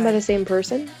isn't it done by the same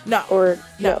person? No, or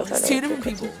no, it's two different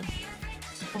people.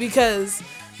 Because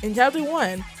in chapter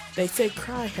 1, they said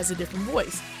Cry has a different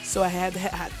voice, so I had to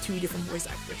have 2 different voice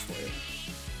actors for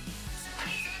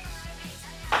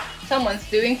it. Someone's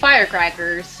doing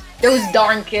firecrackers. Those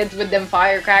darn kids with them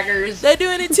firecrackers. They're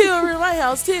doing it too over in my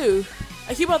house too.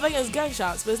 I keep on thinking it's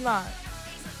gunshots, but it's not.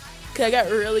 Cause I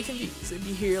got really confused if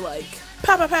you hear like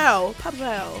pow pow pow pow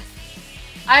pow.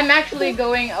 I'm actually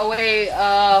going away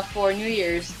for New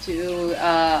Year's to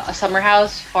a summer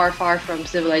house far from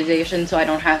civilization, so I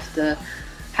don't have to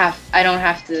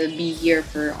be here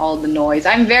for all the noise.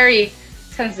 I'm very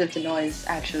sensitive to noise,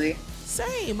 actually.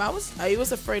 Same. I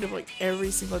was afraid of like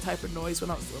every single type of noise when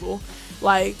I was little.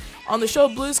 Like on the show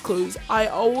Blue's Clues, I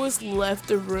always left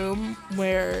the room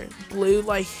where Blue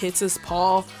like hits his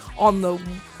paw on the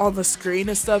screen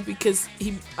and stuff, because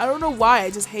I don't know why,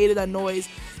 I just hated that noise.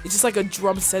 It's just like a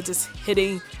drum set just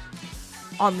hitting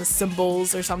on the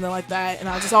cymbals or something like that, and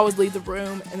I would just always leave the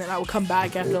room, and then I would come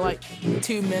back after like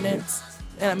 2 minutes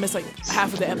and I missed like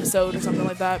half of the episode or something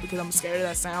like that because I'm scared of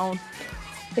that sound.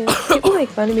 People make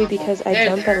fun of me because I They're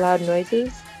jump there. at loud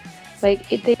noises. Like,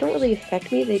 they don't really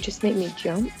affect me, they just make me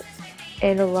jump.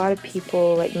 And a lot of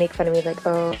people, like, make fun of me, like,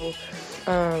 oh,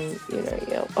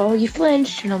 oh, you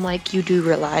flinched. And I'm like, you do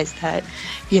realize that,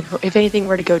 if anything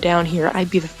were to go down here,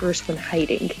 I'd be the first one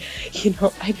hiding.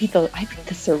 I'd be the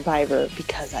survivor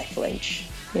because I flinch.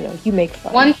 You make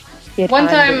fun. One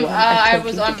time I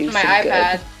was on my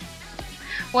iPad.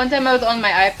 One time I was on my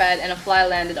iPad and a fly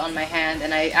landed on my hand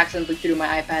and I accidentally threw my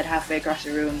iPad halfway across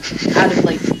the room out of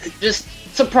like just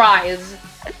surprise.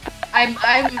 I'm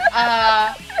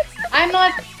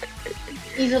not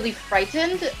easily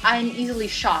frightened. I'm easily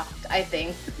shocked, I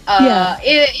think.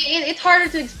 It's harder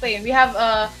to explain. We have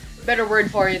a better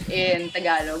word for it in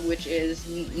Tagalog, which is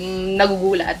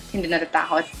nagugulat, hindi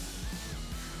natatakot.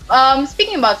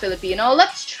 Speaking about Filipino,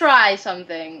 let's try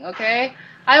something, okay?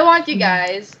 I want you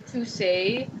guys to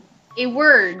say a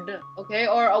word, okay?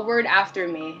 Or a word after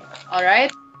me,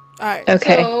 alright? Alright.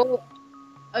 Okay. So,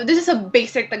 this is a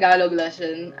basic Tagalog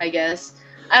lesson, I guess.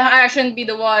 I shouldn't be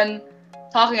the one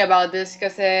talking about this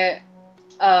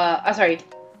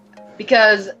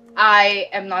because I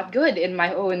am not good in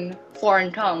my own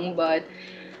foreign tongue, but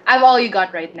I have all you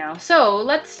got right now. So,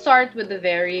 let's start with the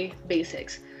very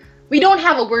basics. We don't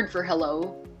have a word for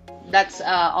hello. That's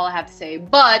all I have to say.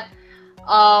 But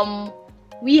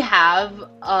we have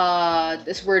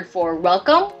this word for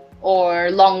welcome or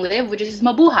long live, which is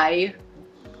mabuhay.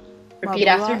 Repeat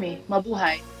after me.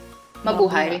 Mabuhay.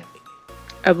 Mabuhay.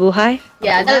 Abuhay?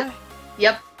 Yeah.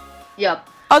 Yep.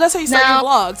 Oh, that's how you start your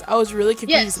vlogs. I was really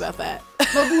confused about that.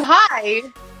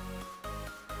 Mabuhay.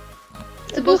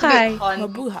 It's supposed to be a pun.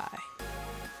 Mabuhay.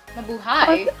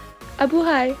 Mabuhay.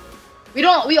 Abuhay.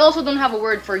 We also don't have a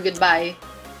word for goodbye.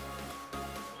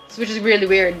 Which is really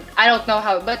weird. I don't know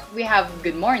how, but we have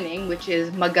good morning, which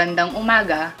is magandang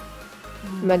umaga.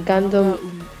 Magandang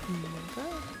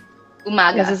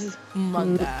Umaga.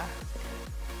 Umaga.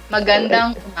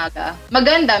 Magandang umaga.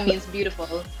 Maganda means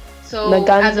beautiful. So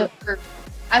as a verb,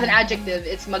 as an adjective,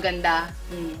 it's maganda.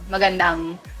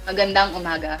 Magandang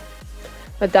umaga.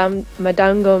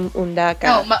 Madangom undaka.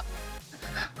 No,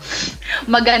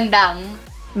 magandang.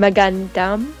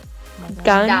 Magandang.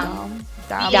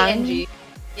 E-N-G.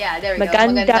 Yeah, there we go.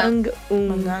 Magandang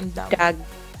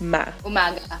undagma.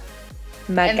 Umaga.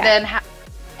 Maga.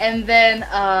 And then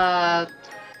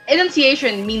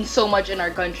enunciation means so much in our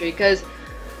country because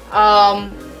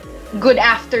good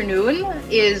afternoon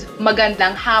is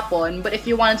magandang hapon, but if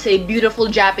you want to say beautiful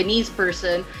Japanese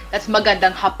person, that's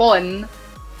magandang hapon.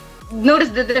 Notice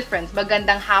the difference.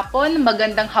 Magandang hapon,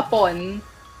 magandang hapon.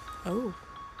 Oh.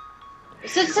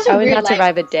 It's such a I would weird not life.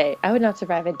 survive a day. I would not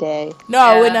survive a day. No,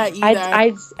 I would not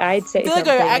either. I'd say I feel like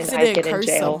something I and I'd accidentally get in cursed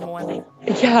jail. someone.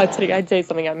 Yeah, I'd say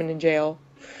something. I'm in jail.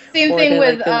 Same Or thing they,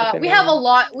 with like, don't we defend have me. a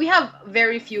lot. We have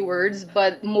very few words,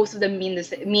 but most of them mean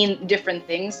different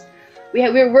things.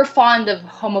 We're fond of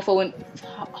homophones.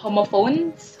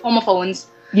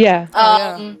 Yeah.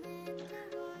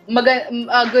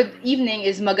 Good evening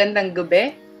is magandang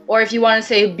gabi, or if you want to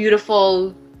say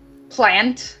beautiful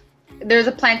plant, there's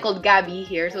a plant called gabi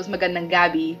here, so it's magandang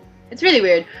gabi. It's really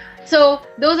weird. So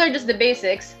those are just the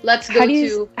basics. Let's go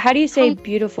How do you say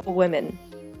beautiful women?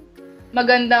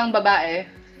 magandang babae,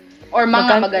 or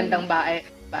mga magandang babae.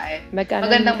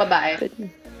 Magandang babae.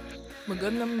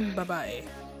 Magandang babae.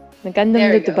 Magandang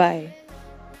There we go. babae.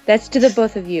 That's to the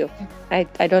both of you. I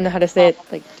don't know how to say it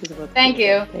like to the both. Thank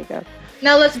you. There you go.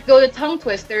 Now let's go to tongue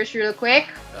twisters real quick.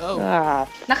 Oh.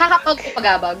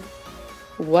 Nakakapagpagabag.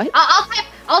 What?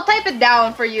 I'll type it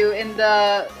down for you in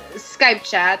the Skype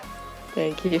chat.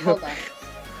 Thank you. Hold on.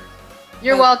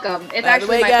 You're welcome. It's By the actually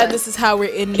way, my guys, pleasure. this is how we're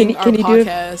ending Can our you do it?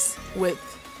 podcast with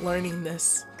learning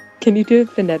this. Can you do it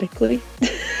phonetically?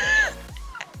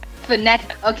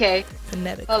 Phonetic. Okay,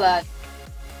 Phonetic. hold on.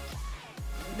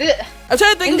 I'm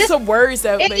trying to think in of this- some words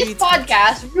that In maybe this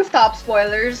podcast, rooftop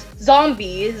spoilers,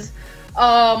 zombies,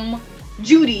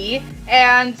 Judy,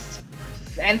 and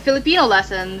Filipino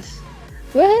lessons.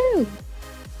 Woohoo!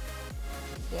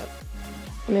 Yep.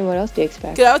 I mean, what else do you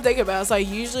expect? Cause I was thinking about it, it's like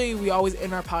usually we always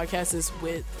end our podcasts is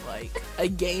with like a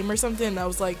game or something. And I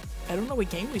was like, I don't know what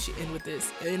game we should end with this.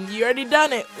 And you already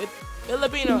done it with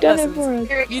Filipino You've done it lessons.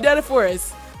 for us. You done it for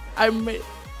us. I'm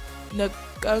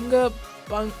Naganga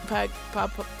Bang Pak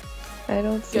Papa I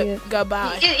don't see it.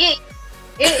 Goodbye.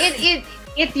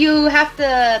 You have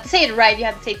to say it right. You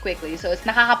have to say it quickly. So it's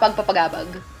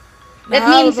nakakapagpapagabag. That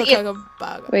means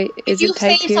Wait, is you it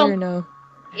typed say here some- or no?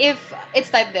 if it's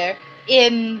typed there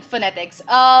in phonetics,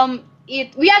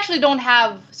 we actually don't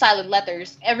have silent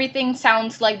letters. Everything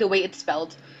sounds like the way it's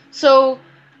spelled. So,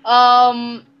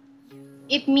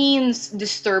 it means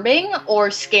disturbing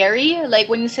or scary. Like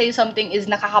when you say something is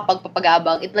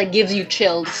nakakapagpapagabang, it like gives you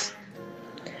chills.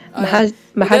 Because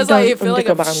like, I feel like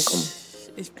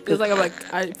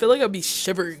I feel like I'll be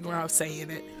shivering when I'm saying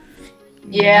it.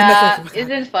 Yeah,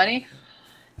 isn't it funny?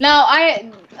 Now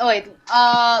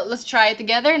let's try it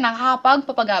together.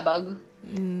 Nakakapagpapagabag.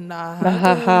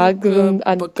 Mahahagum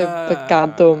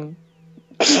antapagkadum.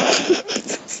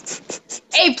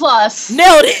 A+.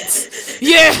 Nailed it!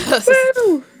 Yes!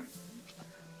 Woo!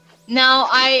 Now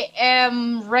I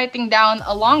am writing down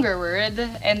a longer word,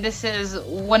 and this is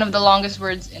one of the longest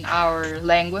words in our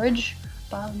language.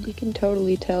 You can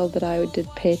totally tell that I did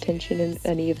pay attention in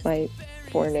any of my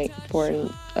foreign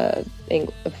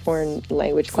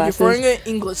language classes. You're foreign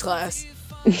English class.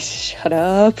 Shut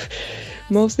up.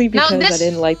 Mostly because I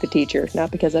didn't like the teacher,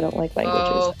 not because I don't like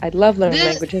languages. I love learning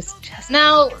languages.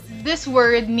 Now, this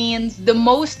word means the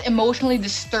most emotionally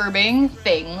disturbing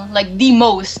thing, like the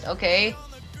most, okay?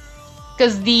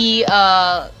 Because the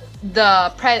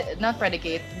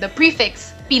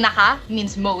prefix pinaka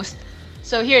means most.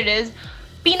 So here it is.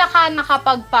 Pinaka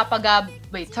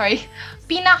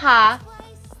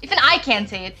even I can't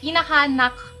say it. Pinaka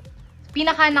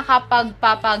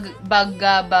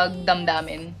nakapagpapagabag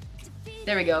damdamin.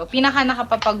 There we go. God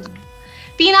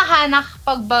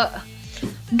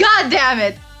damn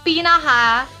it!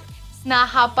 Pinaka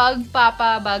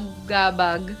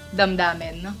nakapagpapagabag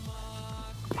damdamin.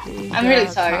 I'm really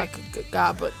sorry.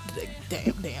 God, but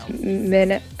damn.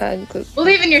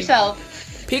 Believe in yourself.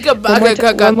 One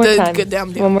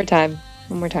more time.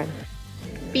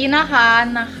 Pinaka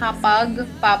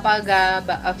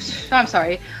nakapagpapagabag. I'm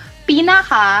sorry.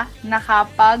 Pinaka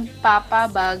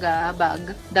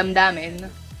nakapagpapagabag damdamin.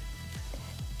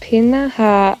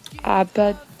 Pinaha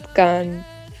abadgan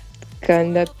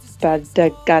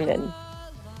badaganan.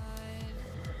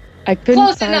 I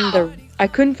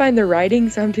couldn't find the writing,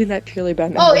 so I'm doing that purely by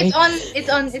memory. Oh, it's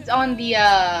on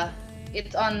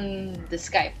the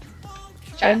Skype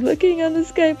chat. I'm looking on the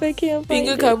Skype. I can't find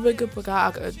it. I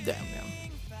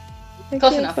Close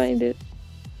can't enough. find it.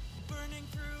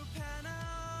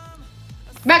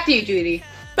 Back to you,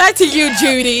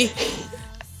 Judy.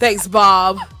 Thanks,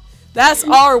 Bob. That's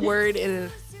our word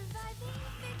in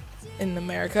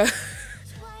America.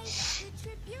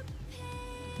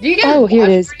 Do you guys Oh, here it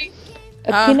watch is. Judy?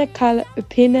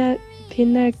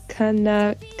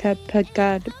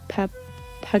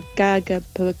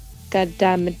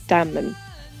 Pinakanagadamadaman.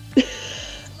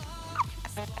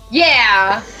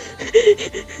 Yeah.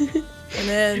 And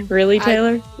then Really,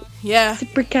 Taylor? yeah.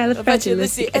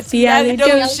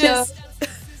 Supercalifragilisticexpialidocious.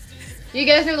 You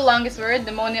guys know the longest word?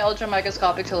 Pneumonia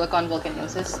ultramicroscopic silicon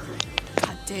volcanosis.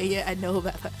 God dang it, I know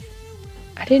about that.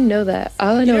 I didn't know that.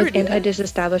 All I know never is knew that?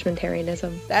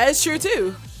 anti-disestablishmentarianism. That is true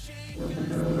too.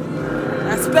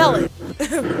 I spell it.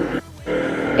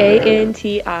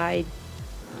 A-N-T-I.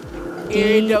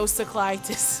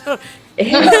 Iridocyclitis.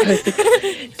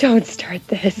 Don't start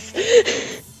this.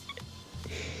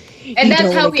 And You that's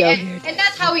don't how wanna we go end. here. And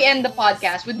that's how we end the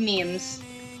podcast with memes.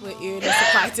 With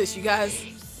iridocyclitis, you guys.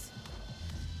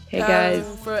 Hey guys,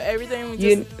 For everything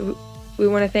we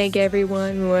want to thank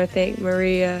everyone. We want to thank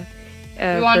Maria.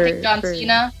 We want to thank John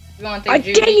Cena. We want to thank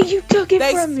Dang Judy. it, you took it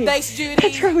from me. Thanks, Judy.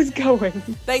 That's where I was going.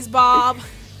 Thanks, Bob.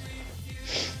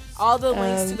 All the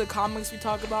links to the comics we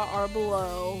talk about are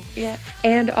below. Yeah,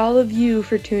 and all of you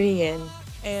for tuning in.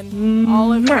 And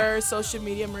all of her social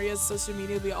media, Maria's social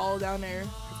media, will be all down there.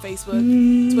 Facebook,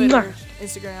 Twitter,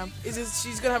 Instagram.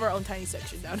 She's gonna have her own tiny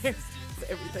section down there for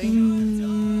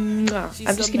everything.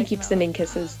 I'm just gonna keep sending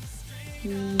kisses.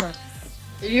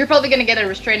 You're probably gonna get a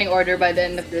restraining order by the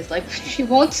end of this. Like, she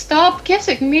won't stop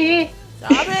kissing me.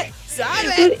 Stop it! Stop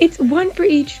But it! it's one for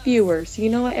each viewer, so you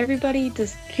know what, everybody?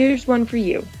 Here's one for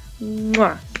you.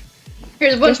 Mwah.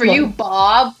 Here's one Just for you, one.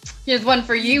 Bob. Here's one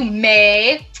for you,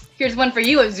 May. Here's one for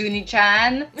you,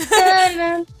 Azuni-chan.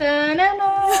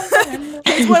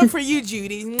 Here's one for you,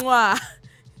 Judy. Mwah.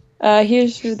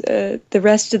 Here's for the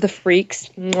rest of the freaks.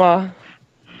 Mwah.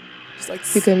 Just like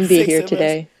We couldn't be 6 here of us.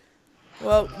 today.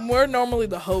 Well, we're normally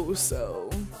the host, so.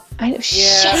 I know.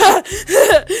 Yeah.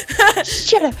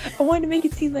 Shut up! I wanted to make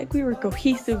it seem like we were a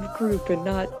cohesive group and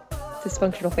not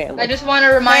dysfunctional family. I just want to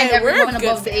remind Hey, we're everyone good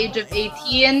above the age of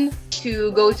 18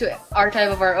 to go to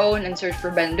Archive of Our Own and search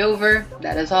for Bend Over.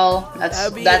 That is all. That's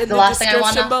That'll be the in last thing I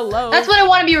description wanna. below. That's what I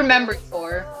want to be remembered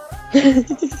for.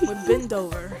 With Bend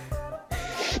Over.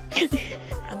 I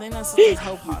think that's this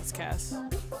whole podcast.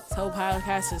 This whole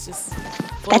podcast is just.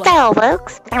 That's how it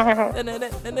works.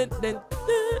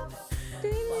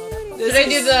 Should I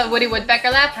do the Woody Woodpecker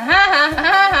laugh?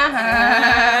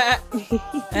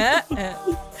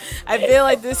 I I feel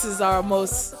like this is our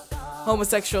most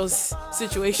homosexual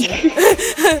situation.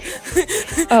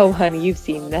 Oh, honey, you've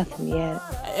seen nothing yet.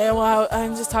 And while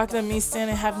I'm just talking to me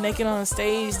standing half naked on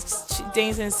stage,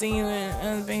 dancing and singing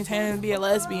and pretending to be a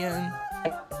lesbian.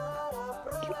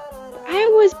 I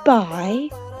was bi.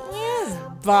 Yes,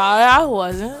 bi. I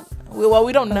wasn't. Well,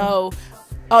 we don't know.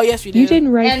 Oh, yes, we do. You didn't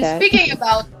write And that. speaking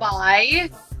about bi, I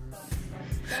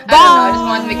don't know, I just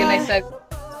wanted to make a nice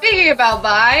segue. Speaking about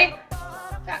bi,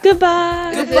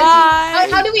 Goodbye. Goodbye.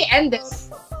 how do we end this?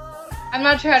 I'm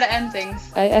not sure how to end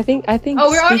things. I think. Oh,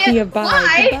 we're already Speaking at of bi,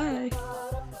 bye. goodbye.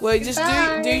 Well, you just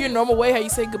do your normal way, how you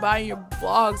say goodbye in your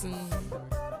vlogs, and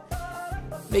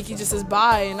make it just as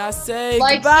bye, and I say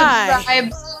Like, goodbye.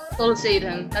 subscribe, little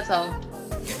Satan. That's all.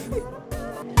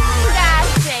 Guys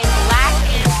say black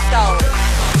and gold.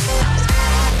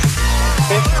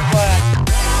 Pitch black,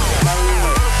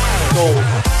 maroon, gold.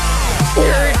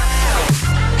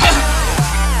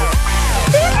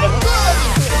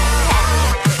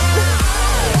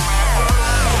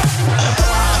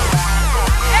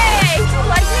 Hey,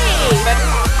 like me.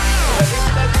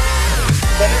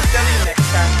 Better study next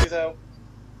time, though.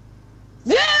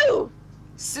 Zoo.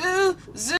 Zoo.